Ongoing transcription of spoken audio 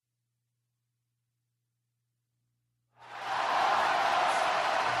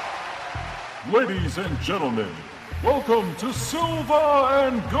Ladies and gentlemen, welcome to Silver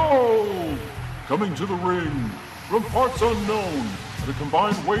and Gold! Coming to the ring from parts unknown at a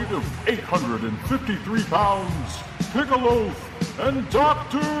combined weight of 853 pounds, Piccolo and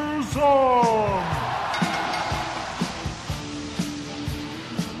Dr. Zom!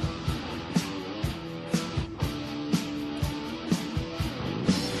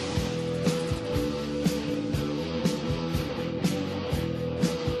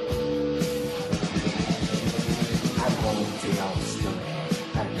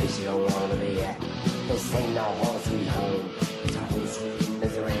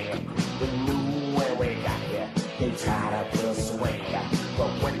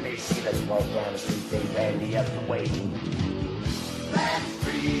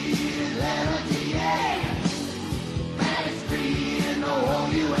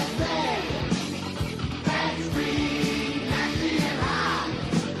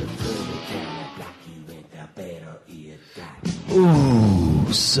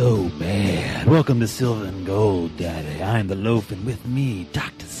 Ooh, so bad. Welcome to Silver and Gold, Daddy. I'm the loaf, and with me,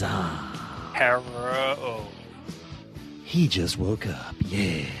 Dr. Zom. Hello. He just woke up,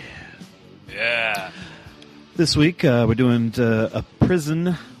 yeah. Yeah. This week, we're doing a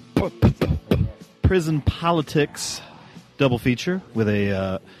prison politics double feature with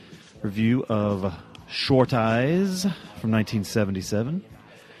a review of Short Eyes from 1977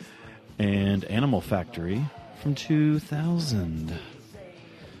 and Animal Factory from 2000.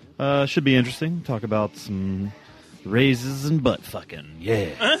 Should be interesting. Talk about some raises and butt fucking.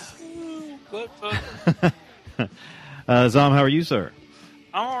 Yeah. Zom, how are you, sir?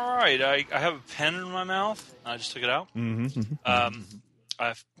 I'm all right. I have a pen in my mouth. I just took it out. Mm-hmm.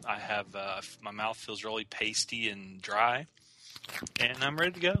 I have my mouth feels really pasty and dry, and I'm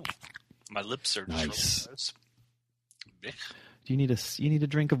ready to go. My lips are just Nice. really gross. You need a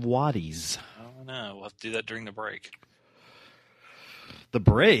drink of Waddies. Oh no, we'll have to do that during the break. The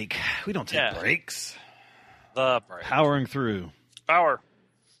break? We don't take breaks. The break. Powering through. Power.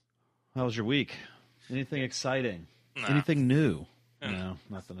 How was your week? Anything exciting? No. Anything new? Yeah. No,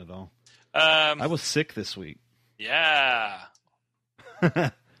 nothing at all. I I was sick this week. Yeah.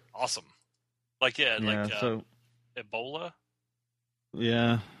 Awesome. Like so Ebola.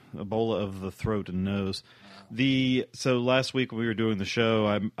 yeah, Ebola of the throat and nose. So last week when we were doing the show,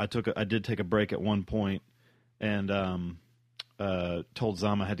 I did take a break at one point, and told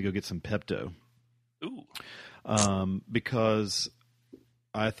Zom I had to go get some Pepto. Ooh. Because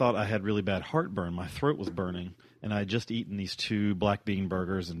I thought I had really bad heartburn. My throat was burning, and I had just eaten these 2 black bean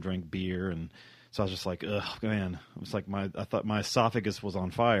burgers and drank beer, and so I was just like, ugh, man. It was like I thought my esophagus was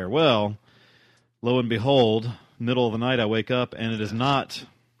on fire. Well, lo and behold, middle of the night I wake up, and it is not.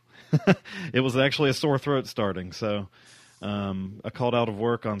 It was actually a sore throat starting. So I called out of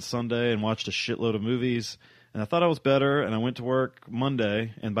work on Sunday and watched a shitload of movies, and I thought I was better, and I went to work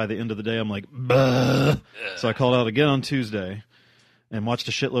Monday, and by the end of the day I'm like, bah! So I called out again on Tuesday and watched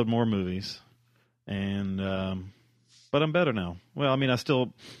a shitload more movies, and but I'm better now. Well, I mean, I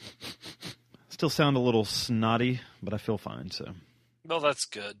still sound a little snotty, but I feel fine. So, well, that's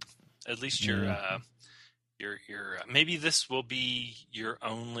good. At least you're maybe this will be your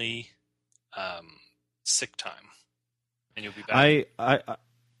only sick time, and you'll be back.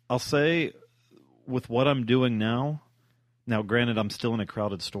 I'll say with what I'm doing now. Now, granted, I'm still in a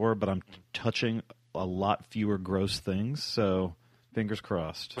crowded store, but I'm touching a lot fewer gross things. So, fingers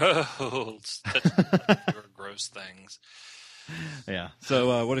crossed. Oh, your gross things. Yeah.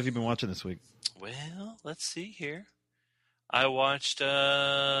 So, what have you been watching this week? Well, let's see here. I watched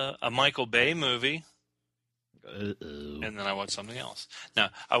a Michael Bay movie. Uh-oh. And then I watched something else.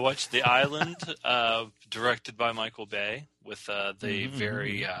 Now, I watched The Island, directed by Michael Bay, with the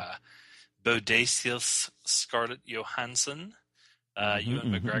very bodacious Scarlett Johansson,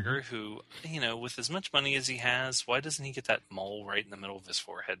 Ewan McGregor, who, with as much money as he has, why doesn't he get that mole right in the middle of his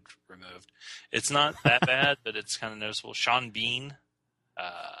forehead removed? It's not that bad, but it's kind of noticeable. Sean Bean,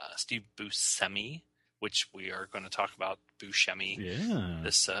 Steve Buscemi, which we are going to talk about Buscemi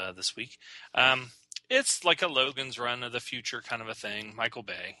this week. It's like a Logan's Run of the Future kind of a thing. Michael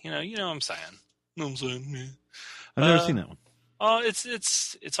Bay, you know what I'm saying. You know what I'm saying? Yeah. I've never seen that one. Oh,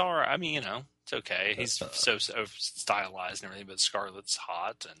 it's all right. I mean, it's okay. He's so stylized and everything, but Scarlett's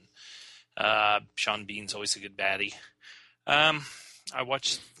hot, and Sean Bean's always a good baddie. I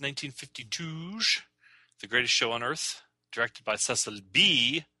watched 1952's The Greatest Show on Earth, directed by Cecil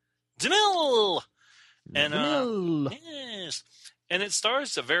B. DeMille. And yes, and it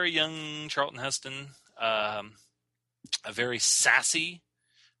stars a very young Charlton Heston, a very sassy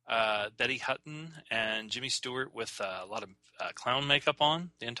Betty Hutton and Jimmy Stewart with a lot of clown makeup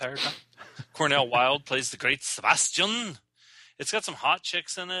on the entire time. Cornell Wilde plays the great Sebastian. It's got some hot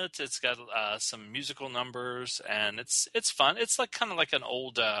chicks in it. It's got some musical numbers, and it's fun. It's like kind of like an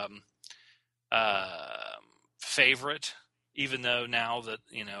old favorite. Even though now that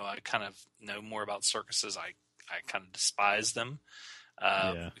I kind of know more about circuses, I kind of despise them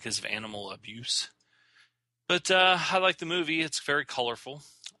because of animal abuse. But I like the movie. It's very colorful.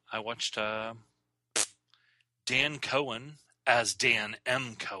 I watched Dan Cohen as Dan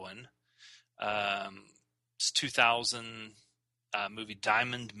M. Cohen. It's 2000 movie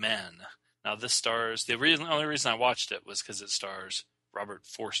Diamond Men. Now this stars the only reason I watched it was because it stars Robert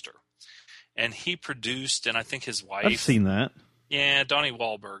Forster, and he produced, and I think his wife. I've seen that. Yeah, Donnie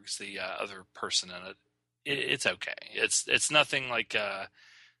Wahlberg's the other person in it. It's okay. It's nothing like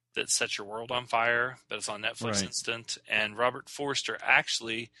that sets your world on fire, but it's on Netflix Instant. And Robert Forster,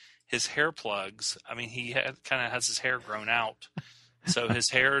 actually, his hair plugs. I mean, he kind of has his hair grown out, so his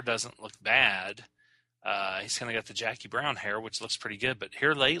hair doesn't look bad. He's kind of got the Jackie Brown hair, which looks pretty good. But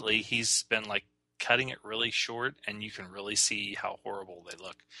here lately, he's been like cutting it really short, and you can really see how horrible they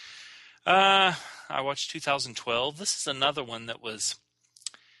look. I watched 2012. This is another one that was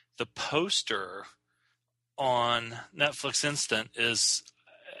the poster on Netflix Instant is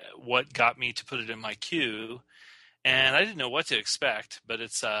what got me to put it in my queue. And I didn't know what to expect, but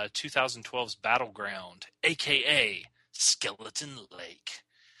it's 2012's Battleground, a.k.a. Skeleton Lake.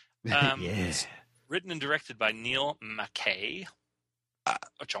 It's written and directed by Neil McKay,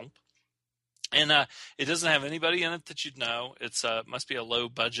 a chomp. And it doesn't have anybody in it that you'd know. It's must be a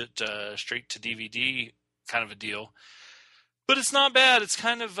low-budget, straight-to-DVD kind of a deal. But it's not bad. It's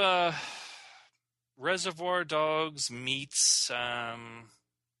kind of Reservoir Dogs meets, I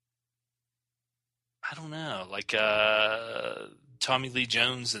don't know, like Tommy Lee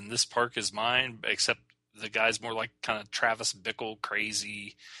Jones and This Park Is Mine, except the guy's more like kind of Travis Bickle,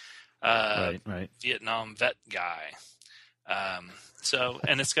 crazy Vietnam vet guy.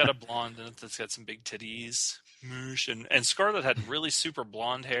 And it's got a blonde in it that's got some big titties. And Scarlett had really super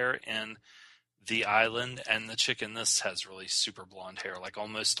blonde hair in The Island, and the chick in this has really super blonde hair, like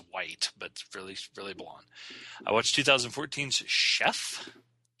almost white, but really, really blonde. I watched 2014's Chef,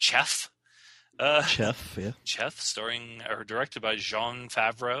 Chef, starring or directed by Jon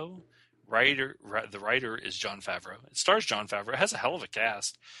Favreau. The writer is Jon Favreau. It stars Jon Favreau. It has a hell of a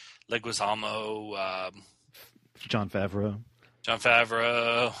cast. Leguizamo, Jon Favreau,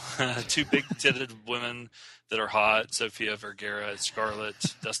 two big-titted women that are hot: Sofia Vergara,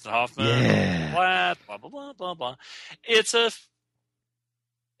 Scarlett, Dustin Hoffman, blah blah blah blah blah. It's a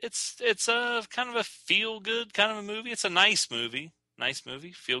kind of a feel-good kind of a movie. It's a nice movie,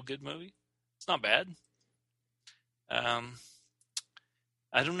 feel-good movie. It's not bad. I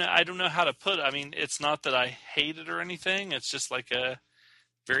don't know how to put it. I mean, it's not that I hate it or anything. It's just like a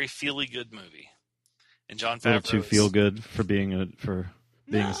very feely-good movie. And Jon Favreau too feel good for being a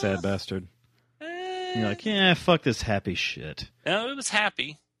sad bastard. You're like, yeah, fuck this happy shit. No, it was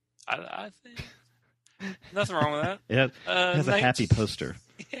happy. I think nothing wrong with that. Yeah, it has a happy poster.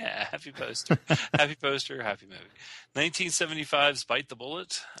 Yeah, happy poster. Happy poster, happy movie. 1975's Bite the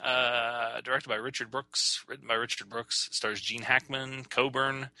Bullet, directed by Richard Brooks, written by Richard Brooks, stars Gene Hackman,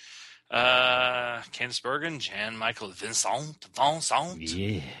 Coburn, Candice Bergen, Jan-Michael Vincent.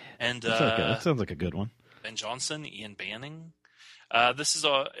 Yeah. And that sounds like a good one. Ben Johnson, Ian Banning. This is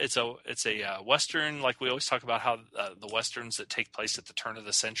a Western, like we always talk about how the Westerns that take place at the turn of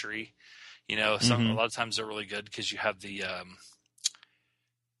the century, a lot of times they're really good because you have the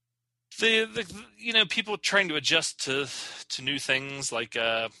people trying to adjust to new things like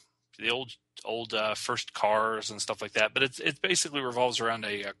the old first cars and stuff like that. But it basically revolves around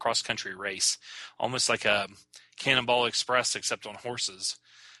a cross-country race, almost like a Cannonball Express except on horses.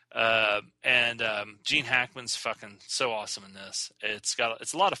 And Gene Hackman's fucking so awesome in this. It's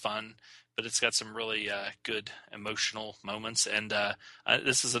a lot of fun, but it's got some really good emotional moments. And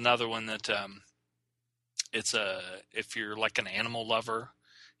this is another one that if you're like an animal lover,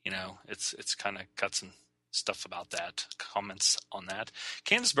 it's kind of got some stuff about that, comments on that.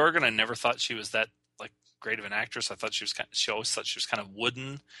 Candice Bergen, I never thought she was that like great of an actress. I thought she always thought she was kind of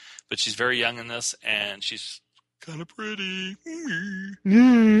wooden, but she's very young in this, and she's kind of pretty.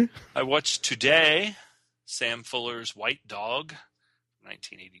 I watched today Sam Fuller's White Dog,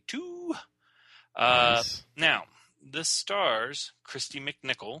 1982. Nice. Now, this stars Christy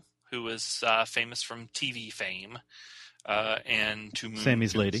McNichol, who is famous from TV fame, and Two Moon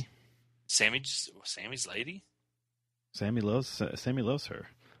Sammy's lady. Sammy's lady? Sammy loves her.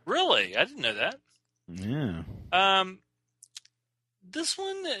 Really? I didn't know that. Yeah. This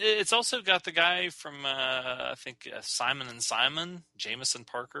one, it's also got the guy from I think Simon and Simon, Jameson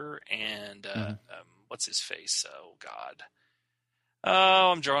Parker, and what's his face? Oh God,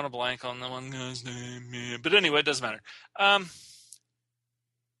 oh, I'm drawing a blank on the one guy's name. Yeah. But anyway, it doesn't matter.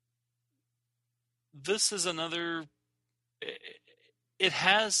 This is another. It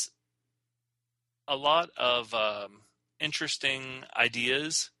has a lot of interesting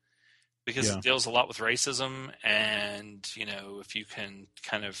ideas because it deals a lot with racism, and if you can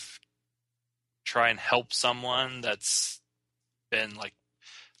kind of try and help someone that's been like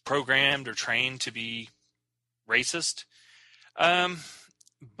programmed or trained to be racist,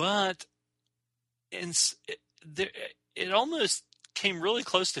 but it almost came really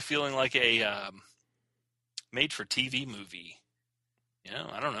close to feeling like a made-for-TV movie.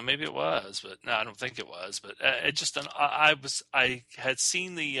 I don't know. Maybe it was, but no, I don't think it was. But it just I had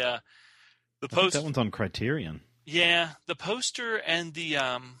seen the post. That one's on Criterion. Yeah, the poster and the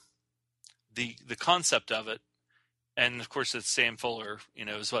concept of it, and of course it's Sam Fuller.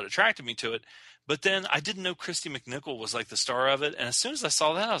 Is what attracted me to it. But then I didn't know Christy McNichol was like the star of it, and as soon as I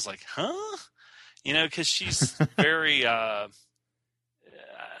saw that, I was like, huh? Because she's very. I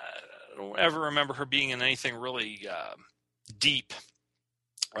don't ever remember her being in anything really deep.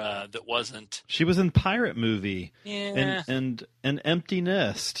 That wasn't. She was in Pirate Movie. Yeah. And an Empty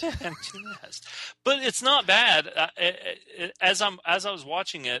Nest. Empty Nest. But it's not bad. As I was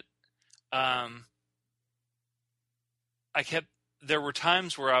watching it, there were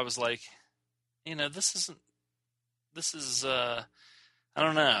times where I was like, this is I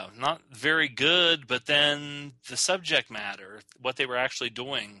don't know, not very good, but then the subject matter, what they were actually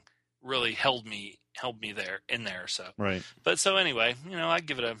doing, really held me in there. So right. But so anyway, I'd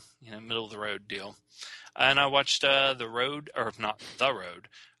give it a middle of the road deal. And I watched Road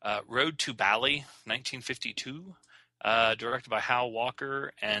to Bali, 1952, directed by Hal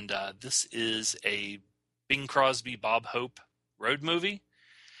Walker, and this is a Bing Crosby, Bob Hope road movie.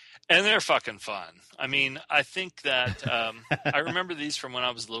 And they're fucking fun. I mean, I think that I remember these from when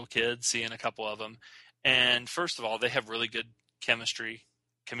I was a little kid, seeing a couple of them. And first of all, they have really good comedic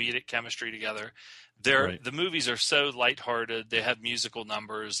chemistry together. The movies are so lighthearted. They have musical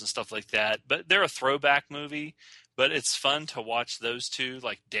numbers and stuff like that. But they're a throwback movie. But it's fun to watch those two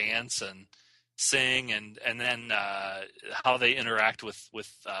like dance and sing, and then how they interact with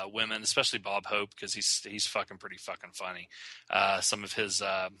women, especially Bob Hope, because he's pretty fucking funny. Some of his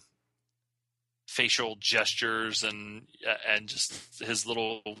facial gestures and just his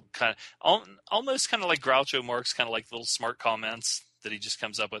little kind of almost kind of like Groucho Marx, kind of like little smart comments that he just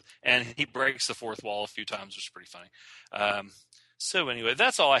comes up with, and he breaks the fourth wall a few times, which is pretty funny. So anyway,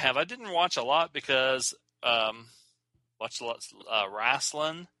 that's all I have. I didn't watch a lot because watched a lot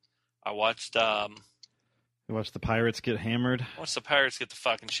wrestling. I watched you watched the Pirates get hammered. Watched the Pirates get the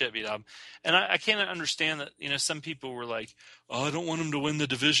fucking shit beat out of them. And I can't understand that, some people were like, oh, I don't want them to win the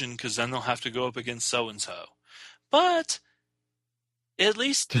division because then they'll have to go up against so-and-so. But at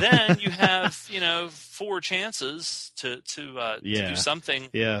least then you have, 4 chances to do something.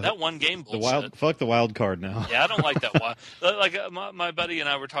 Yeah. That one game bullshit. Fuck the wild card now. Yeah, I don't like that wild. Like my buddy and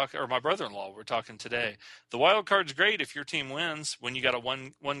I were talking, or my brother-in-law were talking today. The wild card's great if your team wins when you got a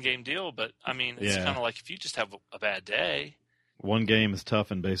one game deal, but I mean, it's kind of like if you just have a bad day. One game is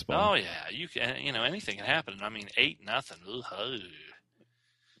tough in baseball. Oh yeah, you can. Anything can happen. I mean, 8-0.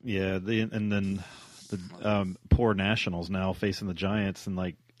 Yeah, and then the poor Nationals now facing the Giants and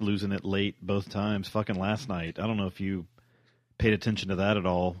like losing it late both times. Fucking last night. I don't know if you paid attention to that at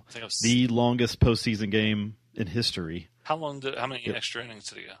all. The longest postseason game in history. How many extra innings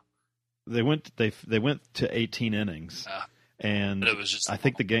did it go? They went to 18 innings. And it was just I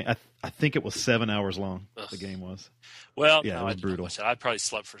think the game. I think it was 7 hours long. Ugh. The game was. Well, yeah, no, it was brutal. I probably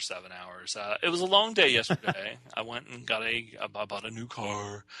slept for 7 hours. It was a long day yesterday. I went and I bought a new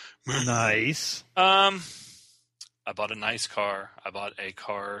car. Nice. I bought a nice car. I bought a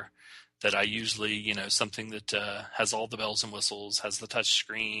car that I usually, something that has all the bells and whistles, has the touch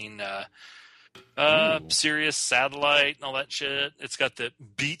screen, Sirius satellite and all that shit. It's got the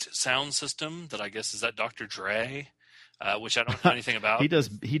Beat sound system that I guess is that Dr. Dre. Which I don't know anything about. He does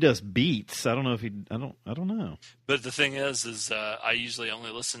beats. I don't know if I don't know. But the thing is I usually only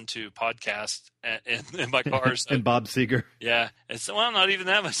listen to podcasts in my car. So, and Bob Seger. Yeah, it's not even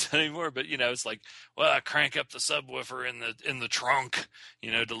that much anymore. But it's like, well, I crank up the subwoofer in the trunk, to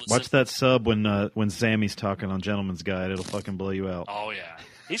listen. Watch that sub when Sammy's talking on Gentleman's Guide. It'll fucking blow you out. Oh yeah,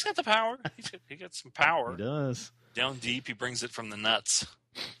 he's got the power. He got some power. He does. Down deep, he brings it from the nuts.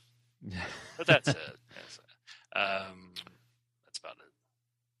 But that's it. That's about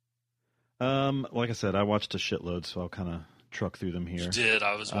it. Like I said, I watched a shitload, so I'll kind of truck through them here. You did.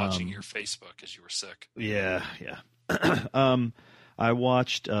 I was watching your Facebook as you were sick. Yeah. I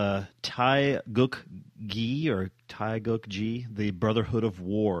watched Tai Guk Gi or Tai Guk Ji, The Brotherhood of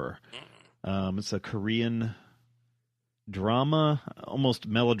War. It's a Korean drama, almost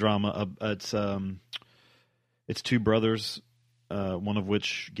melodrama. It's two brothers, one of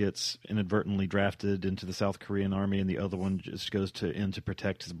which gets inadvertently drafted into the South Korean army, and the other one just goes in to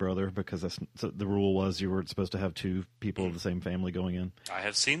protect his brother because the rule was you weren't supposed to have two people of the same family going in. I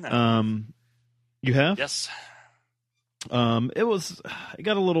have seen that. You have? Yes. It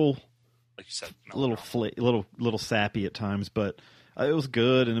got a little, like you said, a little sappy at times, but it was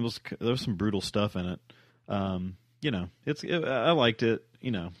good, and there was some brutal stuff in it. I liked it,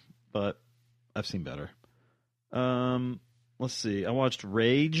 but I've seen better. Let's see. I watched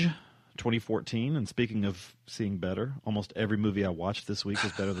Rage 2014, and speaking of seeing better, almost every movie I watched this week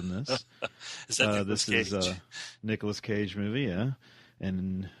was better than this. Is that Nicolas Cage? This is a Nicolas Cage movie, yeah.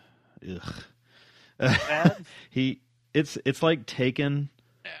 And it's like Taken,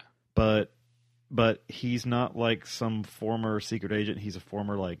 yeah. But he's not like some former secret agent. He's a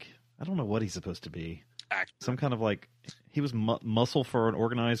former I don't know what he's supposed to be. Actor. Some kind of he was muscle for an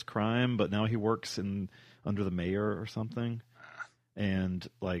organized crime, but now he works under the mayor or something. And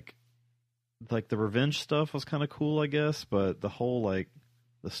the revenge stuff was kind of cool, I guess, but the whole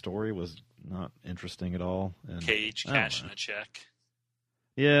the story was not interesting at all. And Cage cashing a check.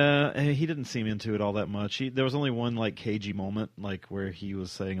 Yeah, he didn't seem into it all that much. There was only one cagey moment, where he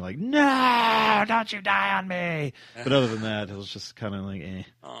was saying "No, don't you die on me!" But other than that, it was just kind of eh.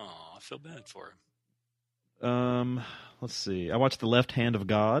 Oh, I feel bad for him. Let's see. I watched The Left Hand of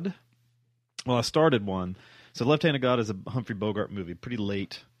God. Well, I started one. So Left Hand of God is a Humphrey Bogart movie, pretty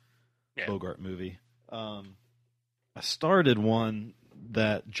late Bogart movie. I started one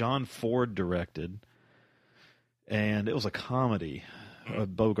that John Ford directed, and it was a comedy, a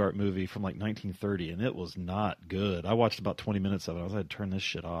Bogart movie from 1930, and it was not good. I watched about 20 minutes of it. I was like, turn this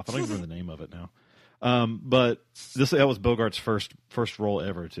shit off. I don't even remember the name of it now. But that was Bogart's first role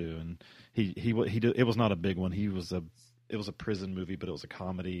ever too, and he did, it was not a big one. It was a prison movie, but it was a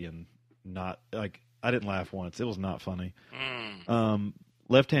comedy and not I didn't laugh once. It was not funny.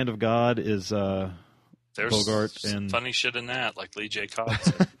 Left Hand of God is there's Bogart and funny shit in that, like Lee J. Cobb,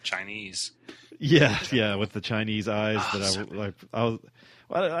 Chinese. Yeah, with the Chinese eyes I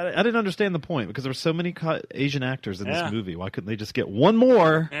didn't understand the point because there were so many Asian actors in this movie. Why couldn't they just get one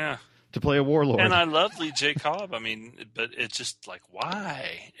more to play a warlord? And I love Lee J. Cobb. I mean, but it's just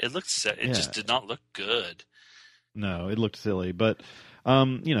why? It just did not look good. No, it looked silly, but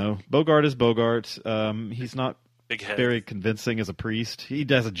Bogart is Bogart. He's not big head. Very convincing as a priest. He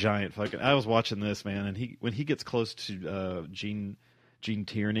does a giant fucking. I was watching this, man, and when he gets close to Gene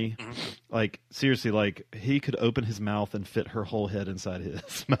Tierney, seriously, he could open his mouth and fit her whole head inside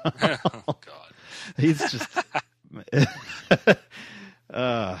his mouth. Oh God, he's just.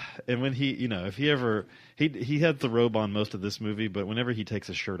 And when he, if he ever he had the robe on most of this movie, but whenever he takes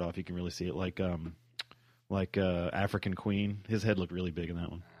his shirt off, you can really see it. Like African Queen, his head looked really big in that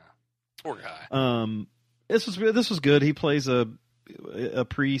one. Poor guy. This was good. He plays a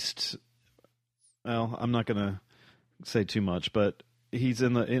priest. Well, I'm not gonna say too much, but he's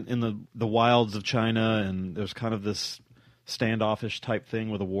in the wilds of China, and there's kind of this standoffish type thing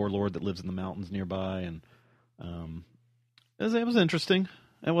with a warlord that lives in the mountains nearby, and it was interesting.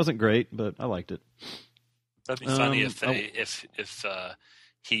 It wasn't great, but I liked it. That'd be funny if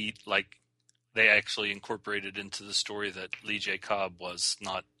they actually incorporated into the story that Lee J. Cobb was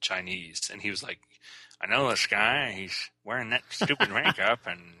not Chinese, and he was like, "I know this guy. He's wearing that stupid makeup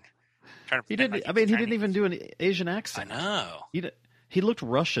and trying to." He didn't. He didn't even do an Asian accent. I know. He looked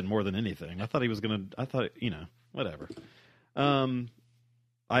Russian more than anything. I thought he was gonna. I thought whatever.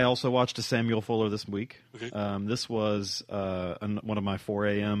 I also watched a Samuel Fuller this week. Okay. This was one of my 4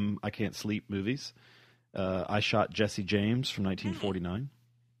 a.m. I can't sleep movies. I Shot Jesse James from 1949.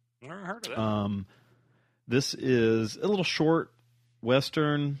 Never heard of that. This is a little short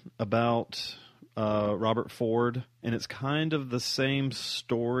Western about Robert Ford, and it's kind of the same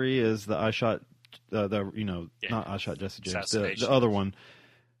story as the I Shot, not I Shot Jesse James, the other one,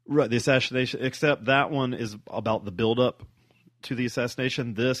 right? The assassination. Except that one is about the build-up to the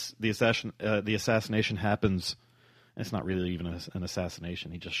assassination. The assassination happens. It's not really even an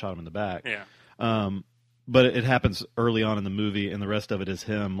assassination. He just shot him in the back. Yeah. But it happens early on in the movie, and the rest of it is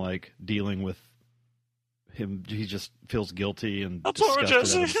him dealing with him. He just feels guilty and disgusted at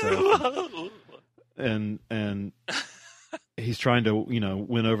himself. And he's trying to,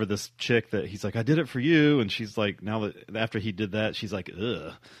 win over this chick that he's like, I did it for you. And she's like, now that after he did that, she's like,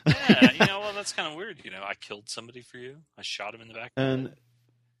 ugh. Yeah, well, that's kind of weird. I killed somebody for you. I shot him in the back. And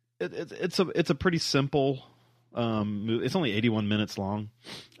it's a pretty simple movie. It's only 81 minutes long.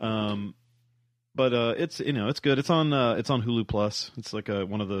 But it's good. It's on Hulu Plus. It's like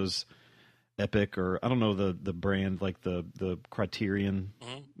one of those Epic, or I don't know the brand, like the Criterion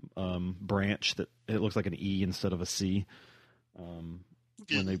branch that it looks like an E instead of a C. When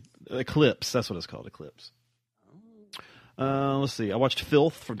they Eclipse, that's what it's called, Eclipse. Let's see. I watched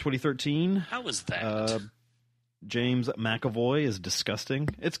Filth from 2013. How was that? James McAvoy is disgusting.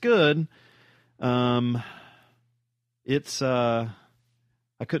 It's good. It's I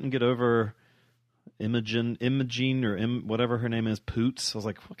couldn't get over Imogen or whatever her name is, Poots. I was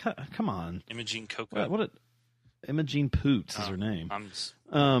like, come on, Imogen Coco. What Imogen Poots is her name.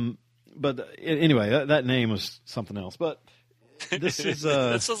 But anyway, that name was something else. But this is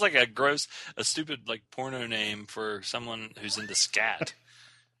that sounds like a stupid like porno name for someone who's into scat.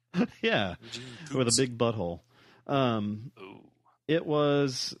 Yeah, with a big butthole. It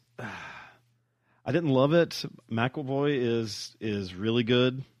was. I didn't love it. McAvoy is really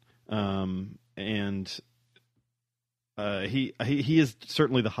good, and he is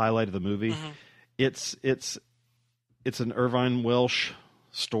certainly the highlight of the movie. Mm-hmm. It's an Irvine Welsh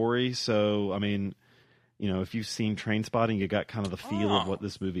story, so I mean, if you've seen Trainspotting, you got kind of the feel of what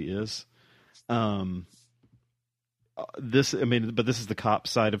this movie is. But this is the cop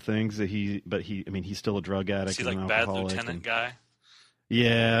side of things. He's still a drug addict. Is he like Bad Lieutenant guy?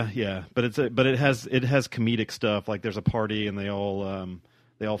 Yeah. But it has comedic stuff. Like there's a party and they all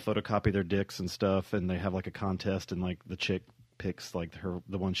photocopy their dicks and stuff, and they have like a contest, and like the chick picks like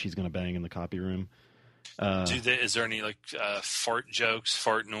the one she's gonna bang in the copy room. Is there any like fart jokes,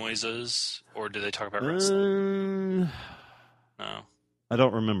 fart noises, or do they talk about wrestling? No, I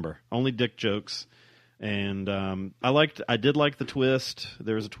don't remember. Only dick jokes. And I did like the twist.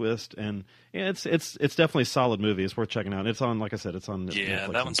 There was a twist, and yeah, it's definitely a solid movie. It's worth checking out. It's on, like I said, it's on. Yeah,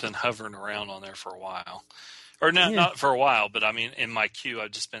 Netflix. That one's been hovering around on there for a while, or not for a while, but I mean, in my queue, I've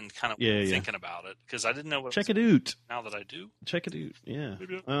just been kind of thinking about it because I didn't know what. Check it out. Now that I do, check it out. Yeah.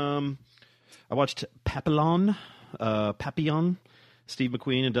 I watched Papillon. Steve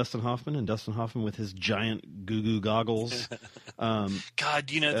McQueen and Dustin Hoffman with his giant goo-goo goggles. God,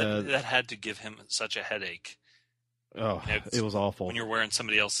 that had to give him such a headache. Oh, it was awful. When you're wearing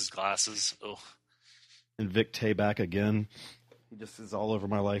somebody else's glasses. Oh. And Vic Tayback again. He just is all over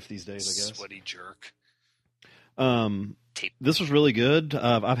my life these days, I guess. Sweaty jerk. This was really good.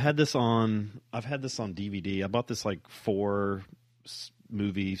 I've had this on DVD. I bought this like 4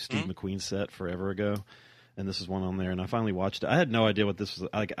 movie Steve McQueen set forever ago. And this is one on there, and I finally watched it. I had no idea what this was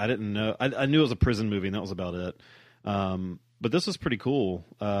like. I didn't know. I knew it was a prison movie, and that was about it. But this was pretty cool.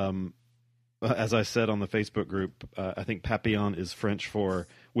 As I said on the Facebook group, I think Papillon is French for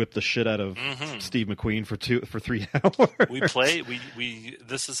whip the shit out of Steve McQueen for 3 hours. We play. We.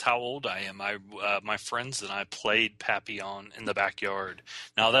 This is how old I am. My friends and I played Papillon in the backyard.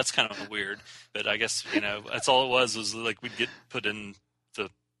 Now that's kind of weird, but I guess that's all it was like we'd get put in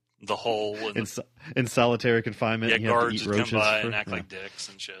the hole in solitary confinement. Yeah, you guards would come by and act like dicks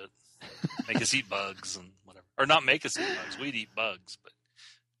and shit. Make us eat bugs and whatever, or not make us eat bugs. We'd eat bugs, but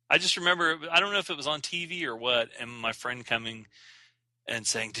I just remember, I don't know if it was on TV or what, and my friend coming and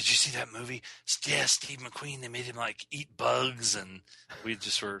saying, "Did you see that movie? Yeah, Steve McQueen. They made him like eat bugs," and we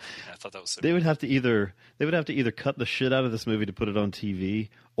just were. I thought that was so. They would have to either cut the shit out of this movie to put it on TV,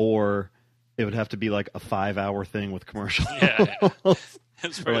 or it would have to be like a 5-hour thing with commercials. Yeah.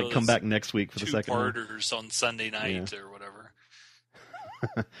 Or like come back next week for the second one. 2-parters on Sunday night or whatever.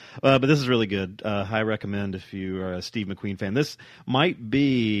 But this is really good. High recommend if you are a Steve McQueen fan. This might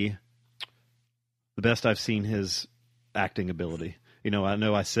be the best I've seen his acting ability. I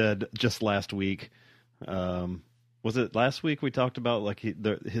know I said just last week. Was it last week we talked about like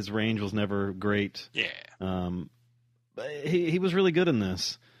his range was never great? Yeah. But he was really good in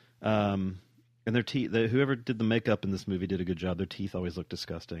this. And their teeth, whoever did the makeup in this movie did a good job. Their teeth always look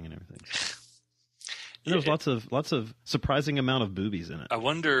disgusting and everything. And there was lots of surprising amount of boobies in it. I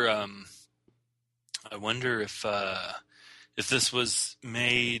wonder if this was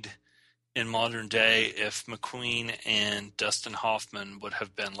made in modern day, if McQueen and Dustin Hoffman would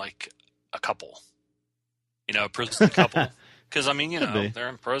have been like a couple, a prison couple. Because I mean, they're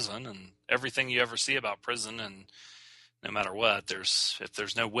in prison, and everything you ever see about prison and. No matter what, if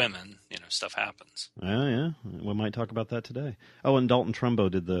there's no women, stuff happens. Yeah. We might talk about that today. Oh, and Dalton Trumbo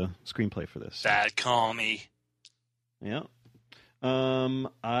did the screenplay for this. That call me. Yeah.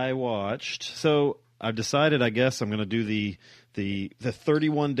 I watched. So I've decided. I guess I'm going to do the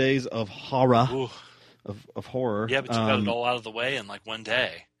 31 days of horror of horror. Yeah, but you got it all out of the way in like one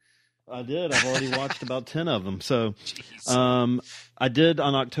day. I did. I've already watched about 10 of them. So, Jeez. I did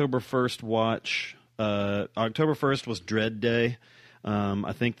on October 1st watch. October 1st was Dread Day.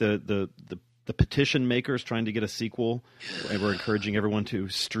 I think the petition makers trying to get a sequel. We're encouraging everyone to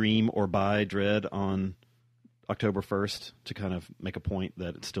stream or buy Dread on October 1st to kind of make a point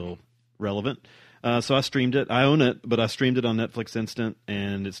that it's still relevant. So I streamed it. I own it, but I streamed it on Netflix Instant,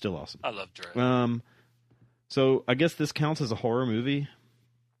 and it's still awesome. I love Dread. So I guess this counts as a horror movie.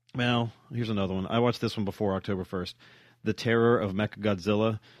 Well, here's another one. I watched this one before October 1st. The Terror of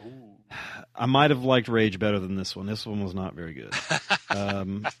Mechagodzilla. Ooh. I might have liked Rage better than this one. This one was not very good.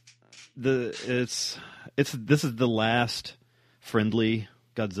 This is the last friendly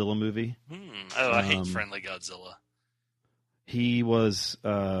Godzilla movie. I hate Friendly Godzilla. He was,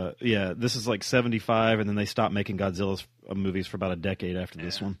 this is like 75, and then they stopped making Godzilla movies for about a decade after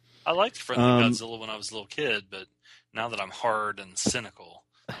this one. I liked Friendly Godzilla when I was a little kid, but now that I'm hard and cynical.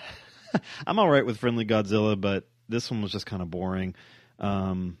 I'm all right with Friendly Godzilla, but this one was just kind of boring.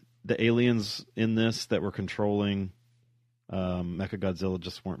 The aliens in this that were controlling Mechagodzilla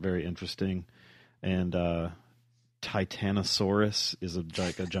just weren't very interesting. And Titanosaurus is a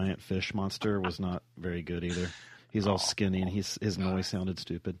giant fish monster, was not very good either. He's all skinny, and his noise sounded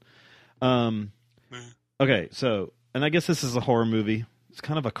stupid. Okay, so, and I guess this is a horror movie. It's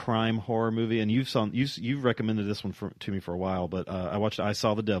kind of a crime horror movie, and you've recommended this one to me for a while, but I watched I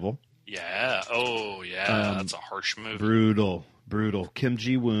Saw the Devil. Yeah. Oh, yeah. That's a harsh movie. Brutal. Kim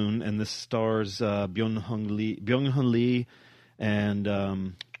Ji-woon, and this stars Byung-hun Lee,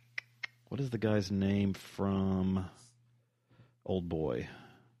 and what is the guy's name from Old Boy?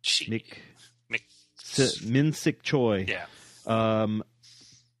 Min-sik Choi. Yeah.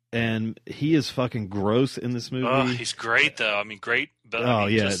 And he is fucking gross in this movie. Oh, he's great though. I mean, great. But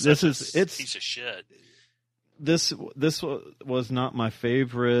it's piece of shit. This was not my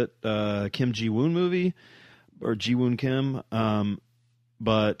favorite Kim Ji-woon movie, or Ji-woon Kim,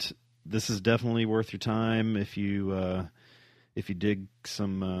 but this is definitely worth your time if you dig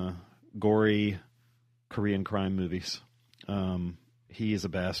some gory Korean crime movies. He is a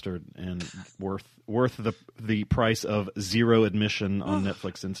bastard and worth the price of zero admission on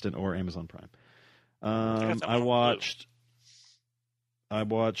Netflix Instant or Amazon Prime. I watched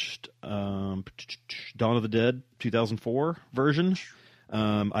Dawn of the Dead 2004 version.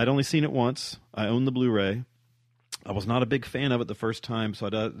 I'd only seen it once. I own the Blu-ray. I was not a big fan of it the first time, so I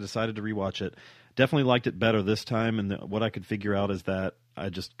decided to rewatch it. Definitely liked it better this time, and what I could figure out is that I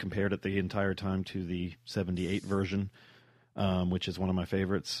just compared it the entire time to the 78 version, which is one of my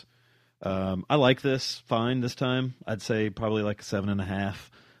favorites. I like this fine this time. I'd say probably like a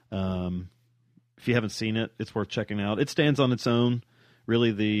 7.5. If you haven't seen it, it's worth checking out. It stands on its own.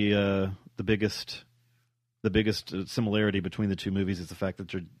 Really, the biggest similarity between the two movies is the fact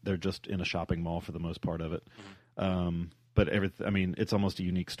that they're just in a shopping mall for the most part of it. But it's almost a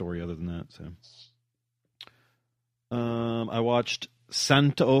unique story other than that. So, I watched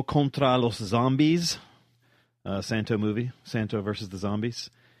Santo contra los Zombies, Santo movie, Santo versus the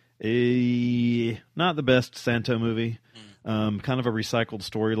Zombies. Not the best Santo movie. Kind of a recycled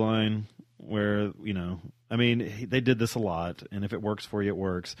storyline where, they did this a lot, and if it works for you, it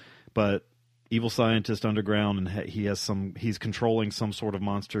works. But evil scientist underground, and he's controlling some sort of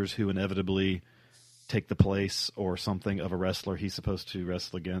monsters who inevitably take the place or something of a wrestler he's supposed to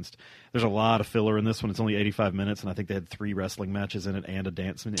wrestle against. There's a lot of filler in this one. It's only 85 minutes, and I think they had 3 wrestling matches in it and a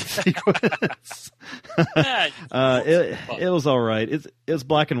dance sequence. It was all right. It was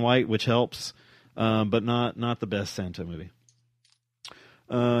black and white, which helps, but not the best Santo movie.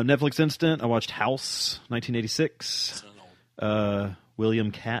 Netflix Instant, I watched House, 1986.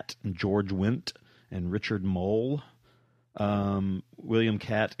 William Catt and George Wendt and Richard Mole. William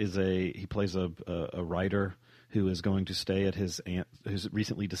Catt he plays a writer who is going to stay at his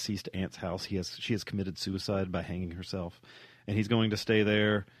recently deceased aunt's house. She has committed suicide by hanging herself, and he's going to stay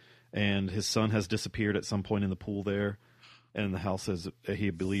there. And his son has disappeared at some point in the pool there, and the house he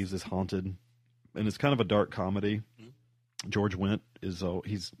believes is haunted. And it's kind of a dark comedy. George Wendt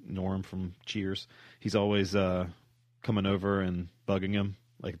he's Norm from Cheers. He's always coming over and bugging him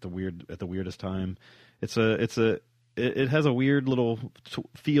like at the weirdest time. It has a weird little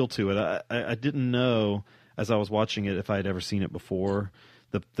feel to it. I didn't know as I was watching it if I had ever seen it before.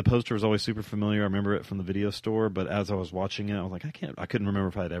 The poster was always super familiar. I remember it from the video store, but as I was watching it, I was like, I couldn't remember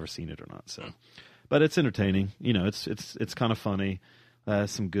if I had ever seen it or not. So, but it's entertaining. It's kind of funny.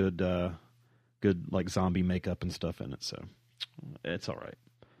 Some good like zombie makeup and stuff in it. So it's all right.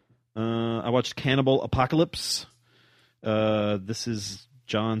 I watched Cannibal Apocalypse. This is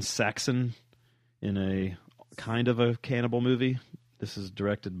John Saxon in a kind of a cannibal movie. This is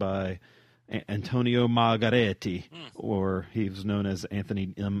directed by Antonio Margaretti, or he was known as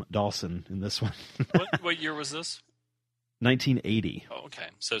Anthony M. Dawson in this one. What year was this? 1980. Oh, okay.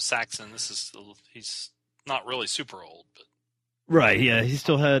 So Saxon, he's not really super old, but right. Yeah, he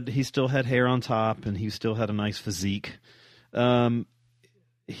still had hair on top, and he still had a nice physique.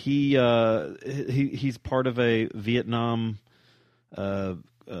 He's part of a Vietnam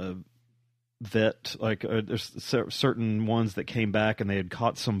vet. Like there's certain ones that came back and they had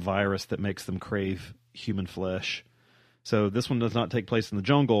caught some virus that makes them crave human flesh. So this one does not take place in the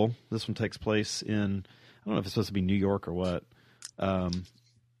jungle. This one takes place in, I don't know if it's supposed to be New York or what.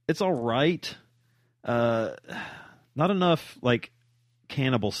 It's all right. Not enough like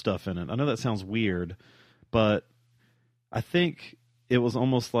cannibal stuff in it. I know that sounds weird, but I think it was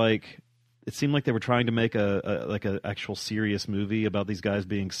almost like it seemed like they were trying to make a actual serious movie about these guys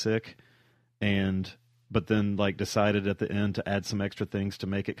being sick, but then like decided at the end to add some extra things to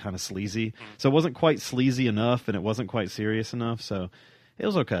make it kind of sleazy. So it wasn't quite sleazy enough, and it wasn't quite serious enough. So it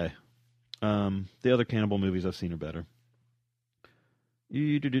was okay. The other cannibal movies I've seen are better.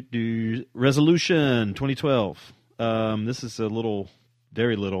 Resolution 2012. This is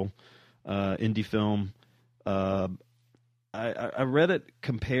very little indie film. I read it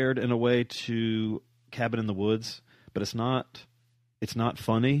compared in a way to Cabin in the Woods, but it's not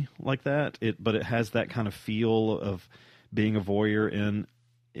funny like that. But it has that kind of feel of being a voyeur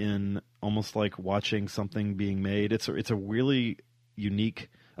in almost like watching something being made. It's a really unique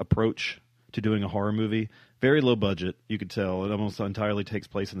approach to doing a horror movie. Very low budget, you could tell. It almost entirely takes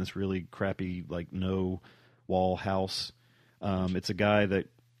place in this really crappy, like no wall house. It's a guy that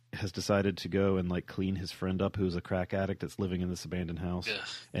has decided to go and like clean his friend up, who's a crack addict that's living in this abandoned house,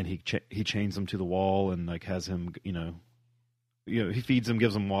 and he chains him to the wall and like has him, he feeds him,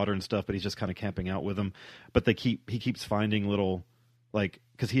 gives him water and stuff, but he's just kind of camping out with him. But he keeps finding little, like,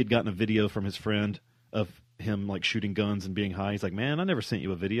 because he had gotten a video from his friend of him like shooting guns and being high. He's like, man, I never sent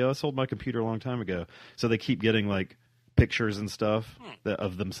you a video. I sold my computer a long time ago. So they keep getting like pictures and stuff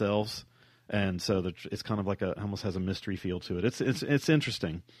of themselves. And so it's kind of like almost has a mystery feel to it. It's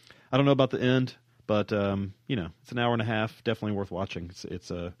interesting. I don't know about the end, but it's an hour and a half. Definitely worth watching.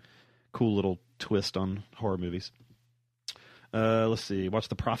 It's a cool little twist on horror movies. Let's see. Watch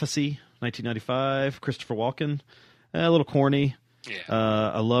The Prophecy, 1995. Christopher Walken. A little corny. yeah.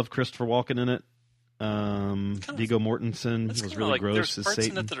 I love Christopher Walken in it. Viggo Mortensen was really like, gross there's as parts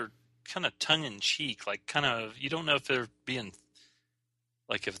Satan. in it that are kind of tongue in cheek, like kind of you don't know if they're being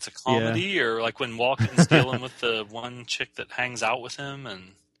like if it's a comedy or like when Walken's dealing with the one chick that hangs out with him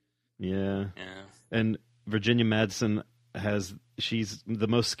and yeah. And Virginia Madsen she's the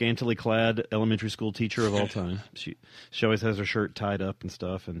most scantily clad elementary school teacher of all time. She always has her shirt tied up and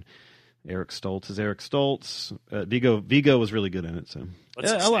stuff. And Eric Stoltz is Eric Stoltz. Viggo was really good in it. So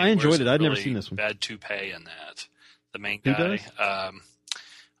I enjoyed it. I'd never seen this one. Bad toupee in that. The main Who guy. does?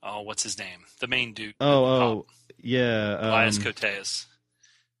 What's his name? The main dude. Yeah. Elias Koteas.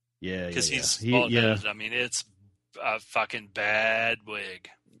 Yeah, because he's bald-headed. I mean, it's a fucking bad wig.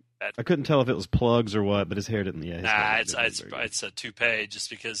 I couldn't tell if it was plugs or what, but his hair didn't. Yeah, it's a toupee. Just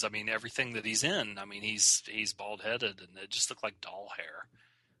because I mean everything that he's in. I mean he's bald headed and it just looked like doll hair,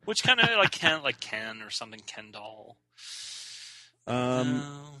 which kind of like Ken or something. Ken doll.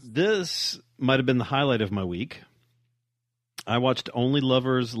 This might have been the highlight of my week. I watched Only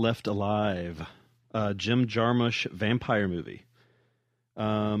Lovers Left Alive, Jim Jarmusch vampire movie.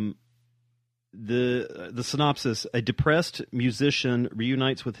 The synopsis: a depressed musician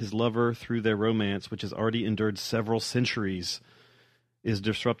reunites with his lover through their romance, which has already endured several centuries, is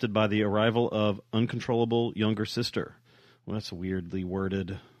disrupted by the arrival of uncontrollable younger sister. Well, that's a weirdly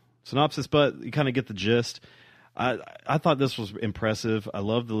worded synopsis, but you kind of get the gist. I thought this was impressive. I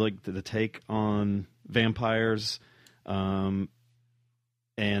love the take on vampires, and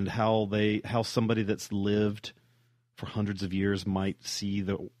how somebody that's lived for hundreds of years might see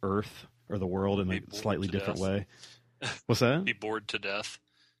the earth or the world in a slightly different way. What's that? Be bored to death.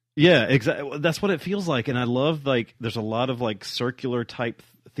 Yeah, exactly. That's what it feels like. And I love, like, there's a lot of, like, circular type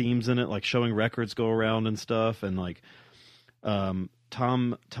themes in it, like showing records go around and stuff. And, like, Tom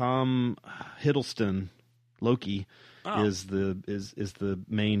Hiddleston, Loki, is the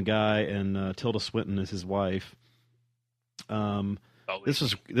main guy, and Tilda Swinton is his wife. This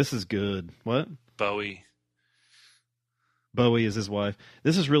is good. What? Bowie is his wife.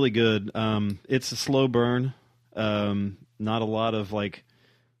 This is really good. It's a slow burn. Not a lot of like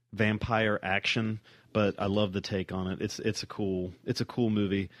vampire action, but I love the take on it. It's a cool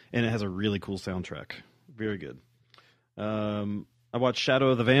movie, and it has a really cool soundtrack. Very good. I watched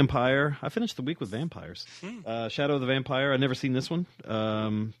Shadow of the Vampire. I finished the week with vampires. Shadow of the Vampire. I've never seen this one.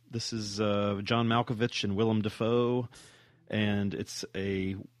 This is John Malkovich and Willem Dafoe, and it's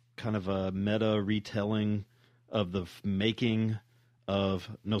a kind of a meta retelling of the making of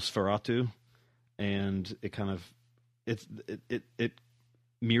Nosferatu, and it kind of it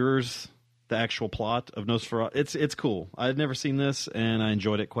mirrors the actual plot of Nosferatu. It's cool. I had never seen this, and I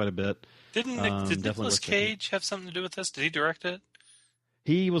enjoyed it quite a bit. Did Nicolas Cage have something to do with this? Did he direct it?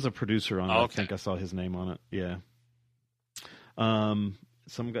 He was a producer on it. Okay. I think I saw his name on it. Yeah.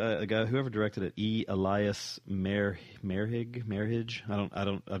 Some guy, whoever directed it, E. Elias Merhige.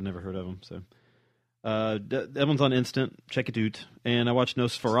 I've never heard of him. So, that one's on Instant. Check it out. And I watched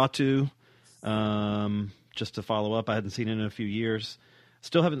Nosferatu, just to follow up. I hadn't seen it in a few years.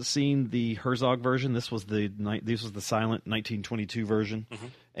 Still haven't seen the Herzog version. This was the silent 1922 version,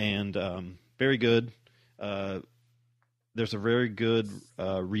 and very good. There's a very good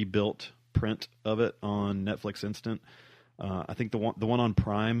rebuilt print of it on Netflix Instant. I think the one on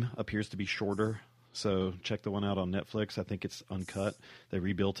Prime appears to be shorter, so check the one out on Netflix. I think it's uncut. They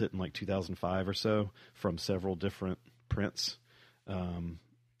rebuilt it in like 2005 or so from several different prints, and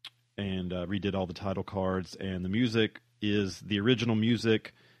redid all the title cards. And the music is the original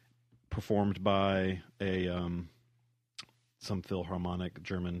music performed by some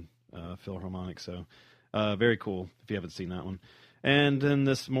German Philharmonic. So very cool if you haven't seen that one. And then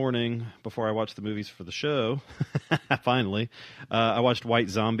this morning, before I watched the movies for the show, finally, I watched White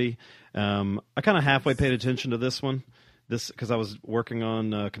Zombie. I kind of halfway paid attention to this one, because I was working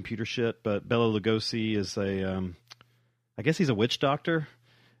on computer shit. But Bela Lugosi is I guess he's a witch doctor,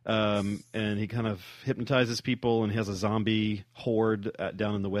 and he kind of hypnotizes people, and he has a zombie horde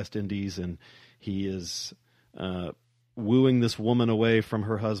down in the West Indies, and he is wooing this woman away from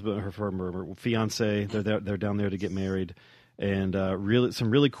her husband, from her fiance. They're down there to get married. And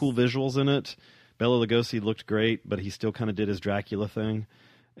some really cool visuals in it. Bela Lugosi looked great, but he still kind of did his Dracula thing.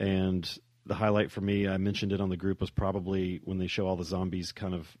 And the highlight for me, I mentioned it on the group, was probably when they show all the zombies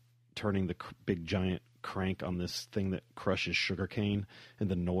kind of turning the big giant crank on this thing that crushes sugarcane, and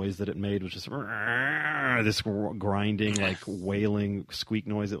the noise that it made was just this grinding, like wailing squeak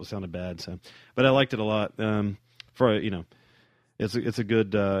noise. It sounded bad, but I liked it a lot. It's a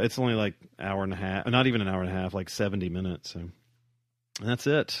good. It's only like hour and a half, not even an hour and a half, like 70 minutes. And that's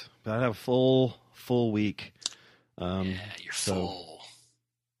it. But I have a full week. You're full.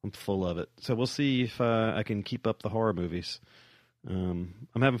 I'm full of it. So we'll see if I can keep up the horror movies. I'm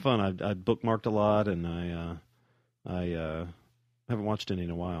having fun. I bookmarked a lot, and I haven't watched any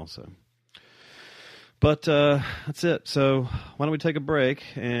in a while. So. But that's it. So why don't we take a break,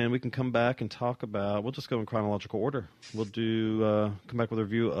 and we can come back and talk about... We'll just go in chronological order. We'll come back with a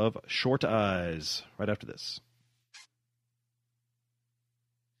review of Short Eyes right after this.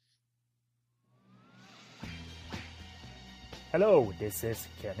 Hello, this is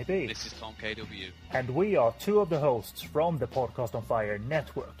Kenny B. This is Tom KW. And we are two of the hosts from the Podcast on Fire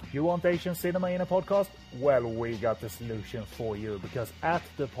network. You want Asian cinema in a podcast? Well, we got the solution for you, because at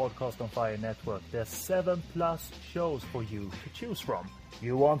the Podcast on Fire network, there's 7+ shows for you to choose from.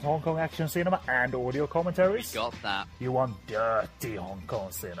 You want Hong Kong action cinema and audio commentaries? We got that. You want dirty Hong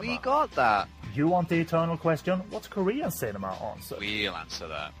Kong cinema? We got that. You want the eternal question, what's Korean cinema answered? We'll answer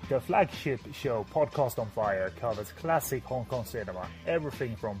that. The flagship show, Podcast on Fire, covers classic Hong Kong cinema,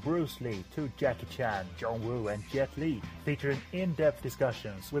 everything from Bruce Lee to Jackie Chan, John Woo and Jet Li, featuring in-depth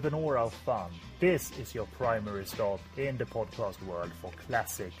discussions with an aura of fun. This is your primary stop in the podcast world for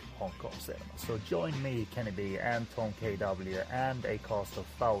classic Hong Kong cinema. So join me, Kenny B, and Tom KW, and a cast of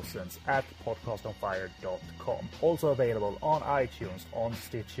thousands at podcastonfire.com. Also available on iTunes, on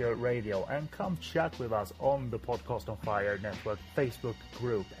Stitcher Radio, and come chat with us on the Podcast on Fire Network Facebook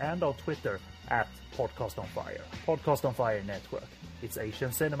group and on Twitter at Podcast on Fire. Podcast on Fire Network. It's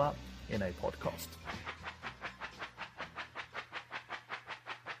Asian cinema in a podcast.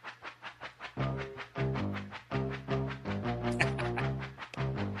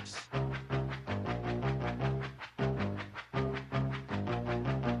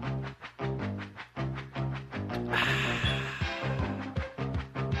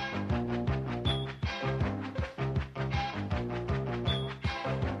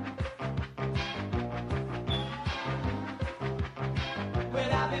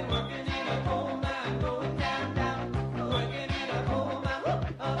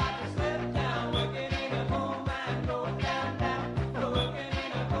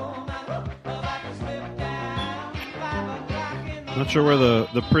 Not sure where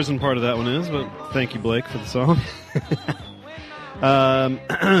the prison part of that one is, but thank you, Blake, for the song.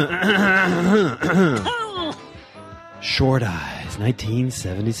 Short Eyes,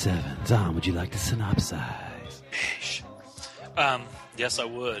 1977. Tom, would you like to synopsize? Yes, I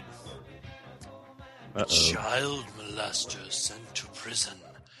would. Uh-oh. Child molester sent to prison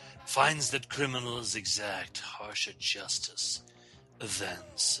finds that criminals exact harsher justice than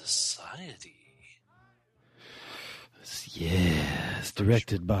society. Yes,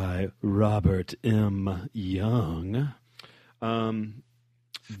 directed by Robert M. Young.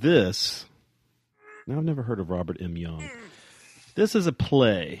 This, now I've never heard of Robert M. Young. This is a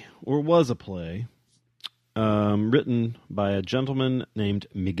play, or was a play, written by a gentleman named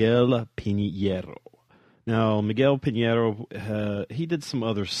Miguel Pinheiro. Now, Miguel Pinheiro, he did some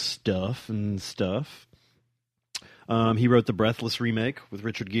other stuff. He wrote the Breathless remake with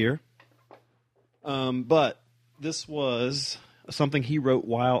Richard Gere. But this was something he wrote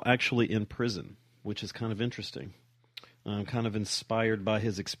while actually in prison, which is kind of interesting. Kind of inspired by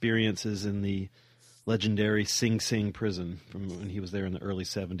his experiences in the legendary Sing Sing prison from when he was there in the early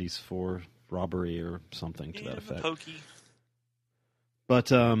 70s for robbery or something to that effect. Pokey.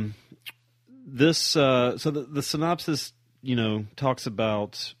 But this, the synopsis, talks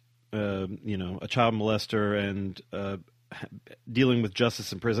about, a child molester and dealing with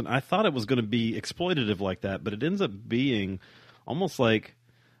justice in prison. I thought it was going to be exploitative like that, but it ends up being almost like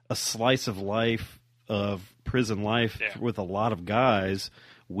a slice of life of prison life with a lot of guys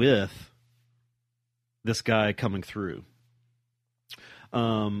with this guy coming through.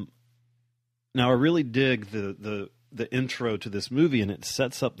 Now I really dig the intro to this movie, and it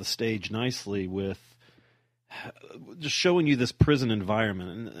sets up the stage nicely with just showing you this prison environment.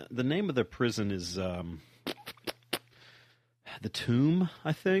 And the name of the prison is the Tomb,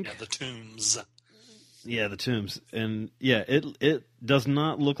 I think. Yeah, the Tombs. Yeah, the Tombs. And yeah, it does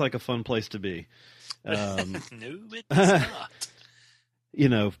not look like a fun place to be. No, it does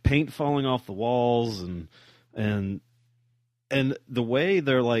not. Paint falling off the walls and the way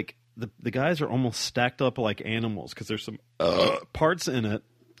they're like the guys are almost stacked up like animals because there's some parts in it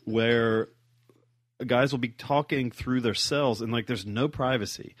where guys will be talking through their cells and like there's no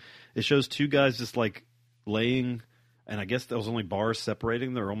privacy. It shows two guys just like laying, and I guess there was only bars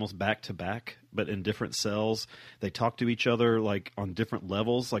separating. They're almost back to back, but in different cells. They talk to each other like on different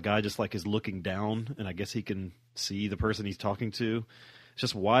levels. Like guy just like is looking down, and I guess he can see the person he's talking to. It's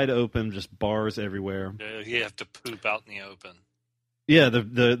just wide open, just bars everywhere. You have to poop out in the open. Yeah,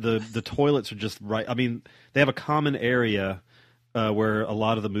 the toilets are just right. I mean, they have a common area where a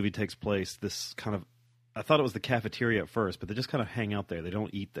lot of the movie takes place. This kind of, I thought it was the cafeteria at first, but they just kind of hang out there. They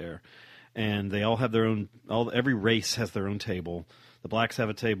don't eat there. And they all have their own, every race has their own table. The blacks have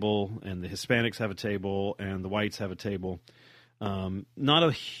a table, and the Hispanics have a table, and the whites have a table. Not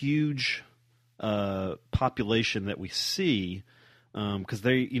a huge population that we see, because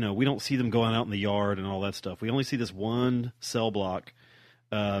we don't see them going out in the yard and all that stuff. We only see this one cell block,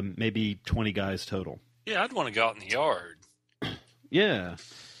 maybe 20 guys total. Yeah, I'd want to go out in the yard. Yeah.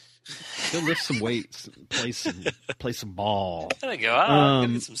 Go lift some weights, play some ball. Gotta go out,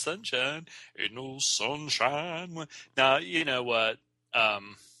 get some sunshine. Ain't no sunshine. Now, you know what? Go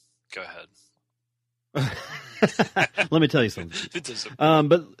ahead. Let me tell you something.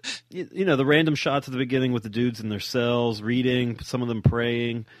 But the random shots at the beginning with the dudes in their cells reading, some of them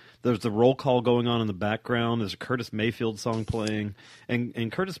praying. There's the roll call going on in the background. There's a Curtis Mayfield song playing,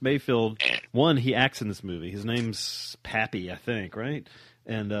 and Curtis Mayfield, he acts in this movie. His name's Pappy, I think, right?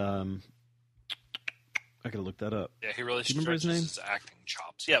 And I gotta look that up. Yeah, he really stretches his acting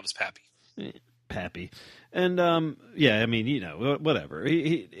chops. Yeah, it was Pappy. Pappy, and I mean, whatever.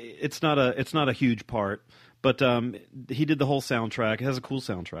 It's not a huge part, but he did the whole soundtrack. It has a cool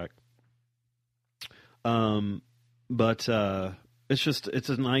soundtrack. But it's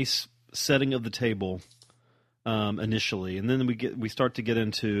a nice setting of the table initially, and then we start to get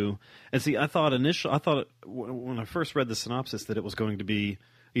into, and see, I thought when I first read the synopsis that it was going to be,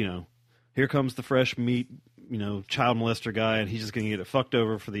 here comes the fresh meat, child molester guy, and he's just going to get it fucked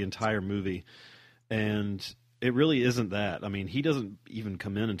over for the entire movie. And it really isn't that. I mean, he doesn't even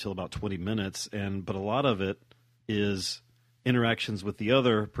come in until about 20 minutes, but a lot of it is interactions with the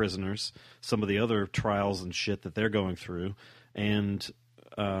other prisoners, some of the other trials and shit that they're going through, and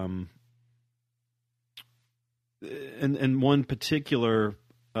one particular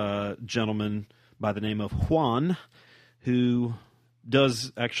gentleman by the name of Juan, who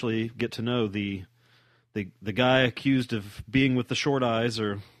does actually get to know the guy accused of being with the short eyes,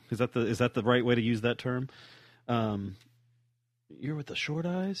 or is that the right way to use that term? You're with the short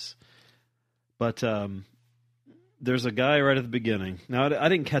eyes, but there's a guy right at the beginning. Now, I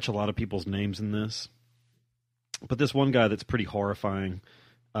didn't catch a lot of people's names in this, but this one guy that's pretty horrifying.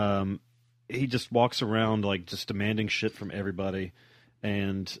 He just walks around like just demanding shit from everybody,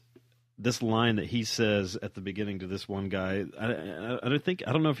 and this line that he says at the beginning to this one guy, I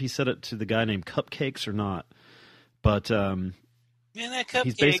don't know if he said it to the guy named Cupcakes or not, but Man, that cupcakes,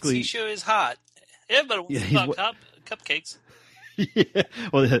 he's basically, he sure is hot. Everybody wants about cupcakes. Yeah,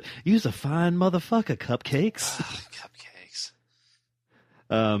 well, you's a fine motherfucker, Cupcakes.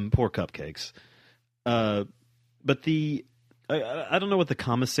 Cupcakes. Poor Cupcakes. But I don't know what the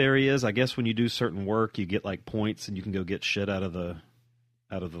commissary is. I guess when you do certain work, you get like points, and you can go get shit out of the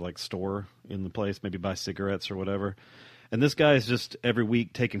like store in the place, maybe buy cigarettes or whatever. And this guy is just every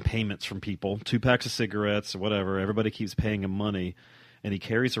week taking payments from people, 2 packs of cigarettes or whatever. Everybody keeps paying him money, and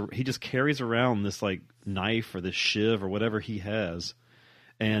he just carries around this like knife or this shiv or whatever he has.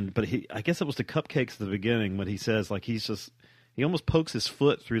 But I guess it was the Cupcakes at the beginning when he says like he almost pokes his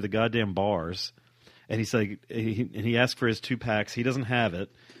foot through the goddamn bars. And he's like, he asks for his 2 packs. He doesn't have it,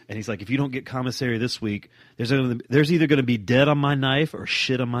 and he's like, if you don't get commissary this week, there's either going to be dead on my knife or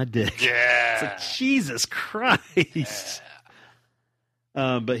shit on my dick. Yeah, it's like, Jesus Christ.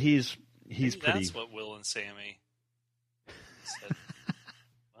 Yeah. But he's Maybe pretty. That's what Will and Sammy said.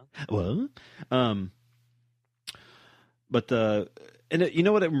 Well, and you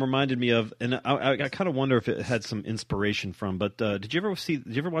know what it reminded me of, and I kind of wonder if it had some inspiration from. But did you ever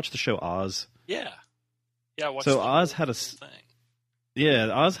watch the show Oz? Yeah. Yeah, I watched so the Oz whole had a thing. Yeah,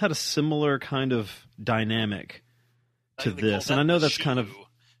 Oz had a similar kind of dynamic to They this, called and I that know the that's kind of. shoe.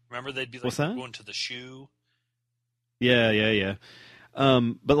 Remember, they'd be like What's that? going to the shoe. Yeah.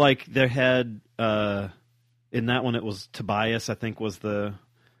 But like they had in that one, it was Tobias, I think, was the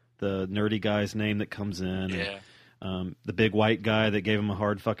nerdy guy's name that comes in. Yeah. And, the big white guy that gave him a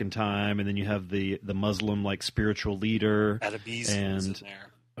hard fucking time, and then you have the Muslim like spiritual leader. Adebisi was in there.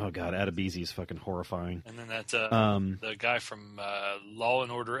 Oh god, Adebisi is fucking horrifying. And then that the guy from Law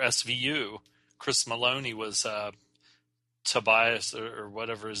and Order SVU, Chris Maloney, was Tobias or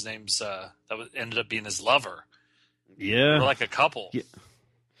whatever his name's ended up being his lover. Yeah, Or like a couple. Yeah.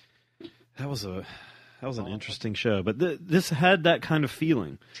 That was an interesting show, but this had that kind of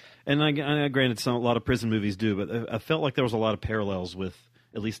feeling. And I granted, a lot of prison movies do, but I felt like there was a lot of parallels with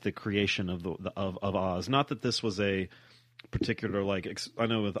at least the creation of of Oz. Not that this was a particular I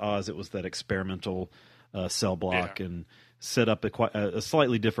know with Oz it was that experimental cell block and set up a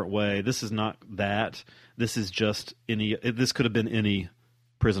slightly different way. This is not that. This is just this could have been any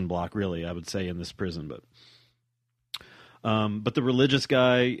prison block, really. I would say in this prison, but the religious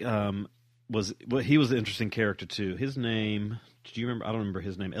guy he was an interesting character too. His name. Do you remember? I don't remember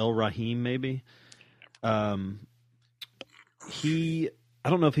his name. El Rahim, maybe. I don't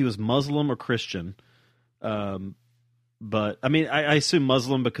know if he was Muslim or Christian. But I mean, I assume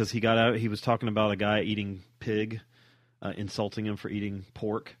Muslim because he got out. He was talking about a guy eating pig, insulting him for eating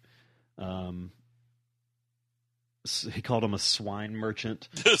pork. He called him a swine merchant.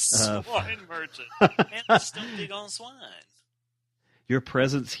 The swine merchant. Man, I still dig on swine. Your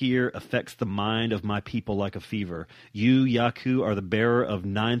presence here affects the mind of my people like a fever. You, Yaku, are the bearer of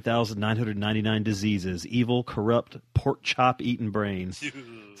 9,999 diseases, evil, corrupt, pork chop eating brains.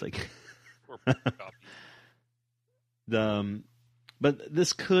 It's like, Poor pork chop. But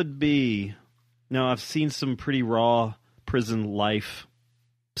this could be. Now, I've seen some pretty raw prison life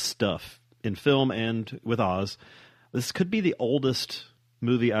stuff in film and with Oz. This could be the oldest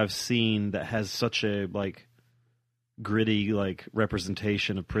movie I've seen that has such a gritty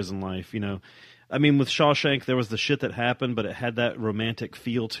representation of prison life. I mean, with Shawshank there was the shit that happened, but it had that romantic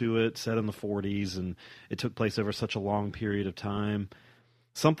feel to it, set in the 40s, and it took place over such a long period of time.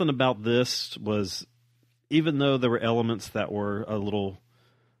 Something about this was, even though there were elements that were a little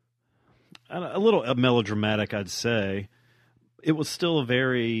melodramatic, I'd say, it was still a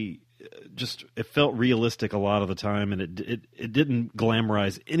very it felt realistic a lot of the time, and it didn't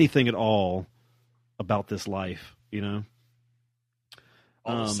glamorize anything at all about this life.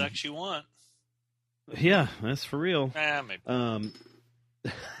 All the sex you want. Yeah, that's for real. Maybe.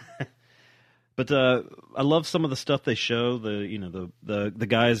 But I love some of the stuff they show. The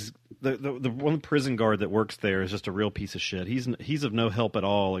guys, the one prison guard that works there is just a real piece of shit. He's of no help at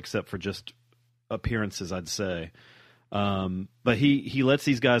all except for just appearances, I'd say. But he lets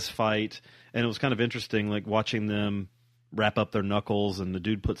these guys fight, and it was kind of interesting, watching them wrap up their knuckles, and the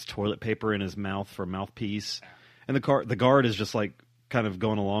dude puts toilet paper in his mouth for a mouthpiece. And the guard is just kind of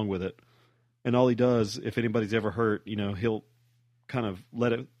going along with it. And all he does, if anybody's ever hurt, he'll kind of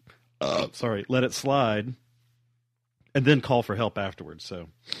let it slide, and then call for help afterwards. So,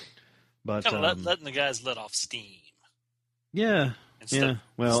 but Kind of letting the guys let off steam. Yeah. Instead- Yeah.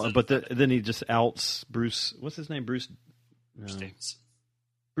 Well, instead but of then he just outs Bruce. What's his name? Bruce Davidson.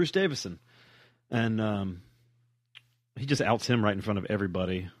 Bruce Davison, and he just outs him right in front of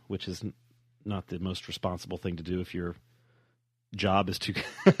everybody, which is not the most responsible thing to do if your job is to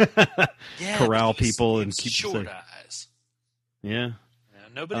corral people and keep them short safe. eyes. Yeah,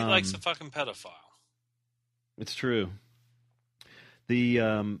 Nobody likes a fucking pedophile. it's true.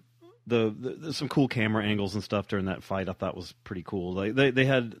 The some cool camera angles and stuff during that fight I thought was pretty cool.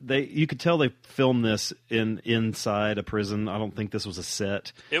 You could tell they filmed this inside a prison. I don't think this was a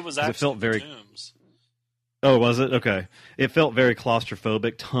set. It was 'Cause actually it felt very Tombs. Oh, was it? Okay. It felt very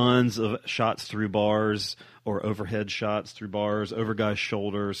claustrophobic. Tons of shots through bars or overhead shots through bars, over guys'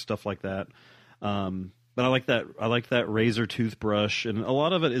 shoulders, stuff like that. But I like that. I like that razor toothbrush, and a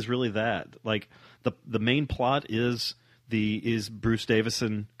lot of it is really that. Like the main plot is Bruce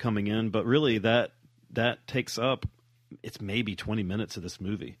Davison coming in, but really that takes up it's maybe 20 minutes of this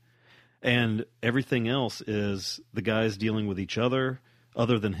movie, and everything else is the guys dealing with each other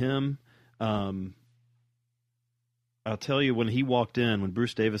than him. I'll tell you, when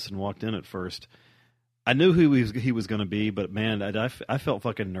Bruce Davison walked in at first, I knew who he was going to be, but man, I felt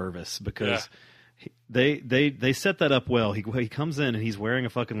fucking nervous because they set that up well. He comes in and he's wearing a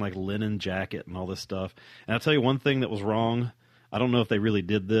fucking like linen jacket and all this stuff. And I'll tell you one thing that was wrong. I don't know if they really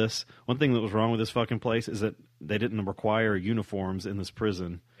did this. One thing that was wrong with this fucking place is that they didn't require uniforms in this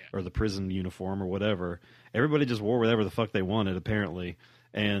prison or the prison uniform or whatever. Everybody just wore whatever the fuck they wanted, apparently.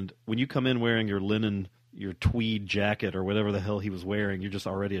 And when you come in wearing your tweed jacket or whatever the hell he was wearing, you're just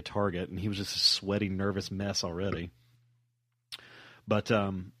already a target. And he was just a sweaty, nervous mess already. But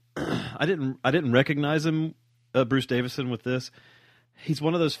I didn't recognize him, Bruce Davison, with this. He's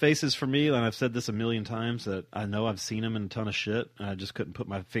one of those faces for me, and I've said this a million times, that I know I've seen him in a ton of shit, and I just couldn't put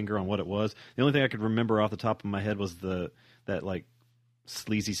my finger on what it was. The only thing I could remember off the top of my head was that like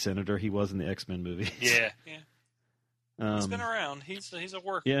sleazy senator he was in the X-Men movies. Yeah. He's been around. He's a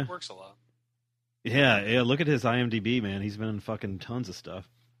work. Yeah. He works a lot. Yeah. Look at his IMDb, man. He's been in fucking tons of stuff.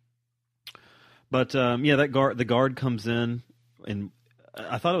 But the guard comes in, and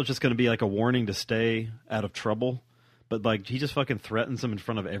I thought it was just going to be like a warning to stay out of trouble, but like he just fucking threatens him in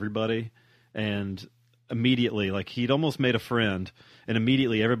front of everybody, and immediately, like, he'd almost made a friend, and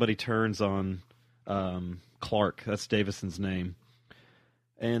immediately everybody turns on Clark. That's Davison's name,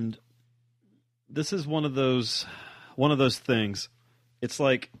 and this is one of those things. It's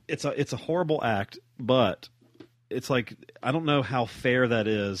like it's a horrible act, but it's like I don't know how fair that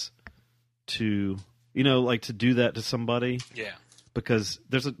is to to do that to somebody. Yeah. Because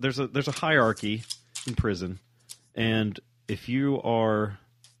there's a hierarchy in prison, and if you are,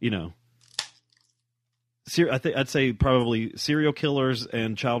 I'd say probably serial killers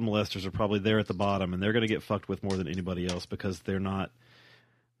and child molesters are probably there at the bottom, and they're going to get fucked with more than anybody else because they're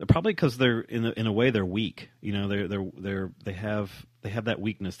probably because they're in a way they're weak. They have that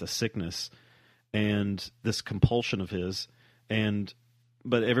weakness, the sickness, and this compulsion of his,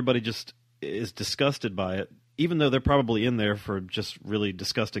 but everybody just is disgusted by it. Even though they're probably in there for just really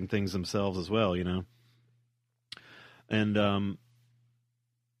disgusting things themselves as well, And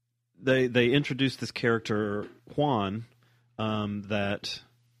they introduced this character, Juan, that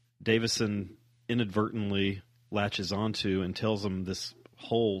Davison inadvertently latches onto and tells him this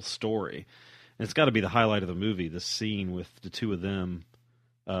whole story. And it's got to be the highlight of the movie, this scene with the two of them.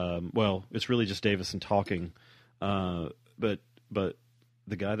 It's really just Davison talking. But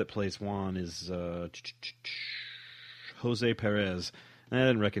the guy that plays Juan is Jose Perez. And I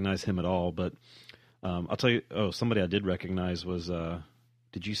didn't recognize him at all, but I'll tell you. Oh, somebody I did recognize was.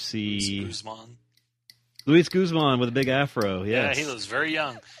 Did you see Luis Guzman with a big afro? Yes. Yeah, he was very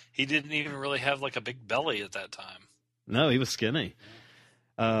young. He didn't even really have like a big belly at that time. No, he was skinny.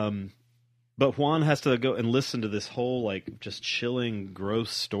 But Juan has to go and listen to this whole like just chilling,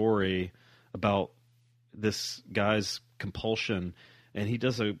 gross story about this guy's compulsion. And he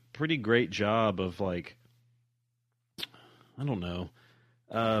does a pretty great job of like, I don't know.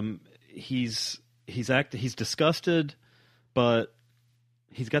 He's disgusted, but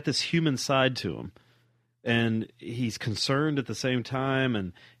he's got this human side to him, and he's concerned at the same time.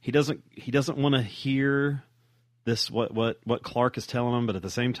 And he doesn't want to hear this what Clark is telling him, but at the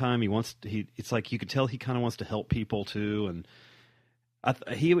same time it's like you could tell he kind of wants to help people too. And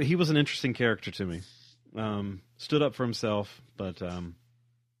he was an interesting character to me. Stood up for himself, but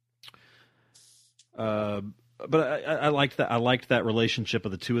I liked that. I liked that relationship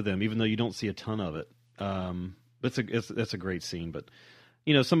of the two of them, even though you don't see a ton of it. That's a great scene. But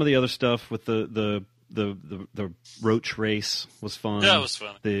some of the other stuff with the roach race was fun. Yeah, it was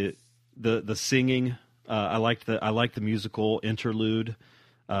fun. The singing, I liked the musical interlude.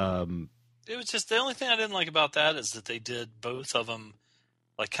 It was just the only thing I didn't like about that is that they did both of them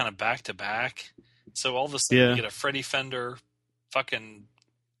like kind of back to back. So all of a sudden you get a Freddie Fender fucking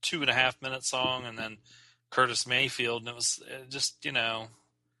 2.5-minute song, and then Curtis Mayfield, and it was just, I don't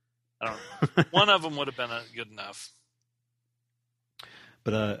know. One of them would have been good enough.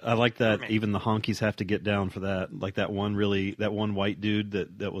 But I like that even the honkies have to get down for that. Like that one white dude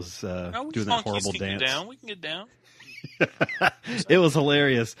that was doing that horrible dance. We can get down. It was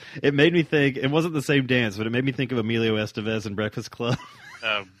hilarious. It made me think. It wasn't the same dance, but it made me think of Emilio Estevez in Breakfast Club.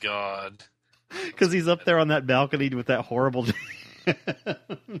 Oh God! Because he's up there on that balcony with that horrible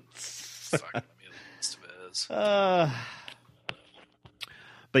dance. Fuck Emilio Estevez.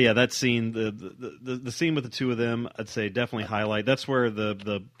 But yeah, that scene, the scene with the two of them, I'd say definitely highlight. That's where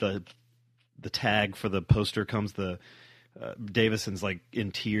the tag for the poster comes. The Davison's like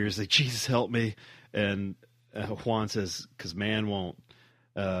in tears, like Jesus help me, and Juan says, "'Cause man won't."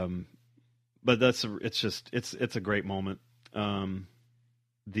 But it's a great moment. What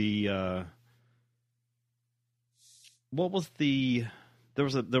was the?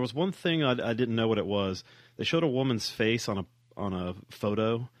 There was one thing I didn't know what it was. They showed a woman's face on a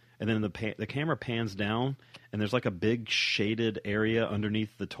photo, and then the camera pans down, and there's like a big shaded area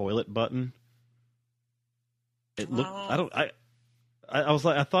underneath the toilet button. It looked. I was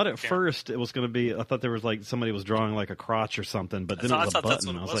like, I thought at first it was going to be. I thought there was like somebody was drawing like a crotch or something, but then it was a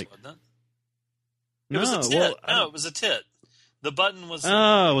button. I was like, it was a tit. No, it was a tit. The button was.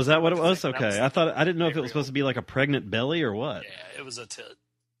 Oh, was that what it was? Okay, I didn't know if it was supposed to be like a pregnant belly or what. Yeah, it was a tit.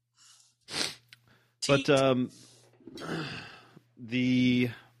 But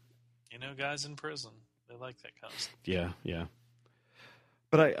guys in prison, they like that kind of stuff. Yeah.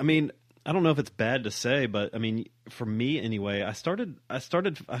 But I mean, I don't know if it's bad to say, but I mean, for me anyway, I felt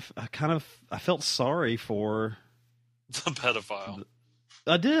sorry for the pedophile.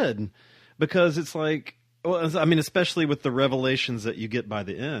 I did, because it's like, well, I mean, especially with the revelations that you get by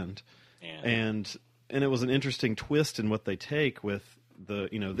the end, and it was an interesting twist in what they take with the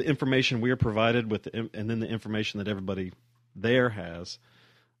information we are provided with, and then the information that everybody there has.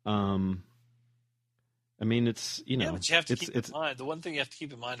 I mean, it's but you have to keep in mind. The one thing you have to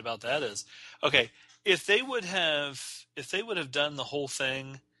keep in mind about that is, okay, if they would have done the whole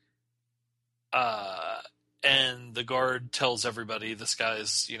thing, and the guard tells everybody this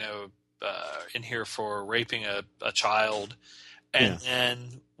guy's in here for raping a child, and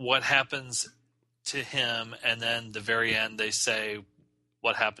then what happens to him, and then the very end they say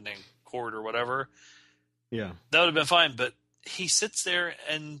what happened in court or whatever. Yeah, that would have been fine. But he sits there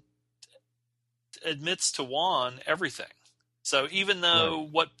and admits to Juan everything. So even though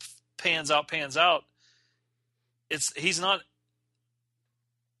what pans out, he's not.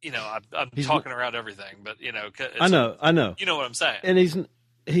 I'm talking around everything, but I know. You know what I'm saying. And he's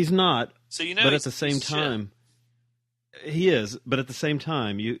not. So but at the same time, he is. But at the same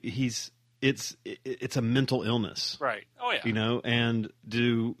time, it's a mental illness, right? Oh yeah. And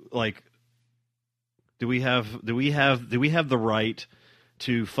do we have the right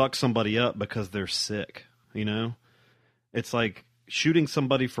to fuck somebody up because they're sick? It's like shooting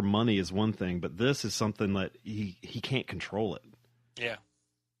somebody for money is one thing, but this is something that he can't control it. Yeah.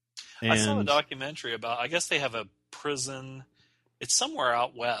 And I saw a documentary about, I guess they have a prison. It's somewhere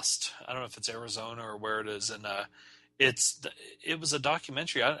out west. I don't know if it's Arizona or where it is. And it was a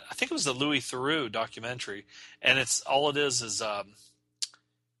documentary. I think it was the Louis Theroux documentary. And all it is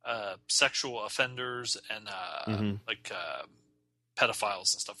sexual offenders and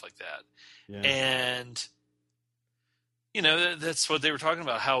pedophiles and stuff like that. Yeah. And, that's what they were talking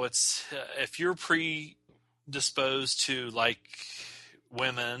about, how it's, if you're predisposed to like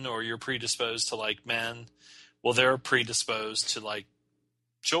women, or you're predisposed to like men, well, they're predisposed to like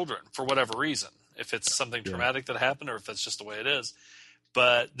children for whatever reason, if it's something traumatic that happened or if it's just the way it is.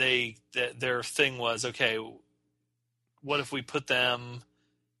 But their thing was, okay, what if we put them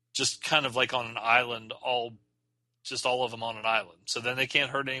just kind of like on an island, all of them on an island, so then they can't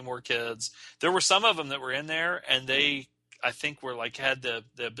hurt any more kids. There were some of them that were in there, and they, I think, were like had the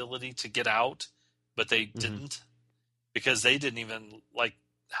ability to get out, but they didn't, because they didn't even like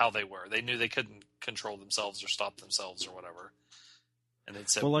how they were. They knew they couldn't control themselves or stop themselves or whatever. And they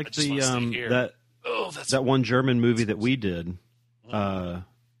said, well, like that one German movie that we did.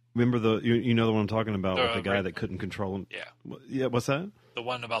 Remember the the one I'm talking about, with the guy that couldn't control him. Yeah. What's that? The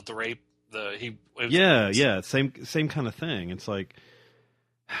one about the rape. Same kind of thing. It's like,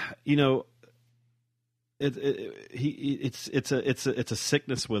 it's a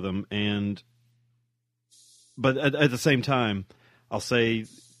sickness with him, but at the same time, I'll say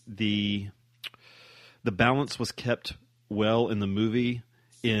the the balance was kept well in the movie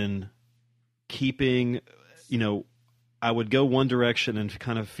in keeping, I would go one direction and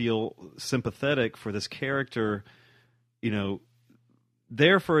kind of feel sympathetic for this character,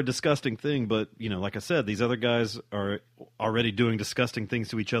 there for a disgusting thing. But, like I said, these other guys are already doing disgusting things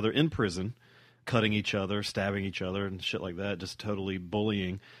to each other in prison, cutting each other, stabbing each other and shit like that, just totally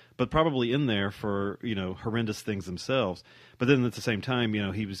bullying, but probably in there for, horrendous things themselves. But then at the same time,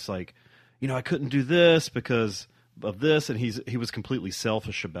 he was like, I couldn't do this because of this, and he was completely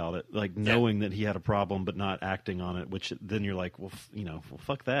selfish about it, like knowing that he had a problem but not acting on it, which then you're like, well,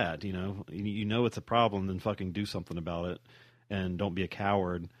 fuck that, it's a problem, then fucking do something about it and don't be a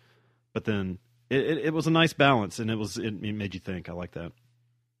coward. But then it was a nice balance, and it made you think. I like that.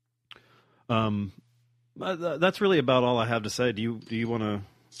 That's really about all I have to say. Do you want to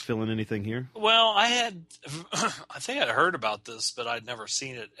fill in anything here? Well, I think I'd heard about this, but I'd never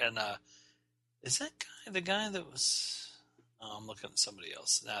seen it. And is that guy the guy that was? Oh, I'm looking at somebody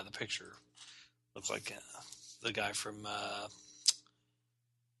else. Nah, the picture looks like the guy from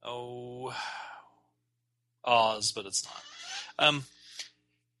Oz, but it's not.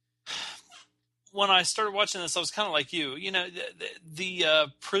 When I started watching this, I was kind of like you.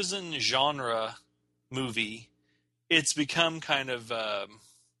 The prison genre movie, it's become kind of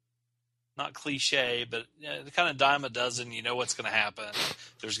not cliche, but kind of dime a dozen. You know what's going to happen.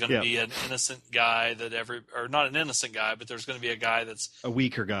 There's going to be an innocent guy or not an innocent guy, but there's going to be a guy that's a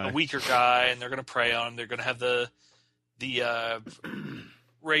weaker guy, and they're going to prey on him. They're going to have the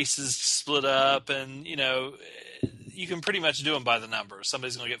races split up, and you can pretty much do them by the numbers.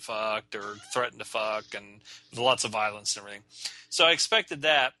 Somebody's going to get fucked or threaten to fuck, and with lots of violence and everything. So I expected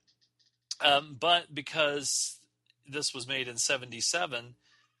that, but because this was made in '77,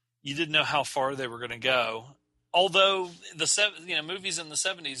 you didn't know how far they were going to go. Although movies in the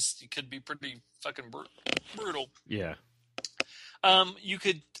 '70s could be pretty fucking brutal. Yeah. You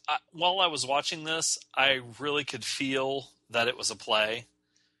could while I was watching this, I really could feel that it was a play.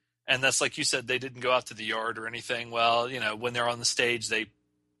 And that's like you said, they didn't go out to the yard or anything. Well, when they're on the stage, they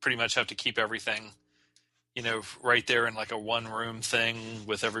pretty much have to keep everything, right there in like a one-room thing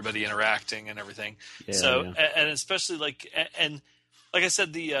with everybody interacting and everything. Yeah, so, yeah. And especially like I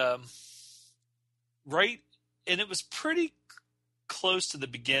said, and it was pretty close to the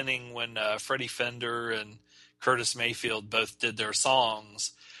beginning when Freddie Fender and Curtis Mayfield both did their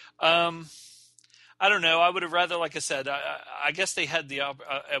songs. I don't know. I would have rather, like I said, I guess they had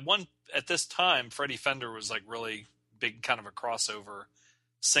at this time, Freddie Fender was like really big, kind of a crossover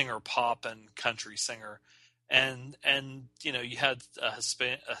singer, pop and country singer. And you had a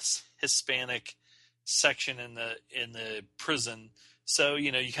Hispanic section in the prison. So,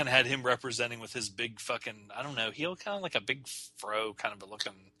 you kind of had him representing with his big fucking, I don't know, he had kind of like a big fro kind of a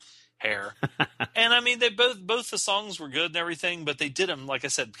looking hair. And I mean, they both the songs were good and everything, but they did them, like I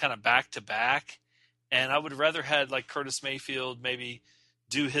said, kind of back to back. And I would rather had like Curtis Mayfield maybe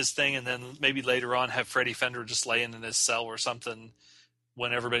do his thing, and then maybe later on have Freddie Fender just laying in his cell or something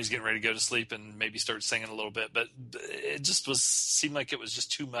when everybody's getting ready to go to sleep, and maybe start singing a little bit. But it just seemed like it was just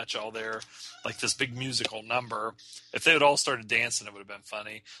too much all there, like this big musical number. If they had all started dancing, it would have been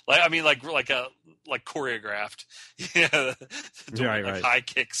funny. Like choreographed, doing like high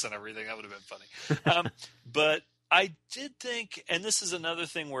kicks and everything. That would have been funny. But I did think, and this is another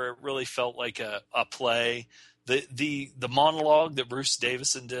thing where it really felt like a play, the monologue that Bruce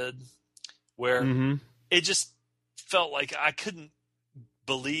Davison did, where it just felt like I couldn't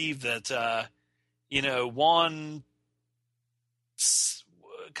believe that, Juan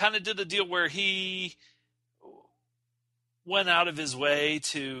kind of did a deal where he went out of his way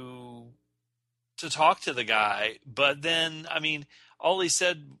to talk to the guy. But then, I mean, all he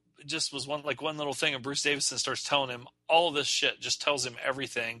said just was one little thing, and Bruce Davison starts telling him all of this shit, just tells him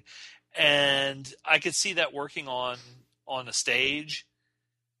everything. And I could see that working on a stage,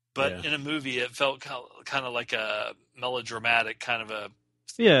 but in a movie, it felt kind of like a melodramatic kind of a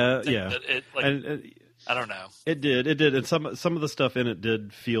I don't know. It did, and some of the stuff in it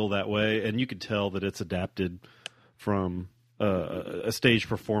did feel that way, and you could tell that it's adapted from a stage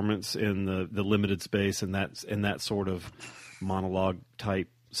performance in the limited space and that sort of monologue type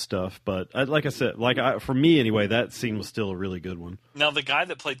stuff. But like I said, for me anyway, that scene was still a really good one. Now the guy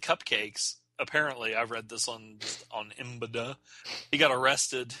that played Cupcakes, apparently, I read this on Imbada, he got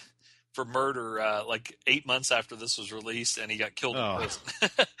arrested for murder 8 months after this was released, and he got killed in prison.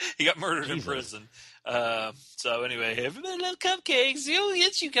 He got murdered in prison. So anyway, everybody love cupcakes.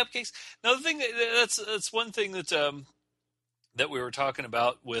 It's you cupcakes. Now the thing that's one thing that we were talking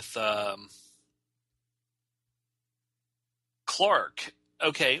about with Clark.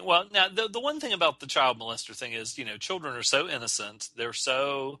 Okay, well, now the one thing about the child molester thing is, children are so innocent. They're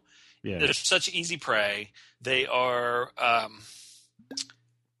such easy prey. They are.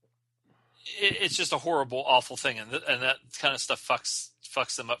 It's just a horrible, awful thing, and that kind of stuff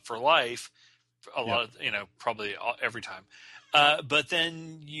fucks them up for life. A lot of probably every time. But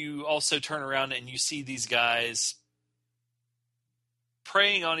then you also turn around and you see these guys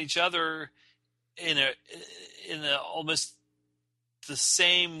preying on each other in a almost the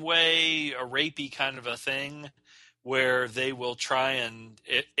same way, a rapey kind of a thing, where they will try and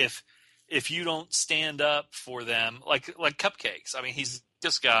if you don't stand up for them, like Cupcakes. I mean, he's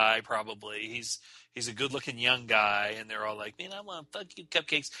this guy probably. He's a good-looking young guy, and they're all like, "Man, I want to fuck you,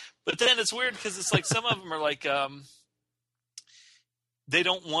 Cupcakes." But then it's weird because it's like some of them are like, they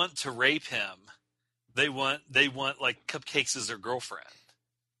don't want to rape him. They want like Cupcakes as their girlfriend.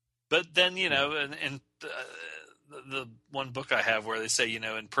 But then and the one book I have where they say,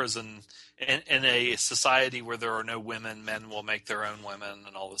 in prison, in a society where there are no women, men will make their own women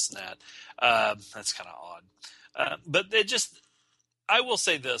and all this and that. That's kind of odd. But I will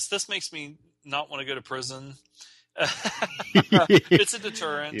say this makes me not want to go to prison. It's a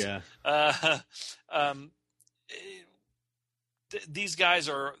deterrent. Yeah. These guys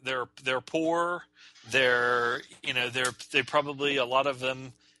they're poor. They probably, a lot of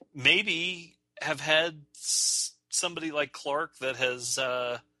them maybe have had somebody like Clark that has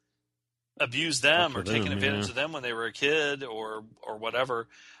abused them or taken advantage of them when they were a kid or whatever.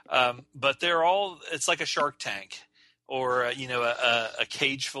 But they're all, it's like a Shark Tank or a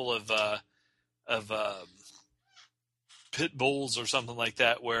cage full of pit bulls or something like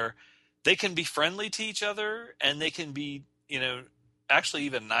that, where they can be friendly to each other and they can be actually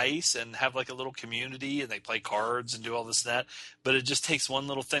even nice and have like a little community, and they play cards and do all this and that. But it just takes one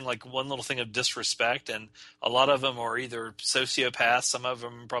little thing of disrespect, and a lot of them are either sociopaths. Some of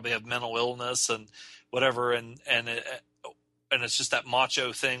them probably have mental illness and whatever, and it's just that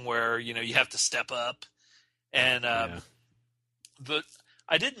macho thing where you have to step up. And but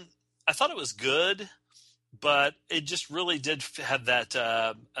I thought it was good, but it just really did have that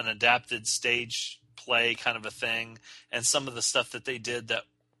an adapted stage play kind of a thing, and some of the stuff that they did that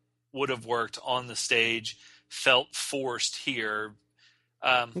would have worked on the stage felt forced here.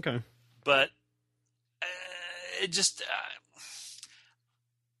 Okay, but it just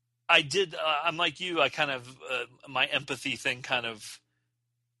I did. I'm like you. I kind of my empathy thing kind of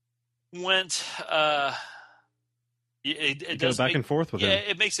went. It does back and forth with him. Yeah,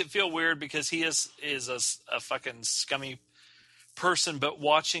 it makes it feel weird because he is a fucking scummy person, but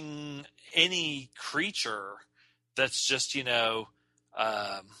watching any creature that's just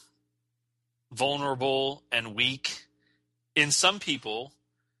vulnerable and weak, in some people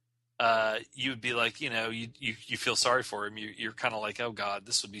you'd be like, you feel sorry for him. You're kind of like, oh God,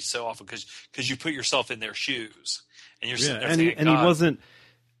 this would be so awful, because you put yourself in their shoes and you're sitting there thinking, he wasn't,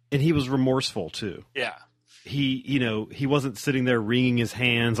 and he was remorseful too. Yeah. He wasn't sitting there wringing his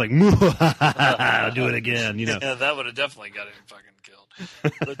hands like, I'll do it again. Yeah, that would have definitely got him fucking killed.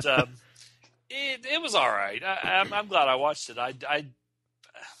 But it was all right. I'm glad I watched it. I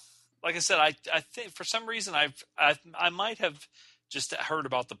like I said, I think for some reason I might have just heard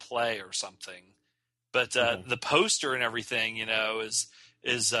about the play or something, but the poster and everything, is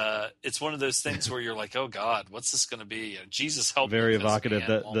it's one of those things where you're like, oh God, what's this going to be? Jesus help me. Very evocative.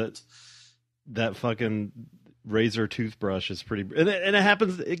 That fucking razor toothbrush is pretty, and it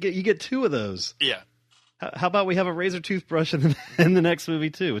happens. You get two of those. Yeah. How about we have a razor toothbrush in the next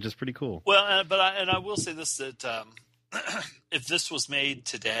movie too, which is pretty cool. Well, I will say this, that if this was made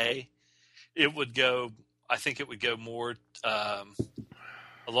today, it would go. I think it would go more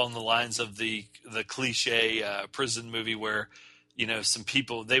along the lines of the cliche prison movie where some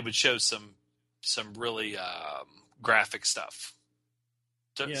people, they would show some really graphic stuff.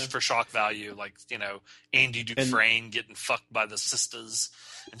 For shock value, like Andy Dufresne getting fucked by the sisters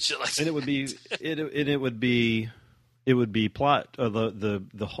and shit like that. And it would be plot.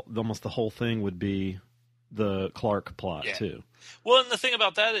 Almost the whole thing would be the Clark plot too. Well, and the thing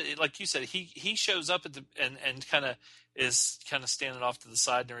about that, like you said, he shows up at and kind of is kind of standing off to the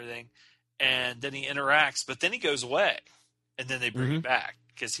side and everything, and then he interacts, but then he goes away, and then they bring him back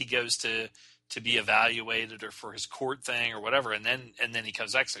because he goes to be evaluated or for his court thing or whatever, and then he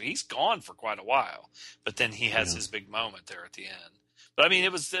comes back. So he's gone for quite a while, but then he has his big moment there at the end. But I mean,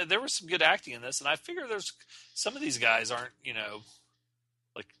 there was some good acting in this, and I figure there's some of these guys aren't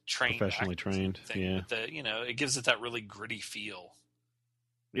like professionally trained. But it gives it that really gritty feel.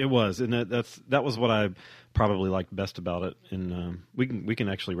 It was, and that was what I probably liked best about it. And we can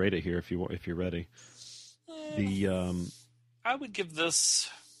actually rate it here if you're ready. I would give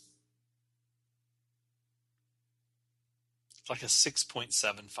this like a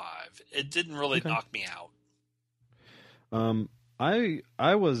 6.75. It didn't really knock me out. I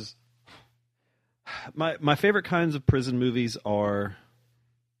was my favorite kinds of prison movies are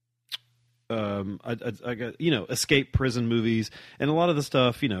I got escape prison movies, and a lot of the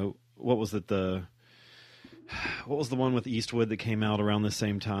stuff, what was it, what was the one with Eastwood that came out around the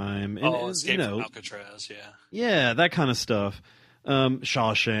same time? And, Escape from Alcatraz, yeah. Yeah, that kind of stuff.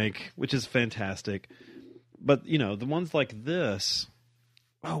 Shawshank, which is fantastic. But, the ones like this,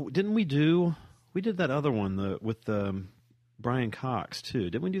 didn't we did that other one with Brian Cox, too.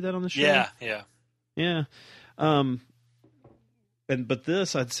 Didn't we do that on the show? Yeah. Yeah. But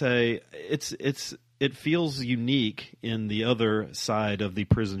this, I'd say, it feels unique in the other side of the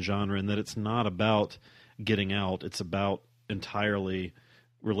prison genre in that it's not about getting out. It's about entirely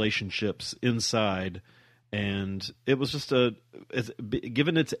relationships inside. And it was just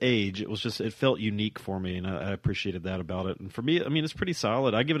given its age, it felt unique for me, and I appreciated that about it. And for me, I mean, it's pretty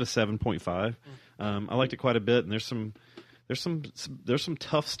solid. I give it a 7.5. I liked it quite a bit, and there's some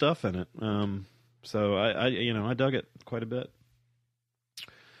tough stuff in it. So I dug it quite a bit.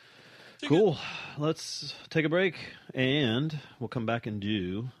 Cool. Let's take a break, and we'll come back and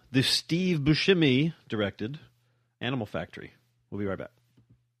do the Steve Buscemi directed Animal Factory. We'll be right back.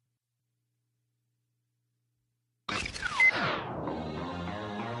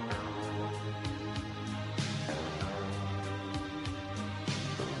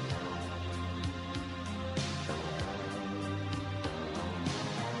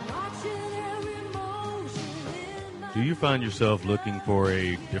 Do you find yourself looking for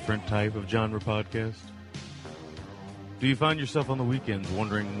a different type of genre podcast? Do you find yourself on the weekends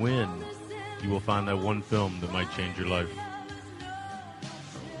wondering when you will find that one film that might change your life?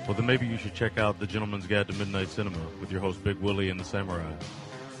 Well, then maybe you should check out The Gentleman's Guide to Midnight Cinema with your host Big Willie and the Samurai.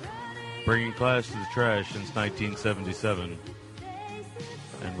 Bringing class to the trash since 1977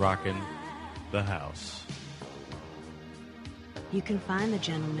 and rocking the house. You can find The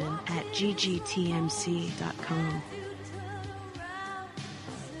Gentleman at ggtmc.com.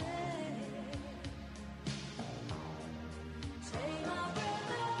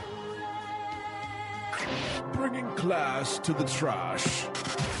 Bringing class to the trash.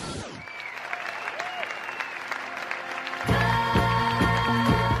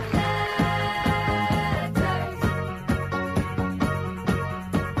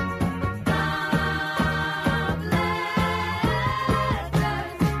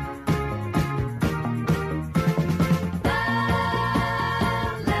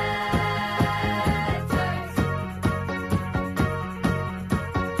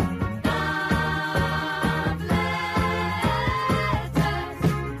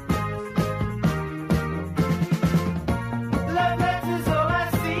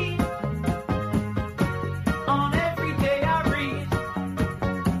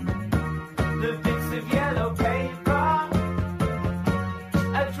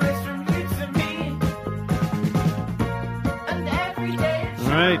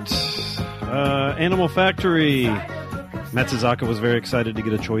 Animal Factory. Matsuzaka was very excited to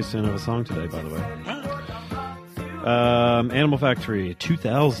get a choice in of a song today, by the way. Animal Factory,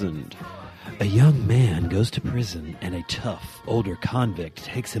 2000. A young man goes to prison, and a tough, older convict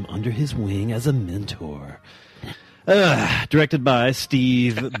takes him under his wing as a mentor. Directed by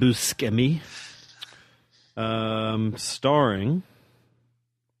Steve Buscemi. Starring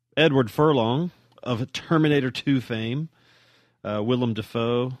Edward Furlong of Terminator 2 fame. Willem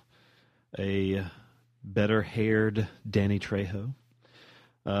Dafoe. A better-haired Danny Trejo.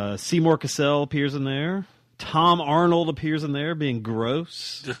 Seymour Cassell appears in there. Tom Arnold appears in there, being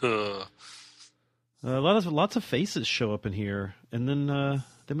gross. Lots of faces show up in here, and then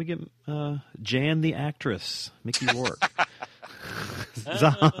we get Jan the actress, Mickey Rourke.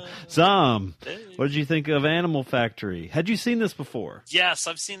 Zom, what did you think of Animal Factory? Had you seen this before? Yes,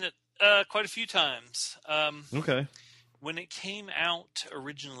 I've seen it quite a few times. Okay. When it came out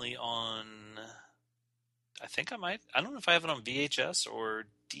originally on, I don't know if I have it on VHS or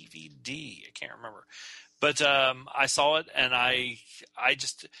DVD. I can't remember. But I saw it, and I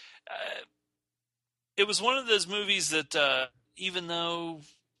just, it was one of those movies that even though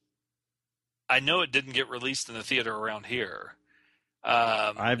I know it didn't get released in the theater around here.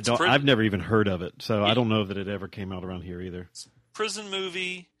 I've never even heard of it, so I don't know that it ever came out around here either. Prison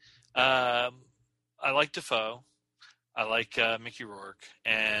movie. I like Dafoe. I like Mickey Rourke,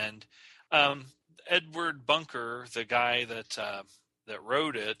 and Edward Bunker, the guy that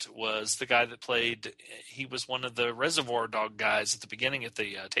wrote it, was the guy that played. He was one of the Reservoir Dog guys at the beginning at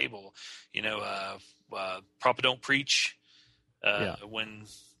the table. Papa Don't Preach. When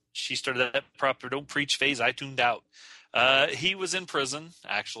she started that proper don't preach phase, I tuned out. He was in prison,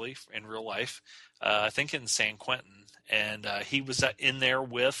 actually, in real life, I think in San Quentin, and he was in there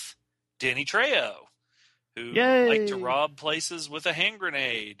with Danny Trejo, who liked to rob places with a hand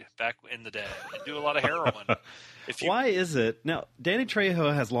grenade back in the day and do a lot of heroin. Why is it now? Danny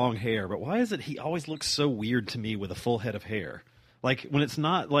Trejo has long hair, but why is it he always looks so weird to me with a full head of hair? Like when it's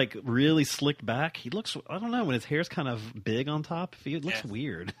not like really slicked back, he looks. I don't know, when his hair's kind of big on top, he looks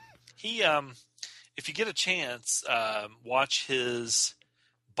weird. He, if you get a chance, watch his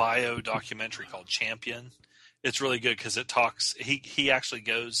bio documentary called Champion. It's really good because it talks. He actually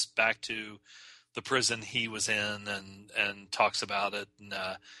goes back to the prison he was in and talks about it and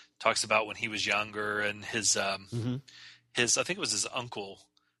talks about when he was younger and his I think it was his uncle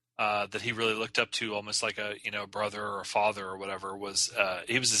that he really looked up to, almost like a brother or a father or whatever.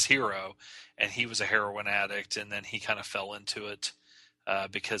 He was his hero, and he was a heroin addict, and then he kind of fell into it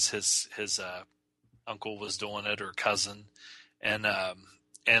because his uncle was doing it, or cousin, and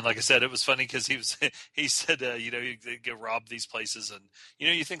like I said, it was funny because he said you go rob these places, and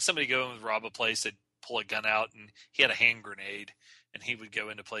you think somebody go and rob a place, they'd pull a gun out, and he had a hand grenade, and he would go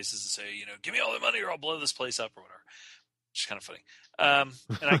into places and say, give me all the money or I'll blow this place up or whatever. Which is kind of funny.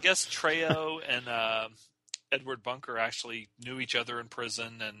 And I guess Trejo and Edward Bunker actually knew each other in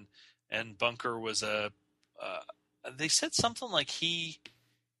prison, and Bunker was they said something like he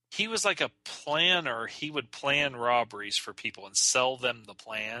was like a planner. He would plan robberies for people and sell them the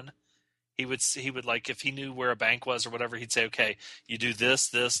plan. He would like, if he knew where a bank was or whatever, he'd say, okay, you do this,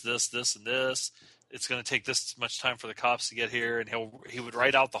 this, this, this, and this. It's going to take this much time for the cops to get here. And he would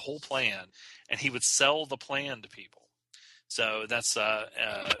write out the whole plan, and he would sell the plan to people. So that's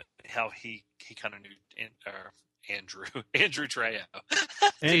how he kind of knew Andrew Trejo.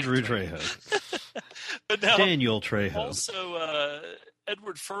 Andrew Trejo. But now, Daniel Trejo. Also,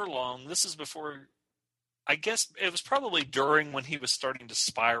 Edward Furlong, this is before, I guess it was probably during when he was starting to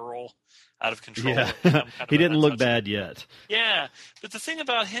spiral out of control. Yeah. He didn't look bad yet. Yeah. But the thing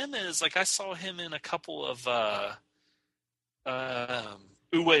about him is, like, I saw him in a couple of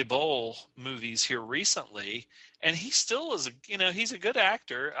Uwe Boll movies here recently, and he still is, he's a good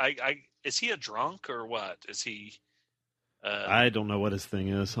actor. Is he a drunk or what? Is he? I don't know what his thing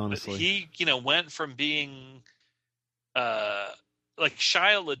is, honestly. He, went from being, like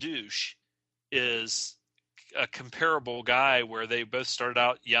Shia LaDouche is a comparable guy where they both started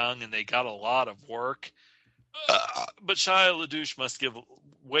out young and they got a lot of work. But Shia LaDouche must give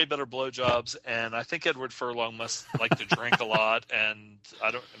way better blowjobs, and I think Edward Furlong must like to drink a lot, and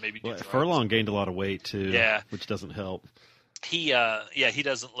maybe do drugs. Furlong gained a lot of weight too, which doesn't help. He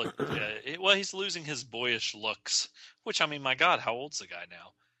doesn't look. He's losing his boyish looks. Which, I mean, my God, how old's the guy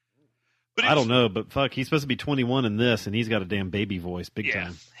now? But I don't know, but fuck, he's supposed to be 21 in this, and he's got a damn baby voice, big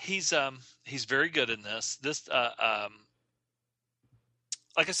time. He's very good in this. This,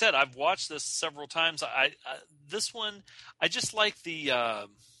 like I said, I've watched this several times. This one, I just like the.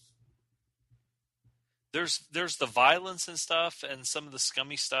 There's the violence and stuff, and some of the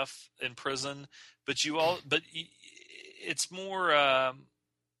scummy stuff in prison, but it's more.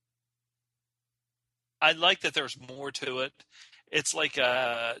 I like that there's more to it. It's like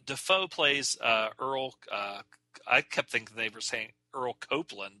Defoe plays Earl. I kept thinking they were saying Earl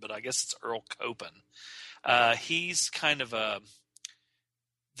Copeland, but I guess it's Earl Copen. He's kind of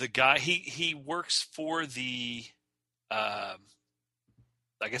the guy. He works for the, I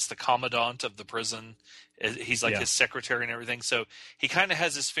guess, the commandant of the prison. He's like his secretary and everything. So he kind of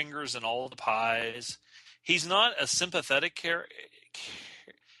has his fingers in all the pies. He's not a sympathetic character.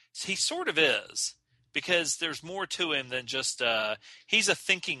 He sort of is. Because there's more to him than just he's a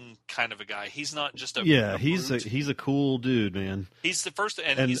thinking kind of a guy. He's not just a he's a cool dude, man. He's the first,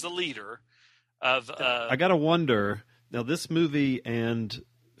 and he's the leader of. I gotta wonder now. This movie and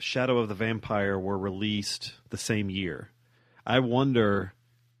Shadow of the Vampire were released the same year. I wonder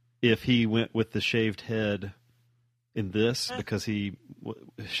if he went with the shaved head in this because he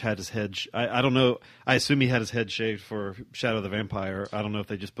had his head. I don't know. I assume he had his head shaved for Shadow of the Vampire. I don't know if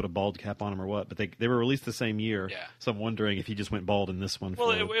they just put a bald cap on him or what. But they were released the same year. Yeah. So I'm wondering if he just went bald in this one.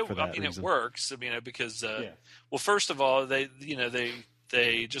 For that reason. It works. I mean, because well, first of all, they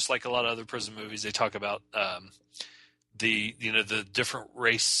just like a lot of other prison movies, they talk about the different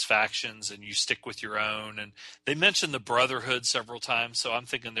race factions, and you stick with your own. And they mentioned the Brotherhood several times, so I'm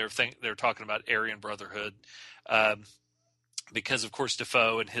thinking they're talking about Aryan Brotherhood. Because of course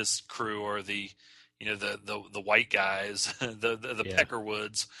Defoe and his crew are the white guys, the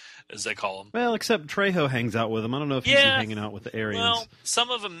Peckerwoods, as they call them. Well, except Trejo hangs out with them. I don't know if he's hanging out with the Aryans. Well, some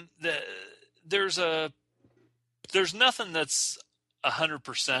of them. There's a there's nothing that's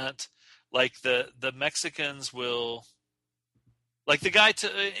 100%. Like the Mexicans will, like the guy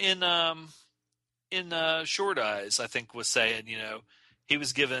in Short Eyes, I think, was saying, he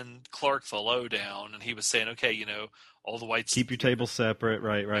was giving Clark the lowdown, and he was saying, okay, all the whites keep your table separate,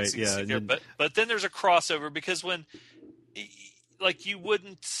 right? Mexicans Yeah, but then there's a crossover because when, like, you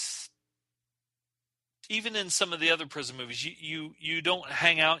wouldn't. Even in some of the other prison movies, you don't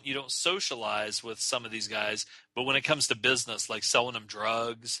hang out, you don't socialize with some of these guys. But when it comes to business, like selling them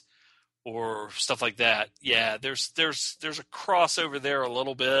drugs or stuff like that, yeah, there's a crossover there a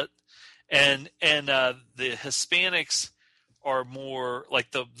little bit, and the Hispanics are more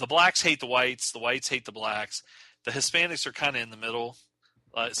like the blacks hate the whites hate the blacks. The Hispanics are kind of in the middle,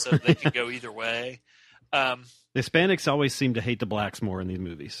 so they can go either way. The Hispanics always seem to hate the blacks more in these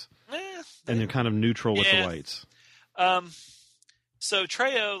movies. And they're kind of neutral with the whites. So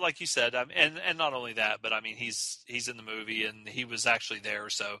Trejo, like you said, and not only that, but I mean he's in the movie and he was actually there,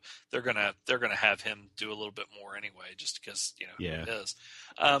 so they're gonna have him do a little bit more anyway, just because who it is.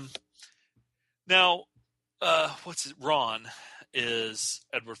 Now, Ron is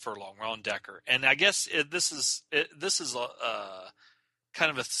Edward Furlong, Ron Decker, and I guess this is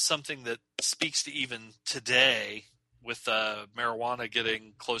kind of something that speaks to even today. With marijuana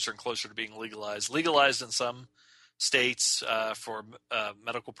getting closer and closer to being legalized in some states for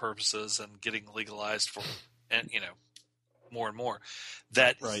medical purposes, and getting legalized for, and more and more,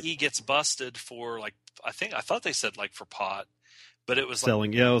 that he gets busted for, like, I thought they said like for pot, but it was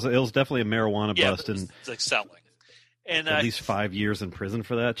selling. Like, it was definitely a marijuana bust, and like selling, and at least 5 years in prison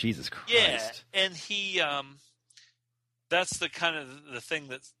for that. Jesus Christ! Yeah, and he. That's the kind of the thing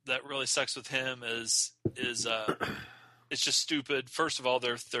that really sucks with him is it's just stupid. First of all,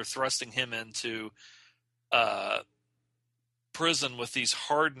 they're thrusting him into prison with these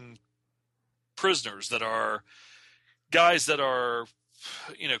hardened prisoners that are guys that are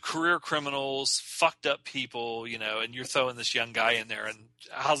career criminals, fucked up people, and you're throwing this young guy in there, and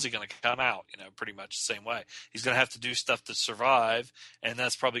how's he going to come out? Pretty much the same way. He's going to have to do stuff to survive, and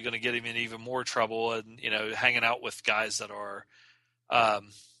that's probably going to get him in even more trouble. And hanging out with guys that are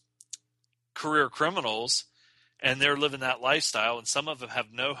career criminals, and they're living that lifestyle, and some of them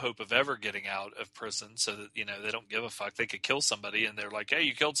have no hope of ever getting out of prison, so that they don't give a fuck. They could kill somebody, and they're like, "Hey,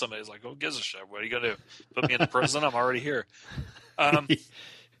 you killed somebody." It's like, "Who gives a shit? What are you going to do? Put me in prison? I'm already here."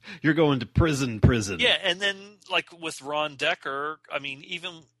 You're going to prison. Yeah, and then like with Ron Decker, I mean,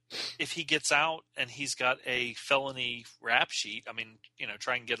 even if he gets out and he's got a felony rap sheet, I mean,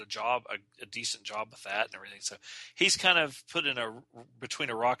 try and get a job, a decent job with that and everything. So he's kind of put in between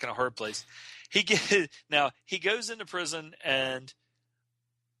a rock and a hard place. He goes into prison, and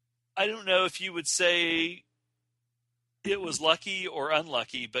I don't know if you would say it was lucky or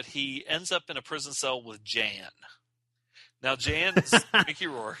unlucky, but he ends up in a prison cell with Jan. Now, Jan's Mickey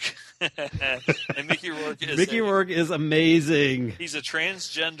Rourke, and Mickey Rourke is amazing. He's a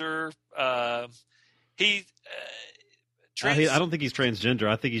transgender. I don't think he's transgender.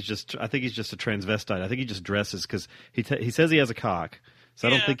 I think he's just a transvestite. I think he just dresses because he says he has a cock. So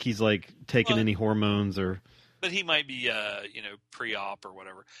I don't think he's like taking any hormones or. But he might be, pre-op or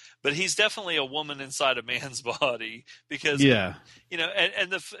whatever. But he's definitely a woman inside a man's body because, and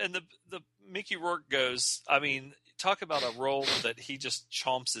the Mickey Rourke goes. I mean, talk about a role that he just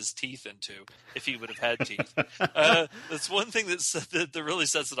chomps his teeth into if he would have had teeth. That's one thing that really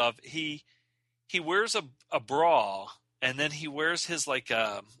sets it off. He wears a bra, and then he wears his like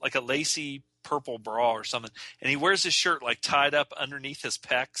a lacy purple bra or something, and he wears his shirt like tied up underneath his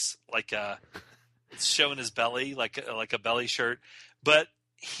pecs, like it's showing his belly, like a belly shirt. But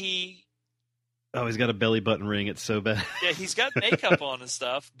he's got a belly button ring. It's so bad. Yeah, he's got makeup on and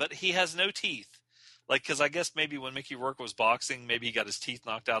stuff, but he has no teeth. Like, because I guess maybe when Mickey Rourke was boxing, maybe he got his teeth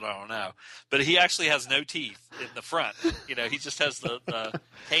knocked out. I don't know. But he actually has no teeth in the front. He just has the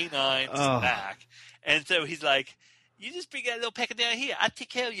canines back. And so he's like, you just bring that little pecker down here. I take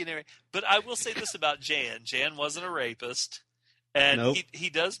care of you. But I will say this about Jan. Jan wasn't a rapist. And he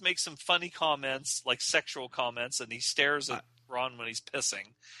does make some funny comments, like sexual comments, and he stares at Ron when he's pissing.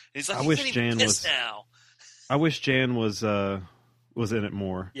 And he's like, I wish Jan was now. I wish Jan was in it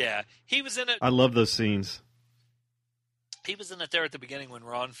more. Yeah, he was in it. I love those scenes. He was in it there at the beginning when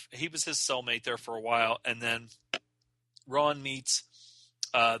he was his cellmate there for a while, and then Ron meets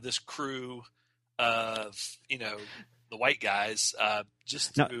this crew of the white guys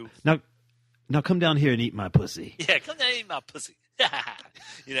Now come down here and eat my pussy. Yeah, come down and eat my pussy.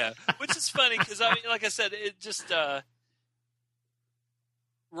 Which is funny because I mean, like I said, it just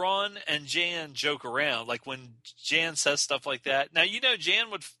Ron and Jan joke around. Like when Jan says stuff like that. Now,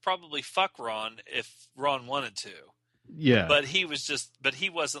 Jan would probably fuck Ron if Ron wanted to. Yeah. But he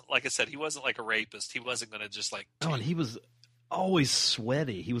wasn't, like I said, he wasn't like a rapist. He wasn't going to just like. Oh, and he was always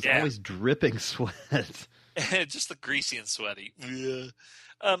sweaty. He was Yeah. always dripping sweat. Just the greasy and sweaty. Yeah.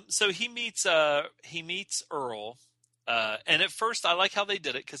 So he meets Earl. And at first, I like how they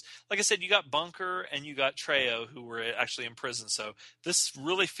did it because, like I said, you got Bunker and you got Trejo who were actually in prison. So this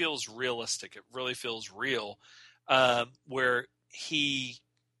really feels realistic. It really feels real. Where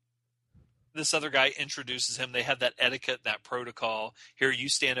this other guy introduces him. They had that etiquette, that protocol. Here, you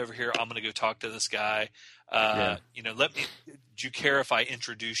stand over here. I'm going to go talk to this guy. Do you care if I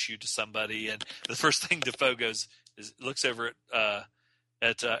introduce you to somebody? And the first thing Defoe looks over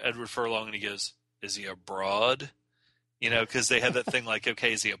at Edward Furlong and he goes, "Is he a broad?" Because they have that thing like,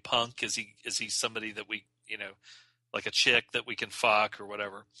 okay, is he a punk? Is he somebody that we, like a chick that we can fuck or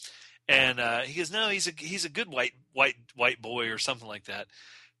whatever? And he goes, no, he's a good white boy or something like that.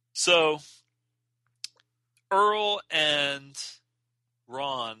 So Earl and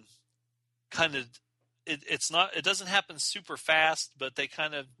Ron kind of, it doesn't happen super fast, but they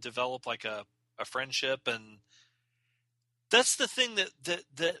kind of develop like a friendship, and that's the thing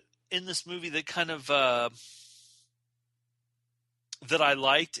that in this movie that kind of that I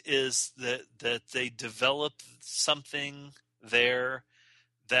liked is that they developed something there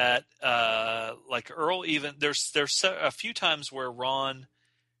that like Earl even there's a few times where Ron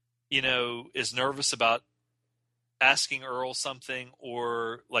is nervous about asking Earl something,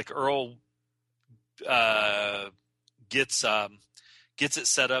 or like Earl gets it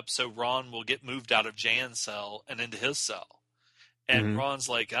set up so Ron will get moved out of Jan's cell and into his cell. And Ron's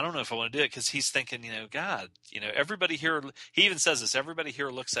like, I don't know if I want to do it because he's thinking, God, everybody here. He even says this. Everybody here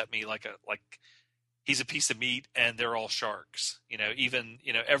looks at me like he's a piece of meat, and they're all sharks. Even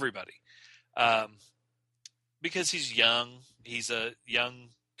everybody, because he's young. He's a young,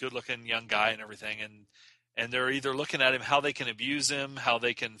 good-looking young guy and everything, and they're either looking at him how they can abuse him, how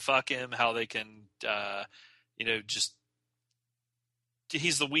they can fuck him, how they can, just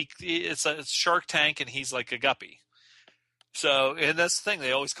he's the weak. It's Shark Tank, and he's like a guppy. So, and that's the thing.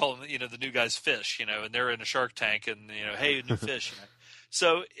 They always call them, the new guy's fish, and they're in a Shark Tank and, hey, new fish.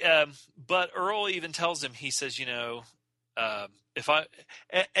 So, but Earl even tells him, he says, if I,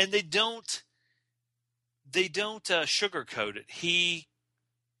 and they don't sugarcoat it. He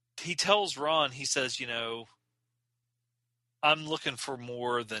tells Ron, he says, I'm looking for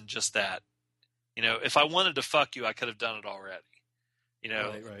more than just that. If I wanted to fuck you, I could have done it already,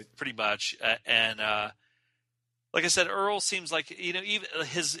 right. Pretty much. Like I said, Earl seems like, even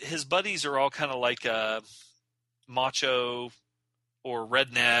his buddies are all kind of like macho or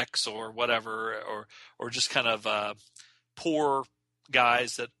rednecks or whatever, or just kind of poor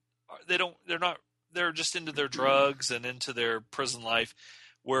guys that they're just into their drugs and into their prison life.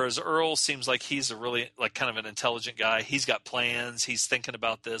 Whereas Earl seems like he's a really like kind of an intelligent guy. He's got plans. He's thinking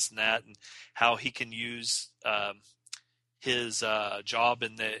about this and that and how he can use his job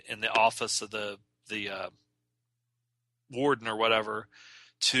in the office of the warden or whatever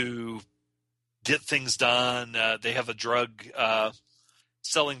to get things done. They have a drug,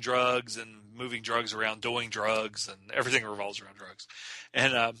 selling drugs and moving drugs around, doing drugs, and everything revolves around drugs.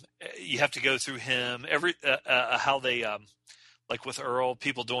 And you have to go through him. How they, like with Earl,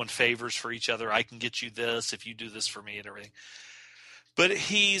 people doing favors for each other. I can get you this if you do this for me and everything. But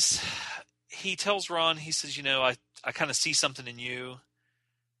he tells Ron, he says, I kind of see something in you.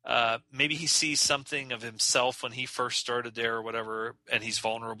 Maybe he sees something of himself when he first started there or whatever, and he's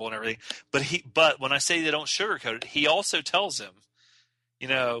vulnerable and everything. But when I say they don't sugarcoat it, he also tells him,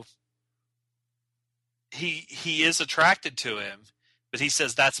 he is attracted to him, but he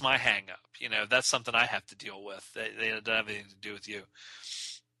says, that's my hang up. That's something I have to deal with. They don't have anything to do with you.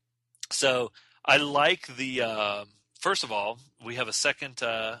 So I like the, first of all, we have a second,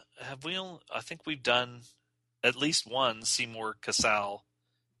 I think we've done at least one Seymour Cassel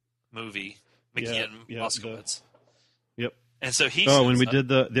movie, McKeon Moskowitz. Yep. And so he when we did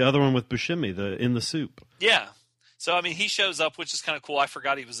the other one with Buscemi, the In the Soup. Yeah. So I mean, he shows up, which is kind of cool. I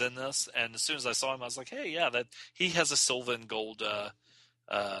forgot he was in this, and as soon as I saw him, I was like, "Hey, yeah, that he has a silver and gold,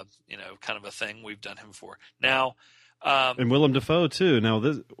 kind of a thing. We've done him for now." And Willem Dafoe too. Now,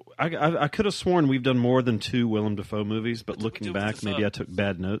 this I could have sworn we've done more than 2 Willem Dafoe movies, but looking back, maybe I took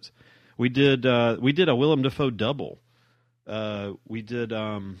bad notes. We did a Willem Dafoe double. We did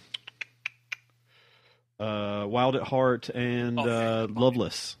Wild at Heart and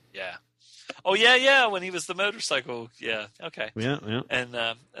Loveless. Yeah. Oh yeah. When he was the motorcycle. Yeah. Okay. Yeah. And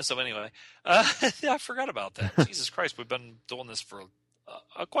so anyway, I forgot about that. Jesus Christ, we've been doing this for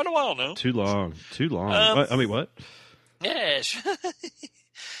quite a while now. Too long. I mean, what? Yes.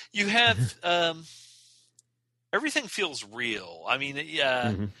 You have everything feels real. I mean,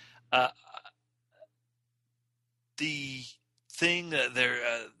 the thing that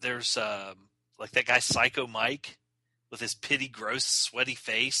there's like that guy Psycho Mike with his pity, gross, sweaty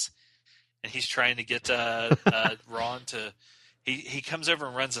face, and he's trying to get Ron to. He comes over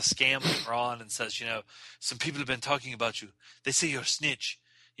and runs a scam on Ron and says, some people have been talking about you. They say you're a snitch,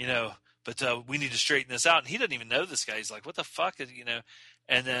 but we need to straighten this out. And he doesn't even know this guy. He's like, what the fuck?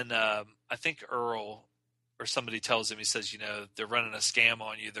 And then I think Earl or somebody tells him, he says, they're running a scam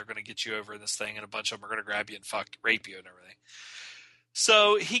on you. They're going to get you over in this thing, and a bunch of them are going to grab you and rape you and everything.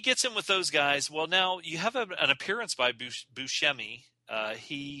 So he gets in with those guys. Well, now you have an appearance by Buscemi.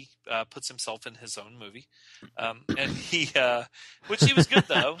 He puts himself in his own movie, and which he was good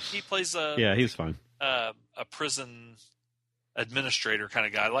though. He plays he was fine. A prison administrator kind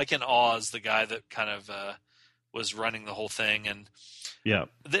of guy, like in Oz, the guy that kind of was running the whole thing. And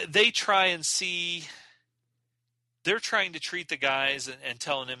they try and see. They're trying to treat the guys and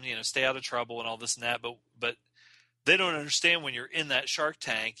telling them, stay out of trouble and all this and that, but they don't understand when you're in that Shark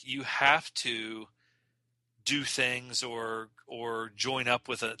Tank, you have to do things or join up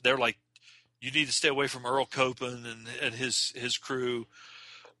with it. They're like, you need to stay away from Earl Copen and his crew.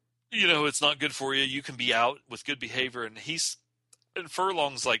 It's not good for you. You can be out with good behavior. And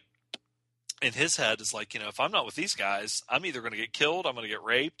Furlong's like, in his head is like, if I'm not with these guys, I'm either going to get killed, I'm going to get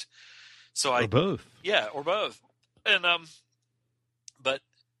raped. Or both. Yeah, or both. And but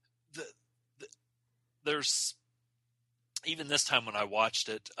there's even this time when I watched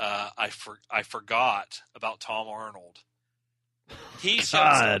it, I forgot about Tom Arnold. He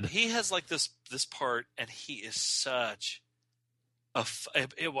has like this part, and he is such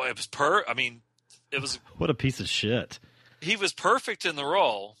it was what a piece of shit. He was perfect in the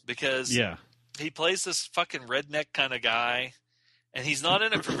role because he plays this fucking redneck kind of guy, and he's not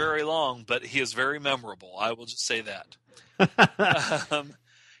in it for very long, but he is very memorable. I will just say that.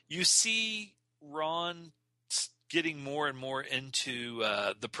 You see Ron getting more and more into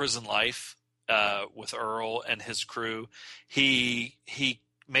the prison life with Earl and his crew. He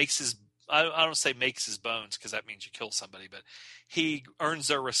makes his I don't say makes his bones because that means you kill somebody, but he earns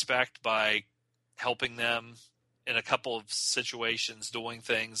their respect by helping them in a couple of situations, doing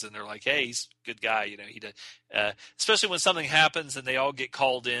things, and they're like, "Hey, he's a good guy," He did, especially when something happens and they all get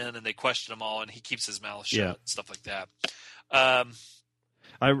called in and they question him all, and he keeps his mouth shut, and stuff like that.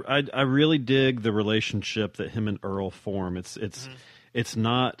 I really dig the relationship that him and Earl form. It's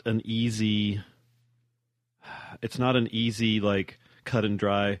not an easy like cut and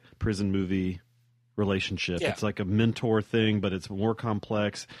dry prison movie relationship. It's like a mentor thing, but it's more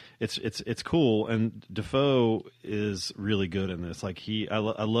complex. It's cool, and Dafoe is really good in this. Like I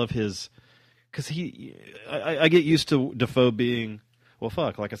love his, because I get used to Dafoe being, well,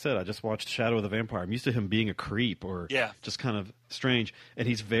 fuck, like I said, I just watched Shadow of the Vampire. I'm used to him being a creep or just kind of strange, and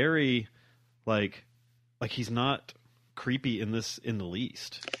he's very like he's not creepy in this in the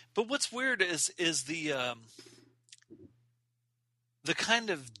least. But what's weird is the kind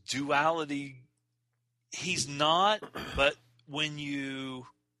of duality. He's not, but when you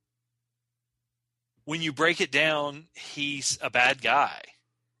break it down, he's a bad guy.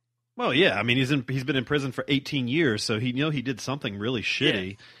 Well, yeah, I mean he's been in prison for 18 years, so he did something really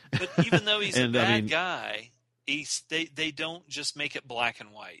shitty. Yeah. But even though he's a bad guy, they don't just make it black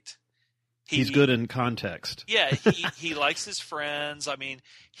and white. He's good in context. Yeah, he likes his friends. I mean,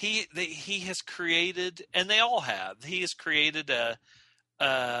 he has created, and they all have. He has created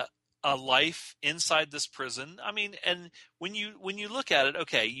a life inside this prison. I mean, and when you look at it,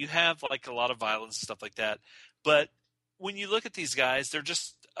 okay, you have like a lot of violence and stuff like that. But when you look at these guys, they're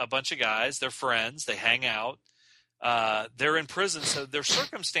just a bunch of guys. They're friends. They hang out. They're in prison, so their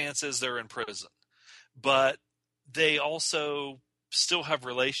circumstances, they're in prison. But they also still have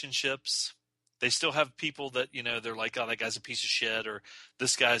relationships. They still have people that, they're like, oh, that guy's a piece of shit, or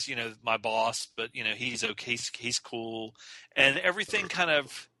this guy's, my boss, but, he's okay. He's cool. And everything kind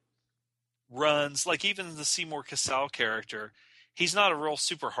of runs, like even the Seymour Cassel character, he's not a real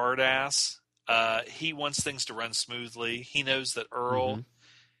super hard ass. He wants things to run smoothly. He knows that Earl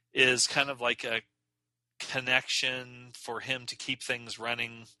is kind of like a connection for him to keep things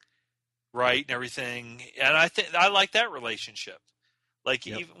running right and everything. And I think I like that relationship. Like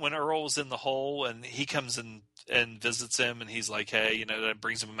even when Earl was in the hole and he comes in and visits him and he's like, hey, that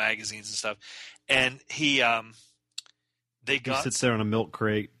brings him magazines and stuff. And he sits there on a milk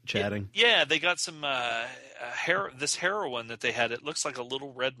crate chatting. Yeah, they got some this heroin that they had. It looks like a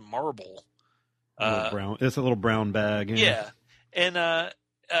little red marble. Brown. It's a little brown bag. Yeah. And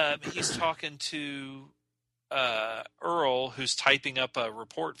he's talking to Earl, who's typing up a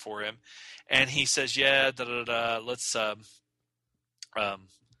report for him, and he says, "Yeah, let's."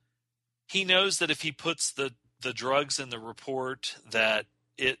 He knows that if he puts the drugs in the report, that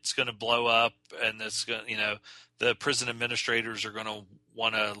it's going to blow up, and it's going, the prison administrators are going to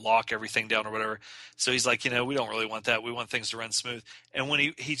want to lock everything down or whatever. So he's like, we don't really want that. We want things to run smooth. And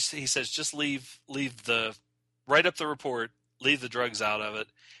when he says, just leave write up the report, leave the drugs out of it.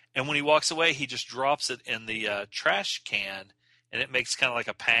 And when he walks away, he just drops it in the trash can, and it makes kind of like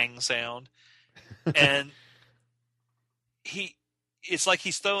a pang sound. And it's like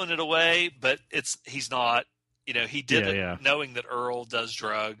he's throwing it away, but he's not. He did it knowing that Earl does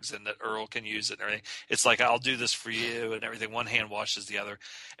drugs and that Earl can use it and everything. It's like, I'll do this for you and everything. One hand washes the other.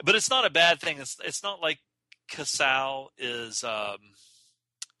 But it's not a bad thing. It's not like Casal is a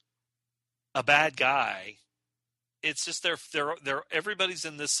bad guy. It's just they're everybody's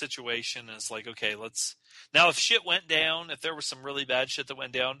in this situation, and it's like, okay, let's now. If shit went down, if there was some really bad shit that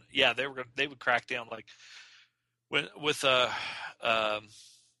went down, yeah, they would crack down. Like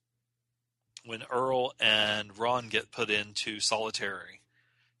when Earl and Ron get put into solitary,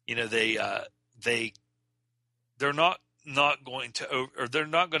 they're not going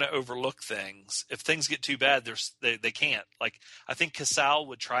to overlook things. If things get too bad, they can't. Like, I think Casal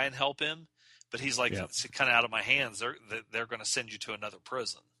would try and help him, but he's like, it's kind of out of my hands. They're going to send you to another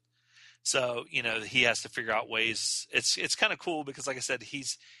prison. So, he has to figure out ways. It's kind of cool because, like I said,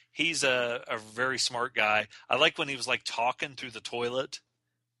 he's a very smart guy. I like when he was like talking through the toilet.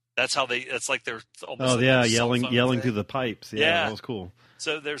 That's how it's like they're almost yelling through the pipes. Yeah, that was cool.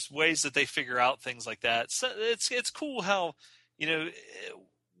 So there's ways that they figure out things like that. So it's cool how,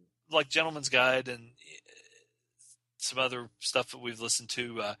 like Gentleman's Guide and some other stuff that we've listened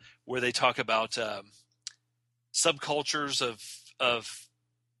to, where they talk about subcultures of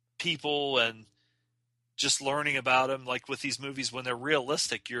people and just learning about them. Like with these movies, when they're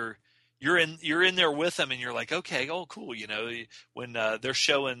realistic, you're in there with them, and you're like, okay, oh, cool. When they're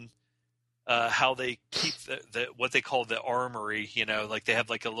showing how they keep the what they call the armory, like they have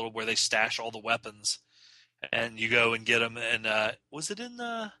like a little where they stash all the weapons, and you go and get them. And was it in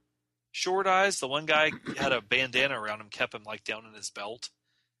Short Eyes? The one guy had a bandana around him, kept him like down in his belt,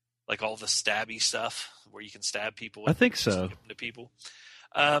 like all the stabby stuff where you can stab people. I think so. To people.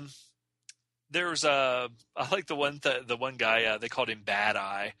 There's I like the one guy, they called him Bad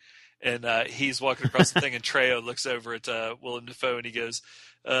Eye, and he's walking across the thing, and Trejo looks over at Willem Dafoe, and he goes,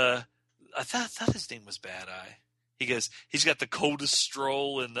 I thought his name was Bad Eye. He goes, he's got the coldest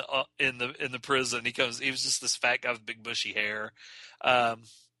stroll in the prison. He was just this fat guy with big bushy hair.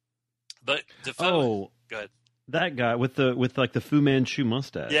 But Dafoe, go ahead. That guy with like the Fu Manchu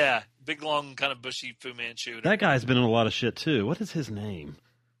mustache. Yeah, big long kind of bushy Fu Manchu. That guy's been in a lot of shit too. What is his name?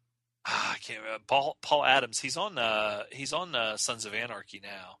 I can't remember. Paul Adams. He's on Sons of Anarchy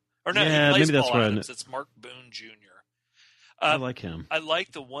now. Or no, yeah, he plays maybe that's Paul right. Adams. It's Mark Boone Jr. I like him. I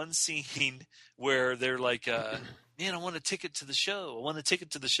like the one scene where they're like, man, I want a ticket to the show.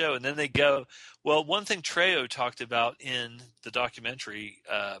 And then they go, well, one thing Trejo talked about in the documentary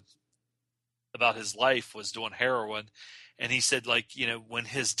about his life was doing heroin. And he said, like, when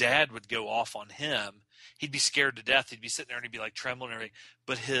his dad would go off on him, he'd be scared to death. He'd be sitting there and he'd be like trembling and everything.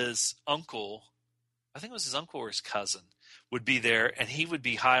 But his uncle, I think it was his uncle or his cousin, would be there, and he would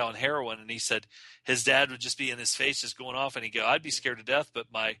be high on heroin. And he said his dad would just be in his face just going off, and he'd go, I'd be scared to death, but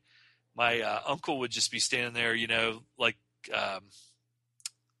my uncle would just be standing there, like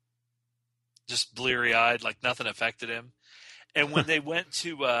just bleary-eyed, like nothing affected him. And when they went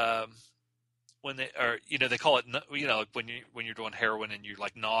to they call it, like when you're doing heroin and you're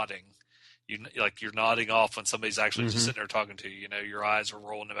like nodding, you're nodding off when somebody's actually just sitting there talking to you. Your eyes are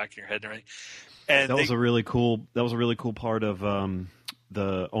rolling in the back of your head and everything. And that was a really cool part of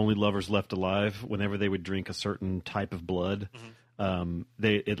the Only Lovers Left Alive. Whenever they would drink a certain type of blood,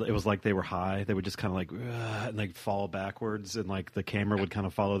 it was like they were high. They would just kind of like and like fall backwards, and like the camera would kind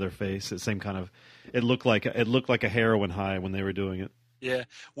of follow their face. It looked like a heroin high when they were doing it. Yeah,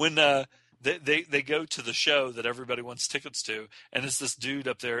 when they go to the show that everybody wants tickets to, and it's this dude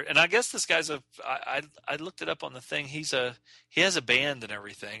up there, and I guess this guy's I looked it up on the thing. He has a band and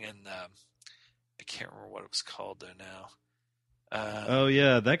everything, and I can't remember what it was called though now. Oh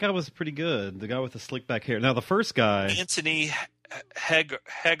yeah, that guy was pretty good. The guy with the slick back hair. Now the first guy, Anthony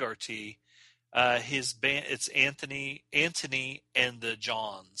Hegarty, his band, it's Anthony and the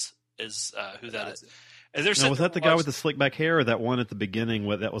Johns is who that is. And now, was that the guy with the slick back hair, or that one at the beginning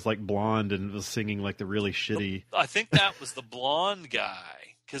that was like blonde and was singing like the really shitty? I think that was the blonde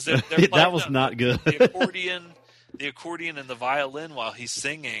guy, because that was not good. The accordion, the accordion and the violin while he's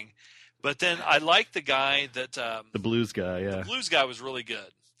singing. But then I like the guy that The blues guy, yeah. the blues guy was really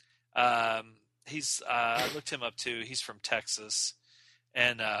good. He's I looked him up too. He's from Texas,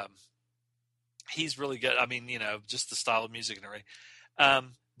 and he's really good. I mean, just the style of music and everything.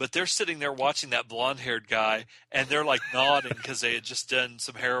 But they're sitting there watching that blonde-haired guy, and they're like nodding because they had just done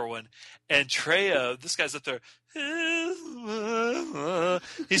some heroin. And Trejo, this guy's up there,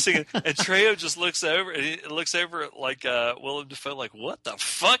 he's singing, and Trejo just looks over, and he looks over at like Willem Dafoe, like, "What the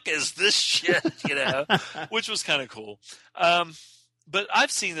fuck is this shit?" Which was kind of cool. But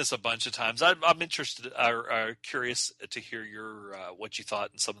I've seen this a bunch of times. I'm interested, curious to hear your what you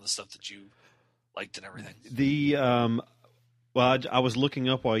thought and some of the stuff that you liked and everything. Well, I was looking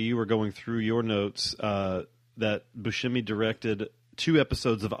up while you were going through your notes that Buscemi directed 2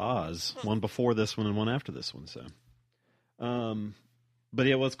 episodes of Oz, one before this one and one after this one. So, but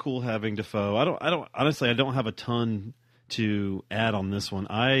yeah, it was cool having Dafoe. I don't honestly, I don't have a ton to add on this one.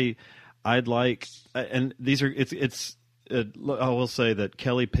 I'd like, and these are I will say that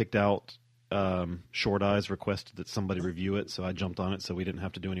Kelly picked out Short Eyes, requested that somebody review it, so I jumped on it so we didn't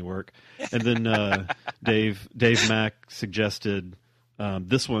have to do any work. And then Dave Mack suggested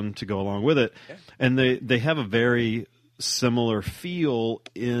this one to go along with it. Okay. And they have a very similar feel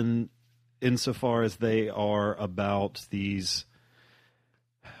insofar as they are about these.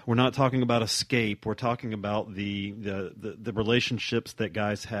 We're not talking about escape. We're talking about the relationships that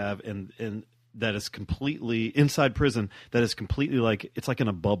guys have and that is completely inside prison. That is completely like it's like in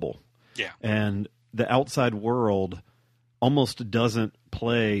a bubble. Yeah. And the outside world almost doesn't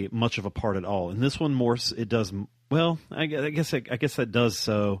play much of a part at all. And this one more, it does. Well, I guess that does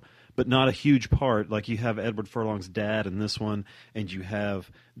so, but not a huge part. Like you have Edward Furlong's dad in this one, and you have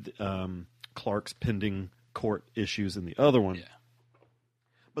Clark's pending court issues in the other one. Yeah.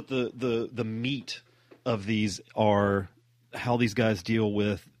 But the meat of these are how these guys deal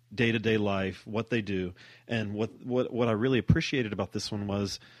with day-to-day life, what they do, and what I really appreciated about this one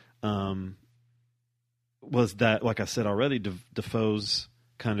was that, like I said already, Defoe's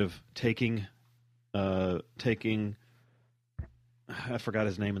kind of taking I forgot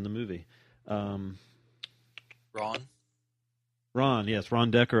his name in the movie. Ron, yes,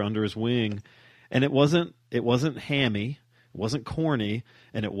 Ron Decker under his wing, and it wasn't hammy, it wasn't corny,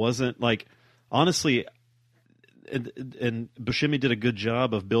 and it wasn't like, honestly. And Buscemi did a good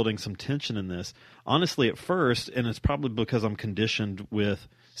job of building some tension in this. Honestly, at first, and it's probably because I'm conditioned with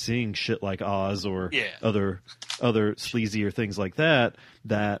seeing shit like Oz or other sleazier things like that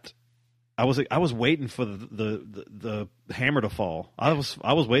I was waiting for the hammer to fall. I was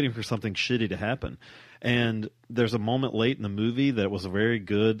waiting for something shitty to happen. And there's a moment late in the movie that was very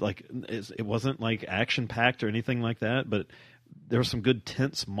good. Like it wasn't like action packed or anything like that, but there were some good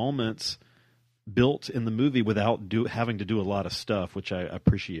tense moments built in the movie without having to do a lot of stuff, which I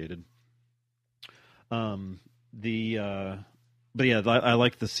appreciated. But yeah, I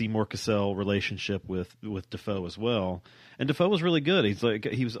like the Seymour Cassell relationship with Dafoe as well, and Dafoe was really good.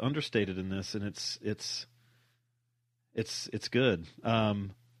 He was understated in this, and it's good. I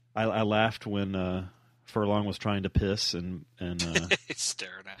laughed when Furlong was trying to piss and he's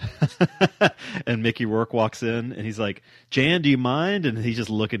staring at him. And Mickey Rourke walks in and he's like, "Jan, do you mind?" And he's just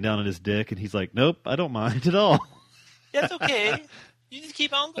looking down at his dick and he's like, "Nope, I don't mind at all." That's okay. You just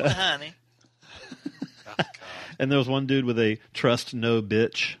keep on going, honey. Oh, God. And there was one dude with a "Trust No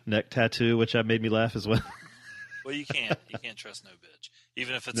Bitch" neck tattoo, which made me laugh as well. Well, you can't trust no bitch,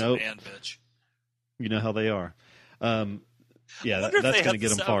 even if it's a man bitch. You know how they are. Yeah, that's going to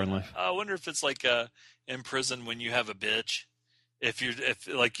get them far in life. I wonder if it's like in prison when you have a bitch. If you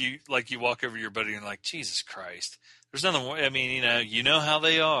walk over to your buddy and you're like, Jesus Christ, there's nothing more. I mean, you know how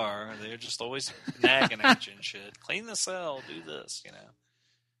they are. They're just always nagging at you and shit. Clean the cell, do this,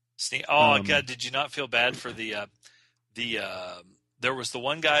 God, did you not feel bad for the there was the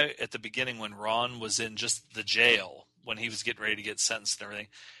one guy at the beginning when Ron was in just the jail when he was getting ready to get sentenced and everything,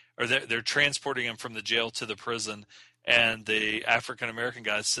 or they're transporting him from the jail to the prison. And the African American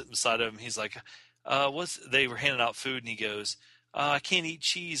guy sitting beside him, he's like, they were handing out food, and he goes, I can't eat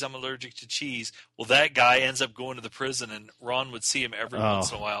cheese. I'm allergic to cheese. Well, that guy ends up going to the prison, and Ron would see him every once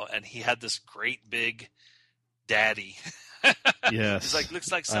in a while, and he had this great big daddy. Yes. He's like,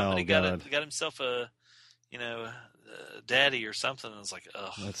 looks like somebody got himself a daddy or something. And I was like,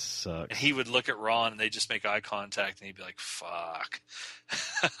 ugh. That sucks. And he would look at Ron, and they'd just make eye contact, and he'd be like, fuck.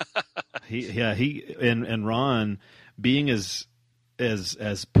 And Ron, being as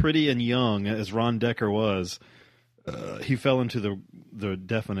pretty and young as Ron Decker was, he fell into the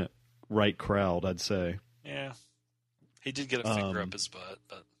definite right crowd, I'd say. Yeah, he did get a finger up his butt,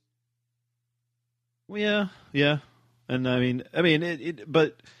 but Yeah. And I mean,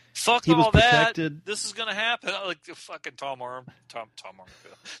 but Fuck he was all that. protected. This is gonna happen. Like the fucking Tom Arnold.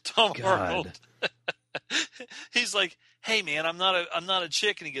 He's like, hey man, I'm not a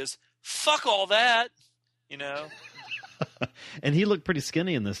chick, and he goes, fuck all that, you know. And he looked pretty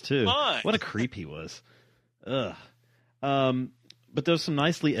skinny in this too. Fine. What a creep he was. Ugh. But there's some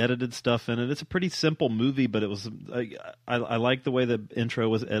nicely edited stuff in it. It's a pretty simple movie, but it was I like the way the intro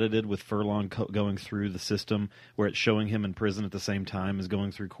was edited with Furlong going through the system, where it's showing him in prison at the same time as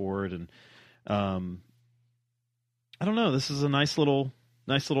going through court, and I don't know. This is a nice little.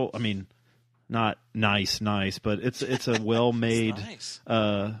 I mean, not nice, but it's a well made, Nice.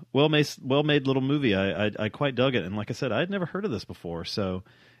 well made little movie. I quite dug it, and like I said, I'd never heard of this before, so.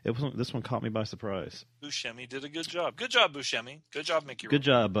 This one caught me by surprise. Buscemi did a good job. Good job, Buscemi. Good job, Mickey. Good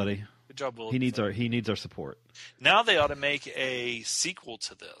job, buddy. Good job, Will. He needs our support. Now they ought to make a sequel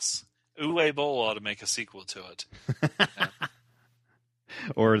to this. Uwe Boll ought to make a sequel to it.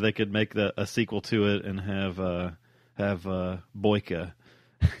 Or they could make a sequel to it and have Boyka.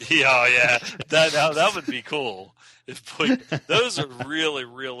 Yeah. That would be cool. Those are really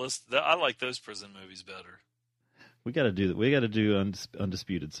realistic. I like those prison movies better. We got to do that. We got to do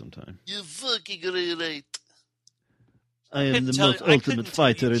Undisputed sometime. You fucking right. I am the most ultimate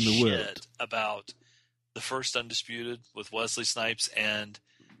fighter in the world. About the first Undisputed with Wesley Snipes and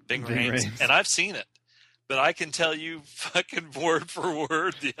Ving Ving Rhames, Rhames. and I've seen it, but I can tell you fucking word for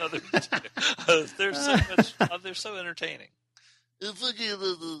word the other two. They're so much. They're so entertaining.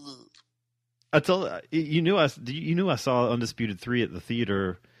 I told you knew I saw Undisputed 3 at the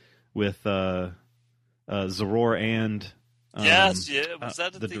theater with Zaror and Yes, was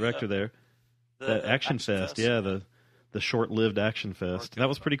that the director there? That Action Fest, yeah, the short-lived Action Fest. That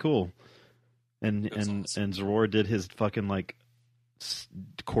was pretty cool. And awesome. and Zaror did his fucking like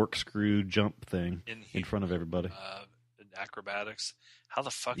corkscrew jump thing in front of everybody. Acrobatics. How the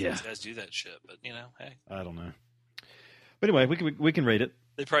fuck do these guys do that shit? But hey, I don't know. But anyway, we can rate it.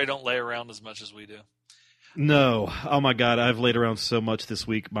 They probably don't lay around as much as we do. No, oh my God, I've laid around so much this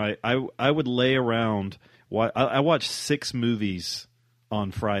week. I would lay around. I watched 6 movies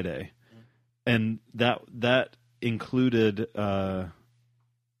on Friday, and that included. I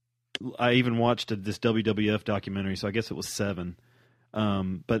even watched this WWF documentary, so I guess it was 7.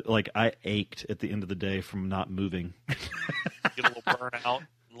 But like I ached at the end of the day from not moving. Get a little burnout,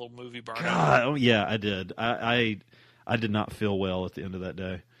 a little movie burnout. God, oh yeah, I did. I did not feel well at the end of that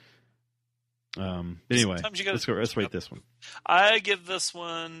day. Anyway, let's rate this one. I give this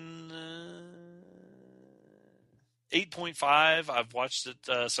one 8.5. I've watched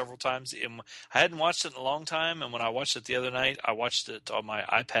it several times. I hadn't watched it in a long time, and when I watched it the other night, I watched it on my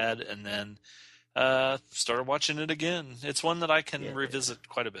iPad and then started watching it again. It's one that I can revisit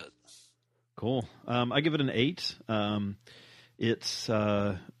quite a bit. Cool. I give it an 8. It's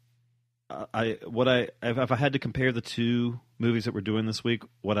if I had to compare the two movies that we're doing this week,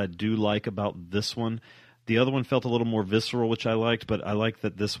 what I do like about this one, the other one felt a little more visceral, which I liked, but I like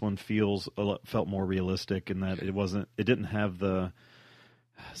that this one felt more realistic in that it didn't have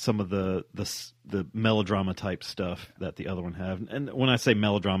some of the melodrama type stuff that the other one had. And when I say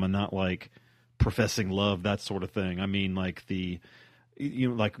melodrama, not like professing love, that sort of thing. I mean like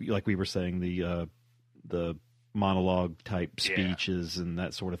like we were saying, the monologue type speeches and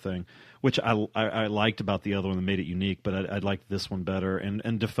that sort of thing, which I liked about the other one that made it unique, but I liked this one better.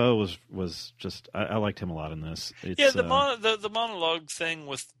 And Defoe was just I liked him a lot in this. The monologue thing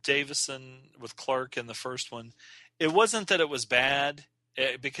with Davison with Clark in the first one, it wasn't that it was bad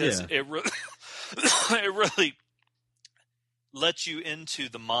because it really let you into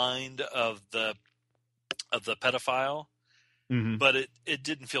the mind of the pedophile, but it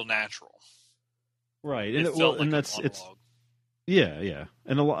didn't feel natural. Right, and and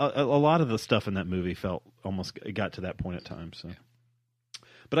a lot of the stuff in that movie it got to that point at times. So,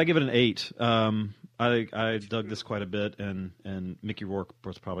 but I give it an 8. I dug this quite a bit, and Mickey Rourke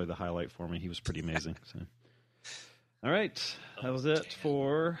was probably the highlight for me. He was pretty amazing. So, all right, that was it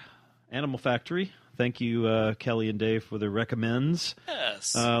for Animal Factory. Thank you, Kelly and Dave, for the recommends.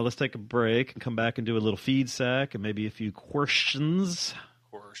 Yes. Let's take a break and come back and do a little feed sack and maybe a few questions.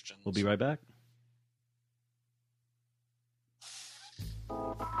 We'll be right back.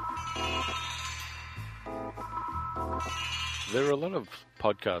 There are a lot of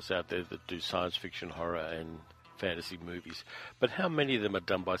podcasts out there that do science fiction, horror, and fantasy movies, but how many of them are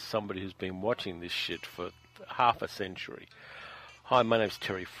done by somebody who's been watching this shit for half a century? Hi, my name's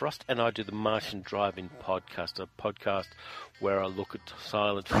Terry Frost, and I do the Martian Drive-In podcast, a podcast where I look at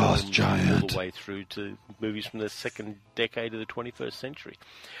silent films all the way through to movies from the second decade of the 21st century.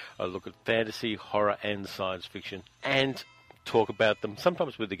 I look at fantasy, horror, and science fiction, and talk about them,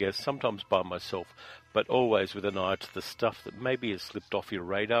 sometimes with a guest, sometimes by myself, but always with an eye to the stuff that maybe has slipped off your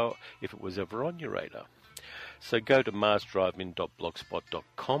radar, if it was ever on your radar. So go to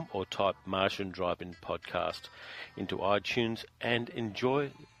marsdrivein.blogspot.com or type Martian Drive-In Podcast into iTunes and enjoy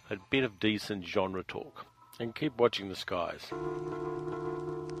a bit of decent genre talk. And keep watching the skies.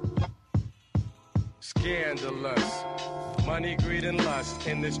 Scandalous. Money, greed, and lust.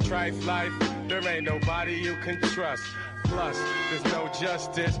 In this trife life, there ain't nobody you can trust. Plus, there's no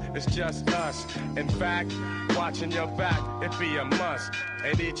justice, it's just us. In fact, watching your back, it be a must.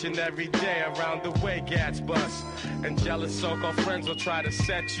 And each and every day around the way, gats bust. And jealous so-called friends will try to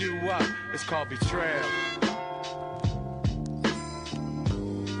set you up. It's called betrayal.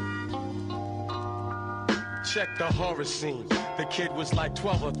 Check the horror scene. The kid was like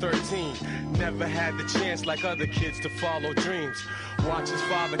 12 or 13. Never had the chance like other kids to follow dreams. Watch his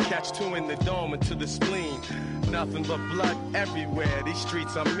father catch two in the dome into the spleen. Nothing but blood everywhere. These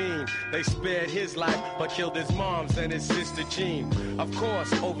streets are mean. They spared his life but killed his mom's and his sister Jean. Of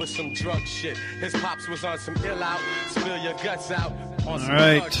course, over some drug shit. His pops was on some ill out. Spill your guts out. On some all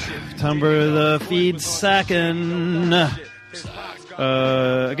right, shit. time for the feed second.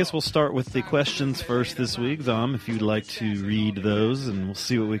 I guess we'll start with the questions first this week, Dom, if you'd like to read those, and we'll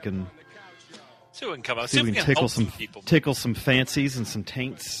see what we can come up. see if we can tickle people. tickle some fancies and some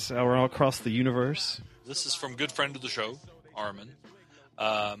taints all across the universe. This is from good friend of the show, Armin.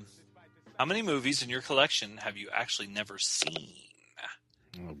 How many movies in your collection have you actually never seen?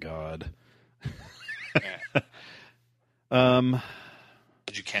 Oh, God.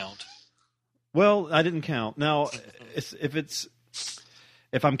 Did you count? Well, I didn't count. Now,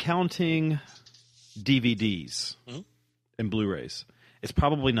 if I'm counting DVDs and Blu-rays, it's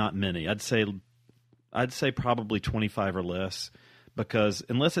probably not many. I'd say probably 25 or less, because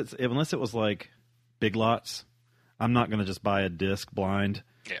unless it was like Big Lots, I'm not going to just buy a disc blind.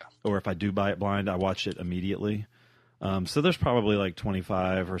 Yeah. Or if I do buy it blind, I watch it immediately. So there's probably like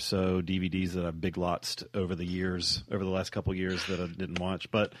 25 or so DVDs that I've Big Lotsed over the last couple of years that I didn't watch.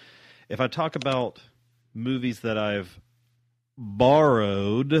 But if I talk about movies that I've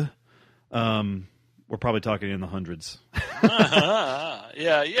borrowed, we're probably talking in the hundreds.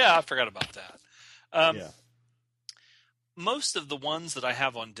 Yeah, I forgot about that. Yeah. Most of the ones that I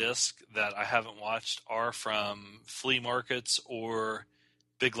have on disc that I haven't watched are from flea markets or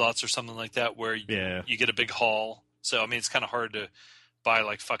Big Lots or something like that, where you get a big haul. So, I mean, it's kind of hard to buy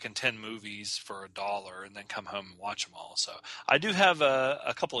like fucking 10 movies for $1 and then come home and watch them all. So I do have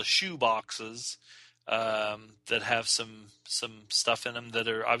a couple of shoe boxes that have some stuff in them that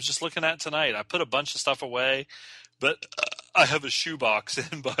I was just looking at tonight. I put a bunch of stuff away, but I have a shoe box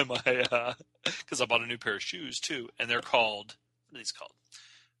in by my because I bought a new pair of shoes too, and they're called, what are these called?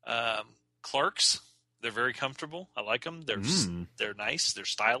 Clarks. They're very comfortable. I like them. They're nice. They're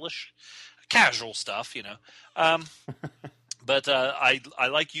stylish, casual stuff, you know. But I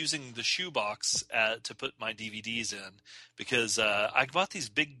like using the shoebox to put my DVDs in, because I bought these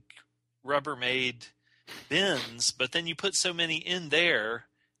big Rubbermaid bins, but then you put so many in there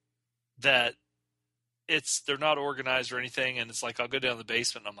that they're not organized or anything, and it's like I'll go down the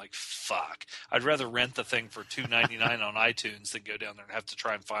basement and I'm like, fuck, I'd rather rent the thing for $2.99 on iTunes than go down there and have to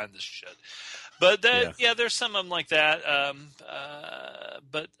try and find this shit. But there's some of them like that.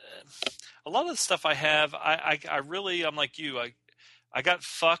 But a lot of the stuff I have, I'm like you. I got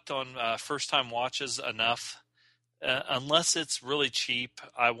fucked on first time watches enough. Unless it's really cheap,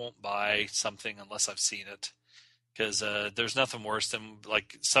 I won't buy something unless I've seen it. Because there's nothing worse than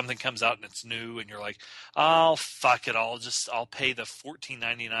like something comes out and it's new and you're like, oh, fuck it, I'll pay the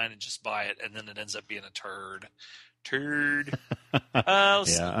 $14.99 and just buy it, and then it ends up being a turd.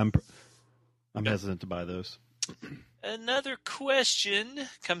 Yeah, I'm hesitant to buy those. Another question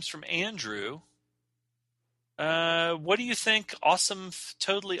comes from Andrew. What do you think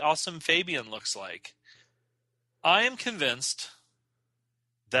totally awesome Fabian looks like? I am convinced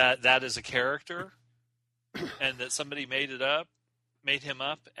that is a character and that somebody made him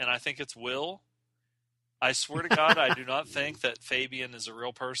up, and I think it's Will. I swear to God, I do not think that Fabian is a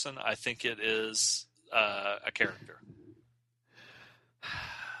real person. I think it is a character.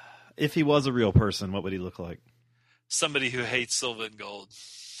 If he was a real person, what would he look like? Somebody who hates silver and gold.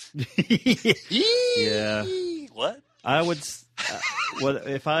 Yeah. What? I would. What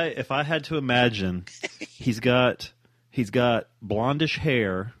if I had to imagine? He's got blondish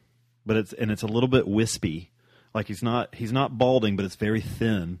hair, but it's a little bit wispy, Like he's not balding, but it's very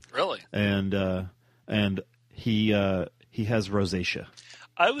thin. Really? And he has rosacea.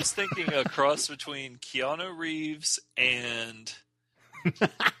 I was thinking a cross between Keanu Reeves and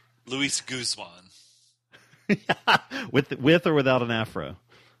Luis Guzman. with or without an afro?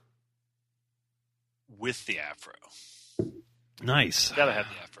 With the afro. Nice. Gotta have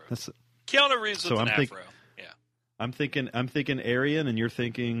the afro. Keanu Reeves with an afro. Yeah. I'm thinking Aryan, and you're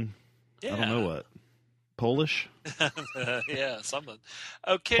thinking, I don't know what. Polish? Yeah, something.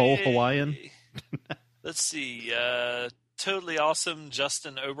 Okay. Pole Hawaiian? Let's see. Totally awesome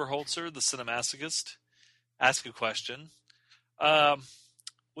Justin Oberholzer, the Cinemasochist. Ask a question.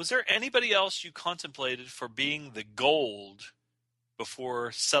 Was there anybody else you contemplated for being the gold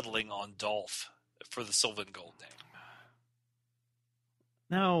before settling on Dolph for the Silver and Gold name?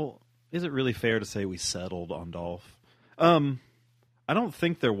 Now, is it really fair to say we settled on Dolph? I don't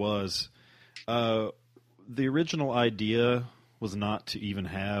think there was. The original idea was not to even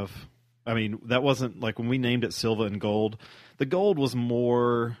have... I mean, that wasn't... Like, when we named it Silva and Gold, the gold was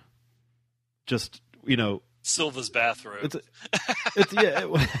more just, Silva's bathrobe.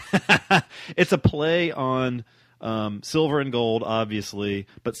 It's a play on Silver and Gold, obviously,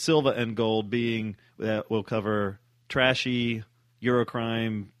 but Silva and Gold being that we'll cover trashy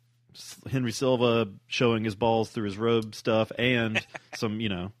Eurocrime, Henry Silva showing his balls through his robe stuff, and some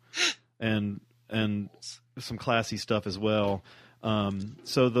and some classy stuff as well.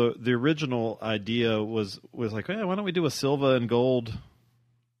 So the original idea was like, hey, why don't we do a Silva and Gold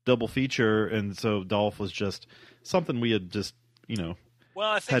double feature? And so Dolph was just something we had just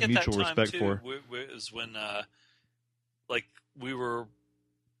well, I think had mutual respect for. Was when we were,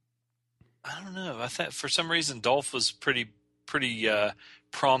 I don't know. I thought for some reason Dolph was pretty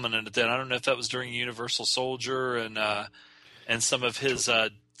prominent at that. I don't know if that was during Universal Soldier and some of his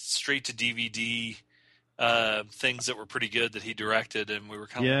straight to DVD things that were pretty good that he directed, and we were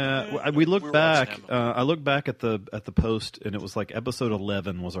kind of we looked back. I looked back at the post, and it was like episode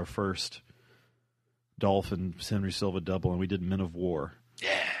 11 was our first Dolph and Henry Silva double, and we did Men of War. Yeah,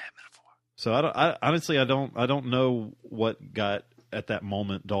 Men of War. So I don't know what got at that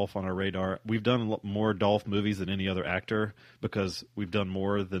moment Dolph on our radar. We've done more Dolph movies than any other actor because we've done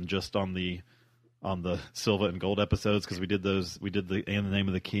more than just on the Silva and Gold episodes, because we did the And the Name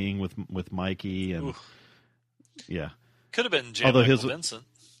of the King with Mikey and yeah, could have been Jan Michael Vincent.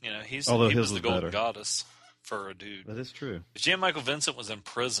 He was the Golden Goddess for a dude. That is true. If Jan Michael Vincent was in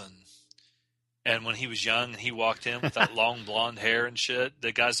prison, and when he was young and he walked in with that long blonde hair and shit,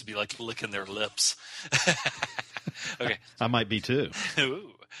 the guys would be like licking their lips. Okay, I might be too.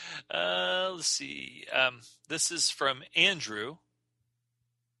 Ooh. Let's see. This is from Andrew.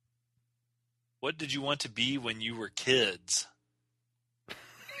 What did you want to be when you were kids?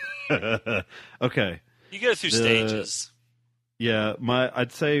 Okay. You go through stages. Yeah,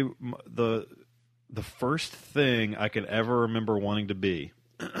 I'd say the first thing I can ever remember wanting to be,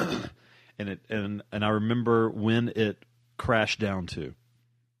 and I remember when it crashed down to.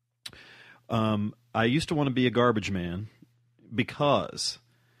 I used to want to be a garbage man because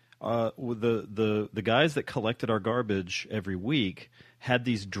the guys that collected our garbage every week had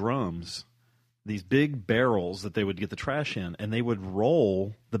these drums, these big barrels that they would get the trash in, and they would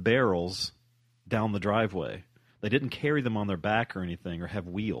roll the barrels down the driveway. They didn't carry them on their back or anything or have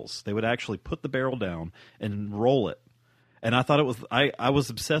wheels. They would actually put the barrel down and roll it. And I thought it was I was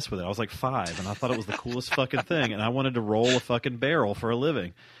obsessed with it. I was like 5, and I thought it was the coolest fucking thing, and I wanted to roll a fucking barrel for a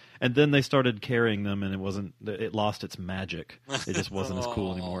living. And then they started carrying them, and it lost its magic. It just wasn't as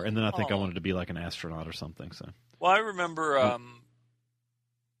cool anymore. And then I think I wanted to be like an astronaut or something. So, well, I remember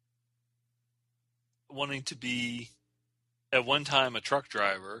wanting to be at one time a truck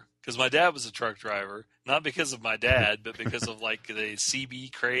driver, because my dad was a truck driver, not because of my dad, but because of like the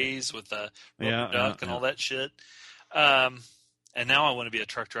CB craze with the rubber duck and all that shit. And now I want to be a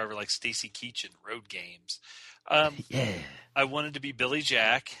truck driver like Stacy Keach in Road Games. I wanted to be Billy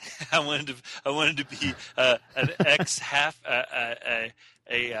Jack. I wanted to be an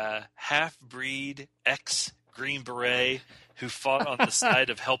half-breed ex-Green Beret who fought on the side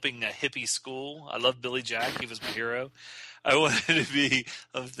of helping a hippie school. I love Billy Jack. He was my hero. I wanted to be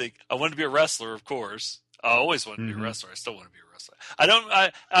a wrestler, of course. I always wanted to be a wrestler. I still want to be a wrestler.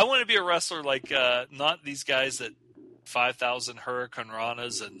 I want to be a wrestler like not these guys that 5,000 Hurricane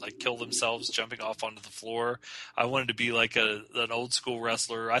Ranas and like kill themselves jumping off onto the floor. I wanted to be like an old school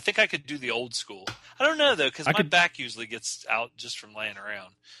wrestler. I think I could do the old school. I don't know though, because my back usually gets out just from laying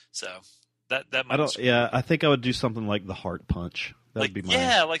around. So that might. I think I would do something like the Heart Punch. That'd be my.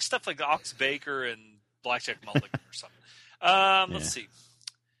 Yeah, like stuff like Ox Baker and Blackjack Mulligan or something. Let's see.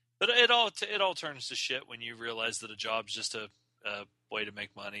 But it all turns to shit when you realize that a job's just a way to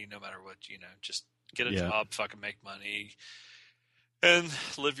make money, no matter what. Just get a job, fucking make money, and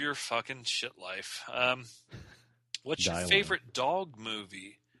live your fucking shit life. What's your favorite dog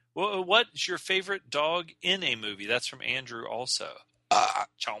movie? What's your favorite dog in a movie? That's from Andrew also.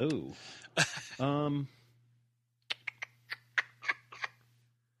 Chomp. Ooh.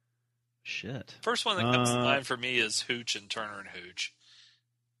 Shit. First one that comes to mind for me is Hooch and Turner and Hooch.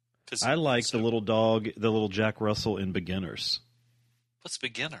 I like the little dog, the little Jack Russell in Beginners. What's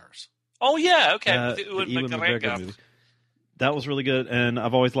Beginners? Oh, yeah, okay. The Ewan McGregor movie. That was really good, and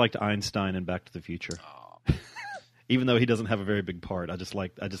I've always liked Einstein in Back to the Future. Oh. Even though he doesn't have a very big part, I just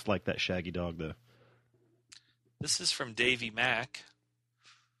like that shaggy dog, though. This is from Davey Mack.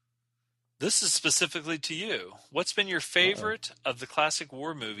 This is specifically to you. What's been your favorite of the classic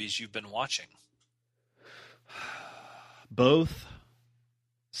war movies you've been watching? Both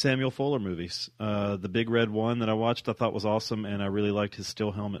Samuel Fuller movies. The Big Red One that I watched I thought was awesome, and I really liked his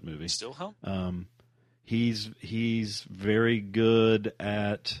Still Helmet movie. Still Helmet? He's very good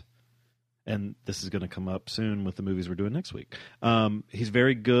at, and this is going to come up soon with the movies we're doing next week. He's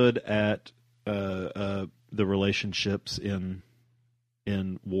very good at the relationships in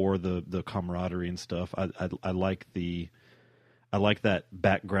war, the camaraderie and stuff. I like that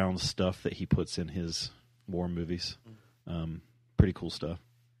background stuff that he puts in his war movies. Pretty cool stuff.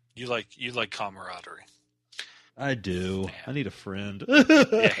 You like camaraderie. I do. Man. I need a friend.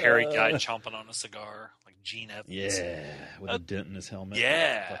 Yeah, hairy guy chomping on a cigar, like Gene Evans. Yeah, with a dent in his helmet.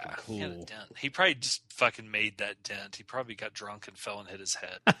 Yeah, fucking cool. He had a dent. He probably just fucking made that dent. He probably got drunk and fell and hit his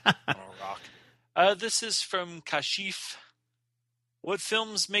head on a rock. This is from Kashif. What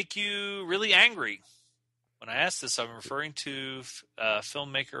films make you really angry? When I ask this, I'm referring to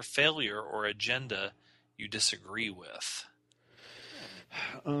filmmaker failure or agenda you disagree with.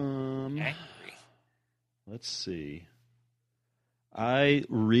 Angry. Let's see. I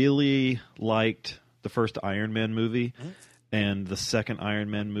really liked the first Iron Man movie, and the second Iron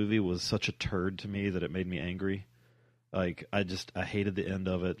Man movie was such a turd to me that it made me angry. Like I hated the end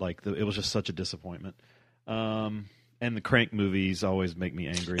of it. Like it was just such a disappointment. And the Crank movies always make me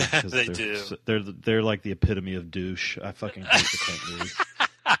angry. They do. They're like the epitome of douche. I fucking hate the Crank movies.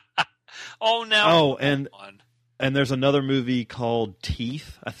 And there's another movie called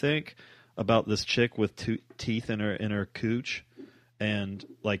Teeth, I think, about this chick with teeth in her cooch, and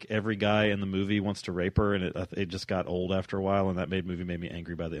like every guy in the movie wants to rape her, and it just got old after a while, and that movie made me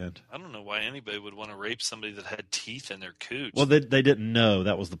angry by the end. I don't know why anybody would want to rape somebody that had teeth in their cooch. Well, they didn't know,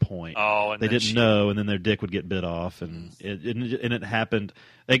 that was the point. Oh, and they didn't know, and then their dick would get bit off, and it happened.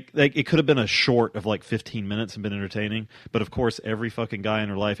 It could have been a short of like 15 minutes and been entertaining, but of course every fucking guy in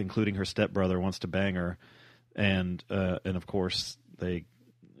her life, including her stepbrother, wants to bang her, and of course they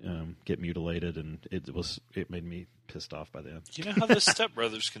get mutilated, and it made me pissed off by the end. You know how the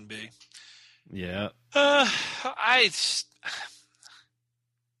stepbrothers can be. Yeah. I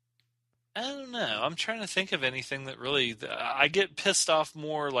don't know. I'm trying to think of anything that really. I get pissed off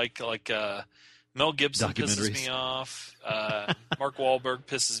more like Mel Gibson pisses me off. Mark Wahlberg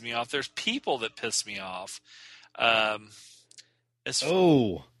pisses me off. There's people that piss me off.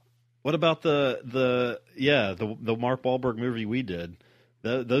 What about the Mark Wahlberg movie we did?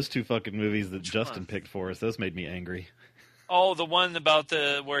 Those two fucking movies that Justin picked for us, those made me angry. Oh, the one about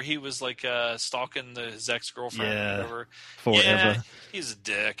where he was like stalking his ex-girlfriend or whatever. Forever. Yeah, he's a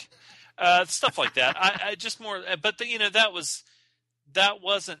dick. Stuff like that. I just more, but that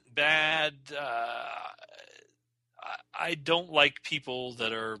wasn't bad. I don't like people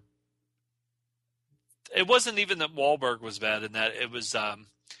that are. It wasn't even that Wahlberg was bad in that. It was.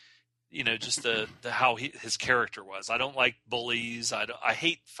 Just the how his character was. I don't like bullies. I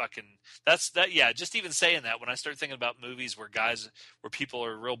hate fucking. Yeah. Just even saying that, when I start thinking about movies where people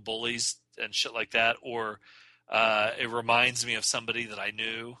are real bullies and shit like that, or it reminds me of somebody that I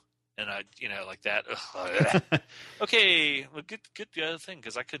knew, and like that. Okay, well, good thing,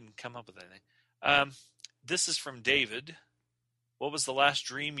 because I couldn't come up with anything. This is from David. What was the last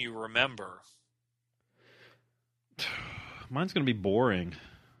dream you remember? Mine's going to be boring.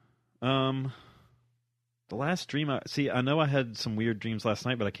 The last dream I know I had some weird dreams last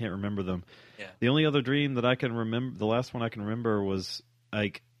night, but I can't remember them. Yeah. The only other dream that I can remember, the last one I can remember was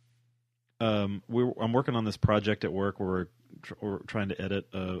like, I'm working on this project at work where we're trying to edit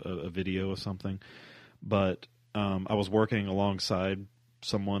a video or something, but I was working alongside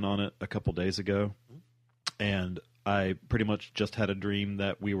someone on it a couple days ago, and I pretty much just had a dream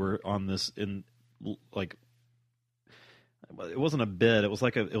that we were on this it wasn't a bed. It was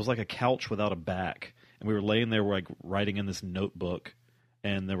like a couch without a back, and we were laying there like writing in this notebook,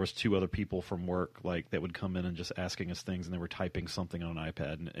 and there was 2 other people from work that would come in and just asking us things, and they were typing something on an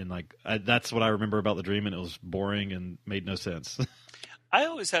iPad, and that's what I remember about the dream, and it was boring and made no sense. I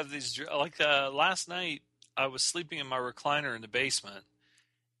always have these, last night I was sleeping in my recliner in the basement,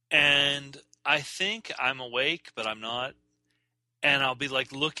 and I think I'm awake, but I'm not. And I'll be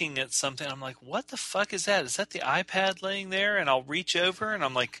looking at something. I'm like, what the fuck is that? Is that the iPad laying there? And I'll reach over and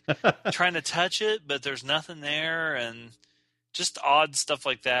I'm trying to touch it, but there's nothing there. And just odd stuff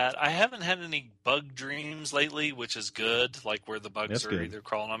like that. I haven't had any bug dreams lately, which is good. Where the bugs are either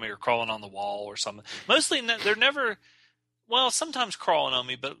crawling on me or crawling on the wall or something. Mostly they're never, sometimes crawling on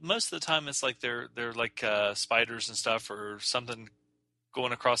me, but most of the time it's they're spiders and stuff or something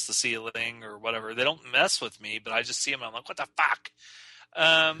going across the ceiling or whatever. They don't mess with me, but I just see them and I'm like, what the fuck?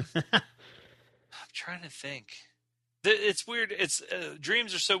 I'm trying to think. It's weird.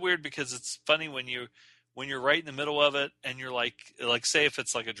 Dreams are so weird because it's funny when you're right in the middle of it and you're say if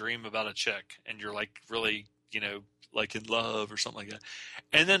it's a dream about a chick and you're really, in love or something like that.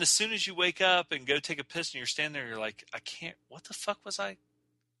 And then as soon as you wake up and go take a piss and you're standing there, you're like, I can't, what the fuck was I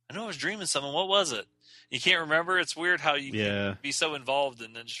know I was dreaming something. What was it? You can't remember. It's weird how you can be so involved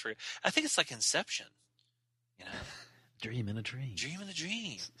and then just forget. I think it's like Inception. Dream in a dream. Dream in a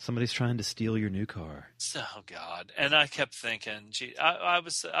dream. Somebody's trying to steal your new car. Oh God! And I kept thinking, gee, I'm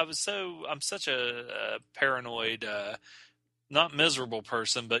such a paranoid, not miserable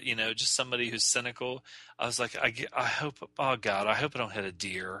person, but just somebody who's cynical. I was like, I hope, oh God, I hope I don't hit a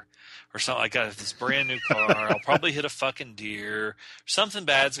deer or something. I got this brand new car. I'll probably hit a fucking deer. Something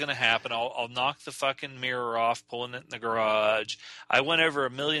bad's going to happen. I'll knock the fucking mirror off, pulling it in the garage. I went over a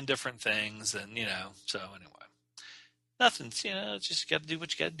million different things and, so anyway, nothing's, just got to do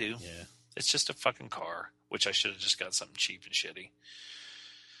what you got to do. Yeah. It's just a fucking car, which I should have just got something cheap and shitty.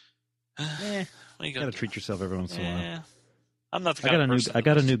 You got to treat yourself every once in a while. I'm not the kind of person that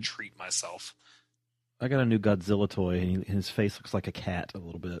wants to treat myself. I got a new Godzilla toy, and his face looks like a cat a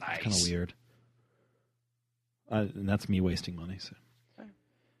little bit. Nice. It's kind of weird. And that's me wasting money. So.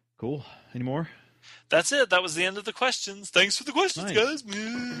 Cool. Any more? That's it. That was the end of the questions. Thanks for the questions, guys.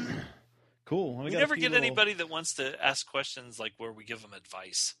 Cool. We never get anybody that wants to ask questions where we give them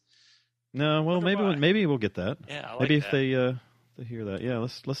advice. No, well, maybe we'll get that. Yeah, I like maybe that. if they hear that. Yeah,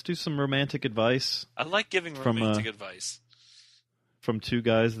 let's do some romantic advice. I like giving romantic advice. From 2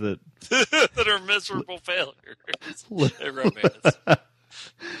 guys that that are miserable failures at romance.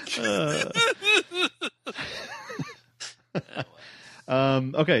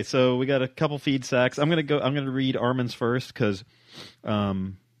 Okay, so we got a couple feed sacks. I'm gonna read Armin's first because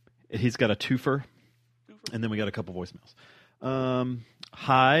he's got a twofer, and then we got a couple voicemails.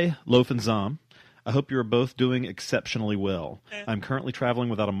 Hi, Loaf and Zom. I hope you're both doing exceptionally well. I'm currently traveling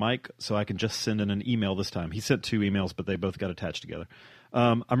without a mic, so I can just send in an email this time. He sent 2 emails, but they both got attached together.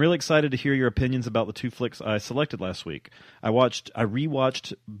 I'm really excited to hear your opinions about the 2 flicks I selected last week. I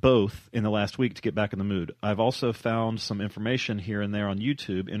rewatched both in the last week to get back in the mood. I've also found some information here and there on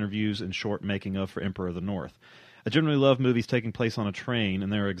YouTube, interviews and short making of for Emperor of the North. I generally love movies taking place on a train,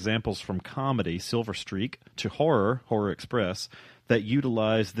 and there are examples from comedy, Silver Streak, to horror, Horror Express, that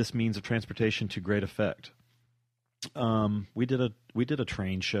utilize this means of transportation to great effect. We did a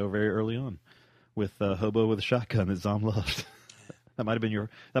train show very early on with Hobo with a Shotgun that Zom loved. that might have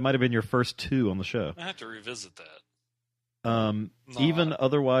been your first 2 on the show. I have to revisit that. Even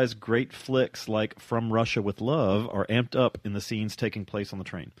otherwise great flicks like From Russia with Love are amped up in the scenes taking place on the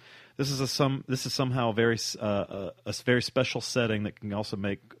train. This is somehow a very special setting that can also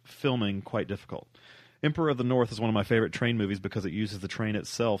make filming quite difficult. Emperor of the North is one of my favorite train movies because it uses the train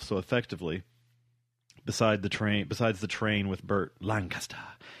itself so effectively. Besides the train with Burt Lancaster,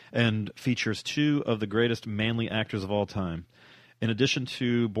 and features 2 of the greatest manly actors of all time. In addition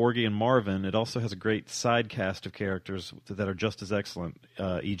to Borgie and Marvin, it also has a great side cast of characters that are just as excellent,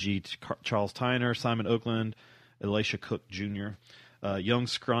 e.g. Charles Tyner, Simon Oakland, Elisha Cook Jr. Young,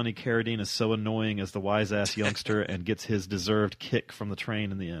 scrawny Carradine is so annoying as the wise-ass youngster and gets his deserved kick from the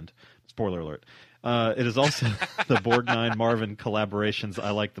train in the end. Spoiler alert. It is also the Borgnine Marvin collaborations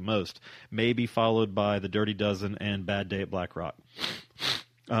I like the most, maybe followed by The Dirty Dozen and Bad Day at Black Rock.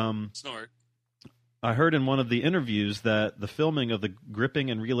 Snort. I heard in one of the interviews that the filming of the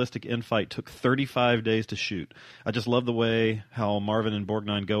gripping and realistic infight took 35 days to shoot. I just love the way how Marvin and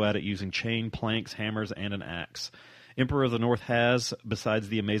Borgnine go at it using chain, planks, hammers, and an axe. Emperor of the North has, besides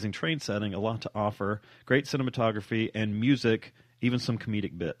the amazing train setting, a lot to offer, great cinematography and music, even some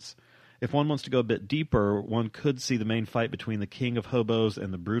comedic bits. If one wants to go a bit deeper, one could see the main fight between the king of hobos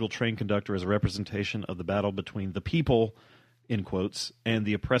and the brutal train conductor as a representation of the battle between the people, in quotes, and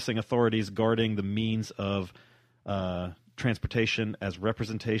the oppressing authorities guarding the means of transportation as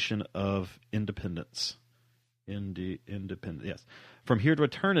representation of independence. Independent, yes. From Here to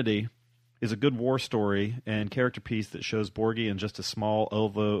Eternity is a good war story and character piece that shows Borgie in just a small,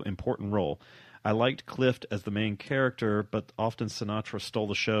 although important role. I liked Clift as the main character, but often Sinatra stole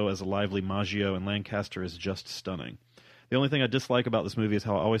the show as a lively Maggio, and Lancaster is just stunning. The only thing I dislike about this movie is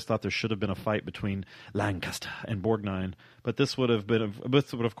how I always thought there should have been a fight between Lancaster and Borgnine, but this would,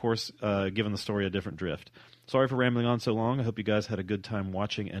 of course, given the story a different drift. Sorry for rambling on so long. I hope you guys had a good time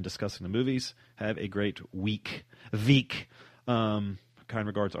watching and discussing the movies. Have a great week. Kind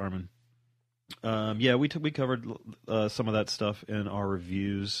regards, Armin. Yeah, we covered some of that stuff in our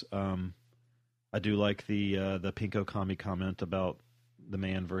reviews. I do like the Pinko Kami comment about the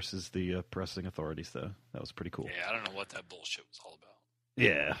man versus the oppressing authorities, though. That was pretty cool. Yeah, I don't know what that bullshit was all about.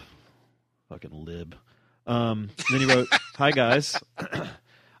 Yeah. Fucking lib. Then he wrote, "Hi, guys.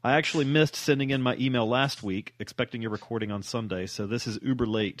 I actually missed sending in my email last week, expecting your recording on Sunday, so this is uber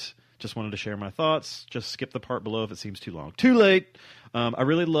late. Just wanted to share my thoughts. Just skip the part below if it seems too long. Too late! I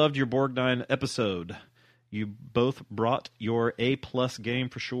really loved your Borgnine episode. You both brought your A-plus game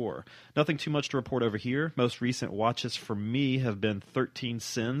for sure. Nothing too much to report over here. Most recent watches for me have been 13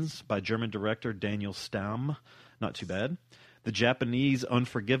 Sins by German director Daniel Stamm. Not too bad. The Japanese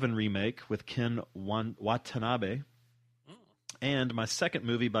Unforgiven remake with Ken Watanabe. And my second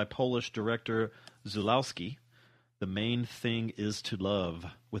movie by Polish director Zulawski, The Main Thing Is to Love,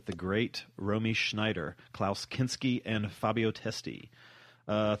 with the great Romy Schneider, Klaus Kinski, and Fabio Testi.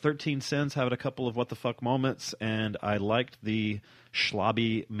 13 Sins had a couple of what-the-fuck moments, and I liked the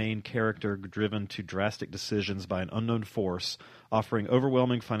schlobby main character driven to drastic decisions by an unknown force, offering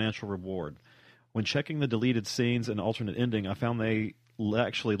overwhelming financial reward. When checking the deleted scenes and alternate ending, I found they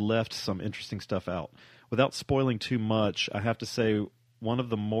actually left some interesting stuff out. Without spoiling too much, I have to say one of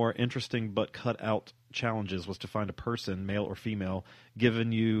the more interesting but cut-out challenges was to find a person, male or female,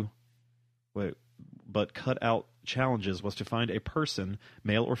 given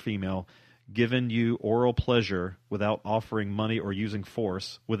you oral pleasure without offering money or using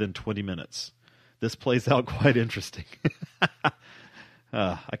force within 20 minutes. This plays out quite interesting.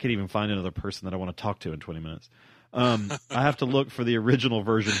 I can't even find another person that I want to talk to in 20 minutes. I have to look for the original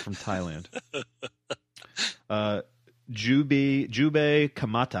version from Thailand. Jubei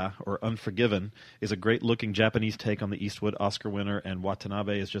Kamata, or Unforgiven, is a great-looking Japanese take on the Eastwood Oscar winner, and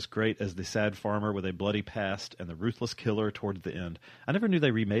Watanabe is just great as the sad farmer with a bloody past and the ruthless killer towards the end. I never knew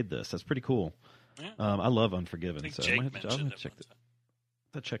they remade this. That's pretty cool. Yeah. I love Unforgiven. I think so Jake I'm going mentioned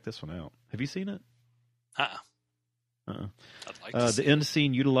to check this one out. Have you seen it? Uh-uh. Uh-uh. I'd like to see the end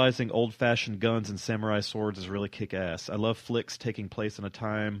scene utilizing old-fashioned guns and samurai swords is really kick-ass. I love flicks taking place in a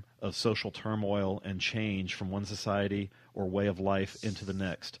time of social turmoil and change from one society or way of life into the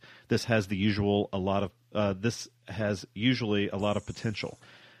next. This has usually a lot of potential.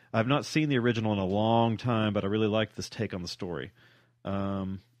 I've not seen the original in a long time, but I really liked this take on the story.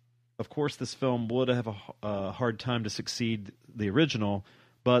 Of course, this film would have a hard time to succeed the original,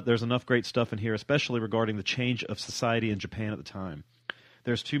 but there's enough great stuff in here, especially regarding the change of society in Japan at the time.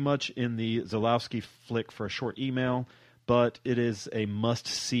 There's too much in the Zulawski flick for a short email, but it is a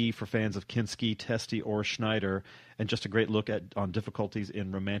must-see for fans of Kinski, Testi, or Schneider, and just a great look on difficulties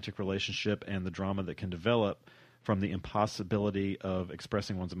in romantic relationship and the drama that can develop from the impossibility of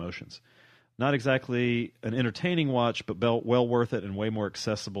expressing one's emotions. Not exactly an entertaining watch, but well worth it and way more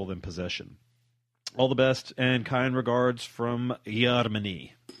accessible than Possession. All the best and kind regards from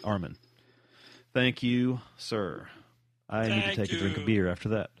Armin. Thank you, sir. I need to take a drink of beer after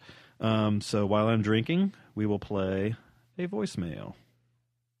that. So while I'm drinking, we will play a voicemail.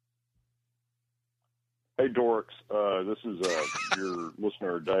 Hey, Dorks. This is your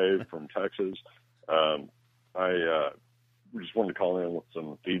listener, Dave, from Texas. I just wanted to call in with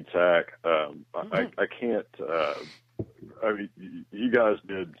some feedback. I can't... I mean, you guys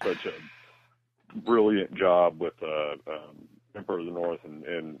did such a brilliant job with Emperor of the North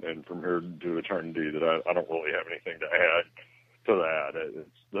and From Here to Eternity that I don't really have anything to add to that.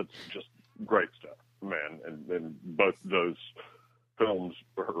 That's just great stuff, man. And both those films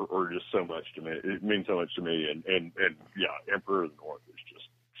are just so much to me. It means so much to me. And yeah, Emperor of the North is just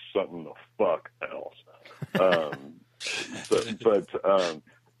something the fuck else. But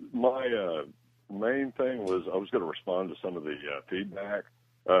my main thing was I was going to respond to some of the feedback.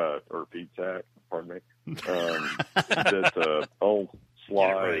 Or feedback, pardon me, that old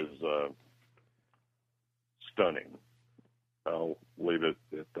Sly is stunning. I'll leave it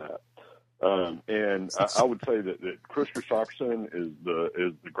at that. And I would say that Chris Christopherson is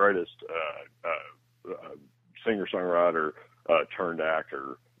the greatest singer-songwriter turned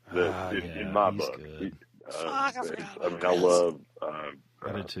actor that in my book. Fuck, I forgot about I mean, Chris. I love.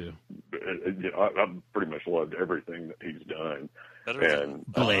 I did too. I pretty much loved everything that he's done. Better And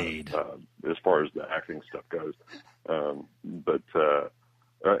than Blade. as far as the acting stuff goes,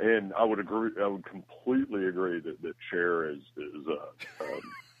 and I would agree. I would completely agree that Cher is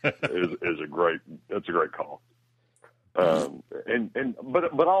a great. That's a great call.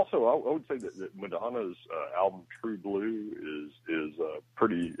 But also I would say that Madonna's album True Blue is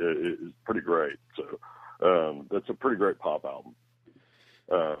pretty great. So that's a pretty great pop album.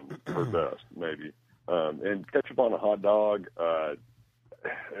 For best, maybe. And Ketchup on a Hot Dog, I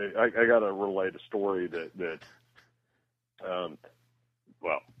got to relate a story that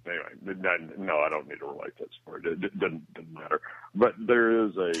well, anyway, no, I don't need to relate that story. It doesn't matter. But there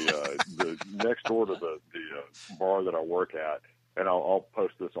is the next door to the bar that I work at, and I'll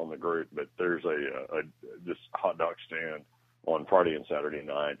post this on the group, but there's this hot dog stand on Friday and Saturday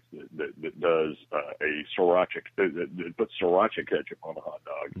nights that does a sriracha, that puts sriracha ketchup on a hot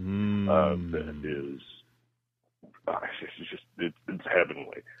dog. That is, it's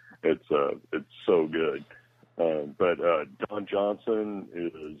heavenly. It's so good. But Don Johnson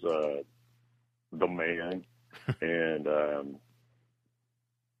is the man, and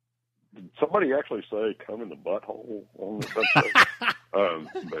did somebody actually say "come in the butthole" on this episode?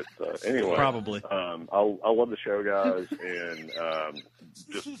 But anyway, probably. I love the show, guys, and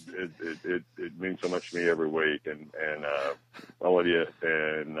just it means so much to me every week, and I love you,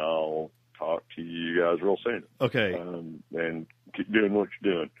 and I'll talk to you guys real soon. Okay, and keep doing what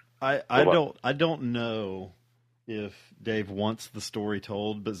you're doing. I don't know if Dave wants the story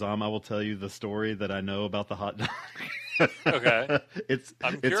told, but Zom, I will tell you the story that I know about the hot dog. Okay, it's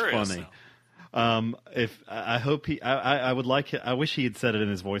curious funny. Now. If I hope I would like it. I wish he had said it in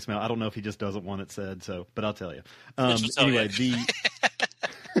his voicemail. I don't know if he just doesn't want it said. So, but I'll tell you. Anyway,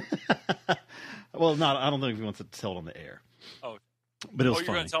 well, not. I don't know if he wants to tell it on the air. Oh, but it was you're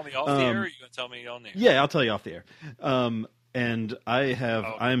funny. going to tell me off the air, or you're going to tell me on the air? Yeah, I'll tell you off the air. And I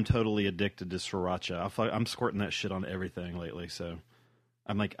am totally addicted to sriracha. I'm squirting that shit on everything lately. So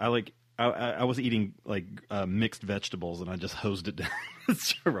I'm like, I was eating like mixed vegetables, and I just hosed it down with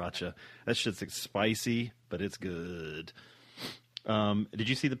sriracha. That shit's like spicy, but it's good. Did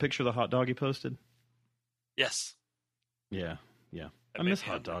you see the picture of the hot dog he posted? Yes. Yeah. I miss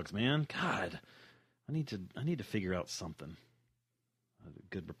hot dogs, man. God, I need to figure out something. A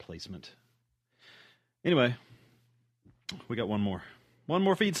good replacement. Anyway, we got one more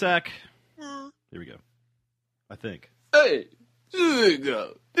feed sack. Here we go. I think. Hey, here we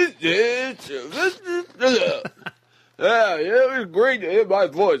go. This is it was great to hear my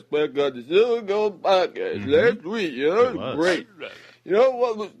voice back on the Silver Gold podcast last week. You know, it was great. You know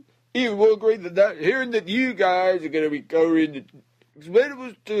what was even more great than that? Hearing that you guys are going to be covering the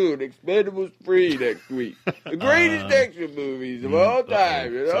Expendables 2 and Expendables 3 next week. The greatest action movies of all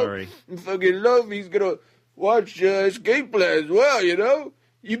time, you know? Sorry. And fucking Lofi's going to watch Escape Plan as well, you know?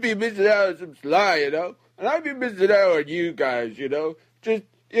 You'd be missing out on some Sly, you know? And I'd be missing out on you guys, you know? Just,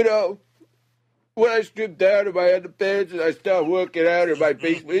 you know, when I strip down to my underpants and I start working out in my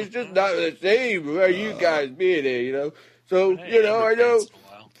basement, it's just not the same without you guys being there, you know? So, you know, I know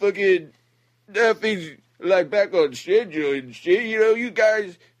fucking nothing's like back on schedule and shit, you know? You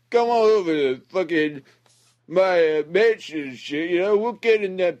guys come on over to fucking my mansion and shit, you know? We'll get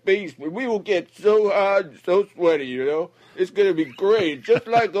in that basement. We will get so hot and so sweaty, you know? It's gonna be great, just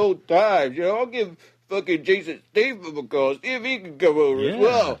like old times, you know? I'll give fucking Jason Statham a call, see if he can come over as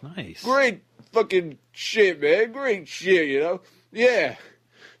well. Nice. Great fucking shit, man. Great shit, you know? Yeah.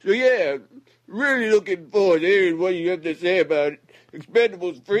 So, yeah, really looking forward to hearing what you have to say about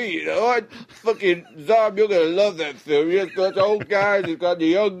Expendables 3, you know? Zom, you're gonna love that film. It's got the old guys, it's got the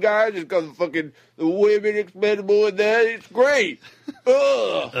young guys, it's got the women expendable in there. It's great.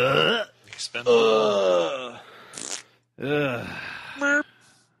 Expendable.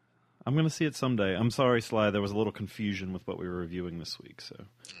 I'm going to see it someday. I'm sorry, Sly. There was a little confusion with what we were reviewing this week, so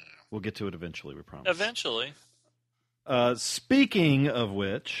we'll get to it eventually, we promise. Eventually. Speaking of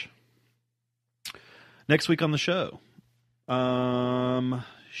which, next week on the show,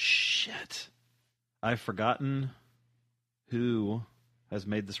 shit. I've forgotten who has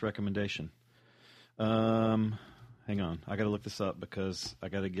made this recommendation. Hang on. I got to look this up because I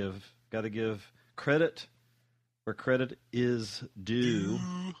got to give credit where credit is due.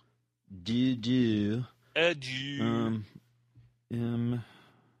 We're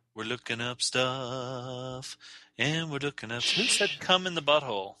looking up stuff, and we're looking up. Who said "come in the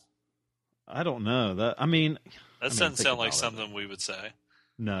butthole"? I don't know that. That doesn't sound like something we would say.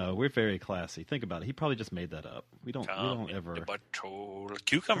 No, we're very classy. Think about it. He probably just made that up. We don't ever. The butthole.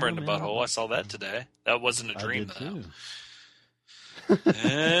 Cucumber in the butthole. I saw that today. That wasn't a dream, though.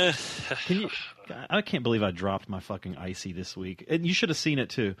 I can't believe I dropped my fucking Icy this week. And you should have seen it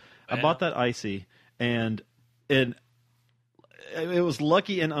too. I bought that Icy, and it was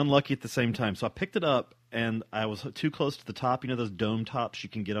lucky and unlucky at the same time. So I picked it up, and I was too close to the top. You know those dome tops you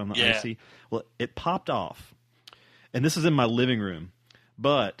can get on the Icy? Well, it popped off. And this is in my living room.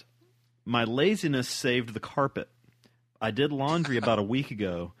 But my laziness saved the carpet. I did laundry about a week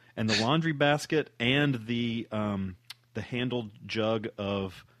ago, and the laundry basket and the handled jug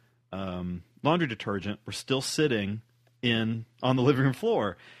of laundry detergent were still sitting on the living room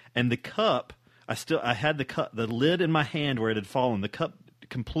floor. And the cup, I had the lid in my hand where it had fallen. The cup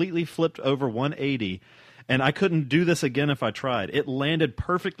completely flipped over 180, and I couldn't do this again if I tried. It landed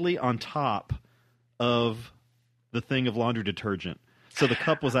perfectly on top of the thing of laundry detergent. So the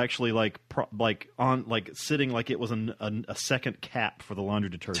cup was actually sitting like it was a second cap for the laundry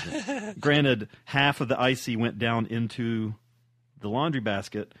detergent. Granted, half of the Icy went down into the laundry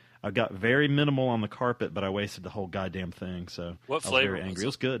basket. I got very minimal on the carpet, but I wasted the whole goddamn thing. So what I was flavor very angry. was it? It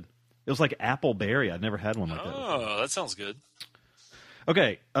was good. It was like apple berry. I'd never had one like that. Oh, that sounds good.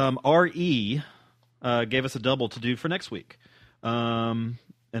 Okay, RE gave us a double to do for next week, and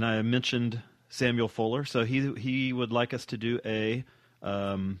I mentioned Samuel Fuller, so he would like us to do a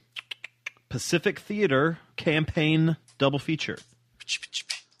Pacific Theater campaign double feature.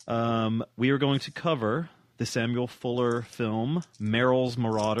 We are going to cover the Samuel Fuller film Merrill's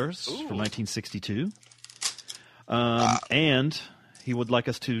Marauders from 1962. And he would like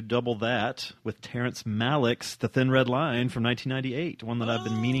us to double that with Terrence Malick's The Thin Red Line from 1998, one that I've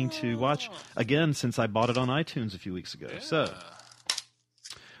been meaning to watch again since I bought it on iTunes a few weeks ago. Yeah. So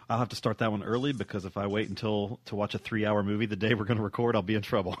I'll have to start that one early, because if I wait to watch a 3-hour movie the day we're going to record, I'll be in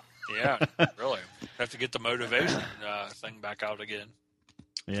trouble. Yeah, really. Have to get the motivation thing back out again.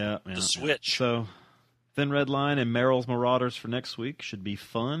 Yeah. The switch. So Thin Red Line and Merrill's Marauders for next week should be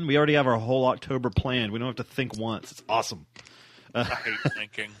fun. We already have our whole October planned. We don't have to think once. It's awesome. I hate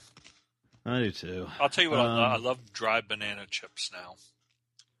thinking. I do too. I'll tell you what, I love dry banana chips now.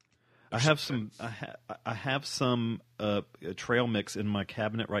 I have some trail mix in my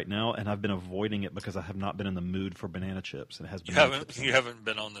cabinet right now, and I've been avoiding it because I have not been in the mood for banana chips. It has been you haven't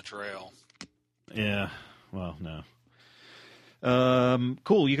been on the trail. Yeah. Well, no.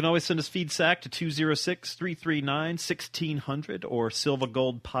 Cool. You can always send us feedback to 206-339-1600 or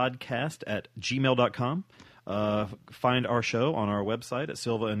silvagoldpodcast@gmail.com. Find our show on our website at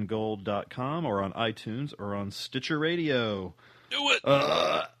silvaandgold.com or on iTunes or on Stitcher Radio. Do it.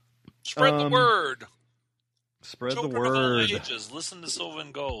 Spread the word. Spread Children the word. Of all ages, listen to Silva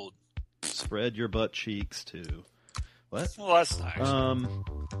and Gold. Spread your butt cheeks too. What? Well, that's nice.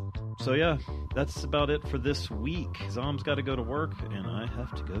 So yeah, that's about it for this week. Zom's got to go to work, and I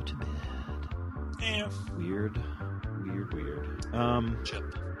have to go to bed. Yeah. Weird. Chip.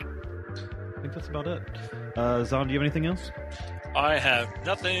 I think that's about it. Zom, do you have anything else? I have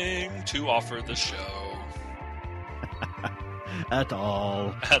nothing to offer the show. At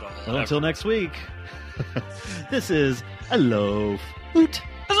all. Well, until next week. This is a loaf. Hoot.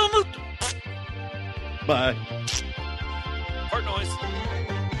 Hello, Moot. Bye. Heart noise.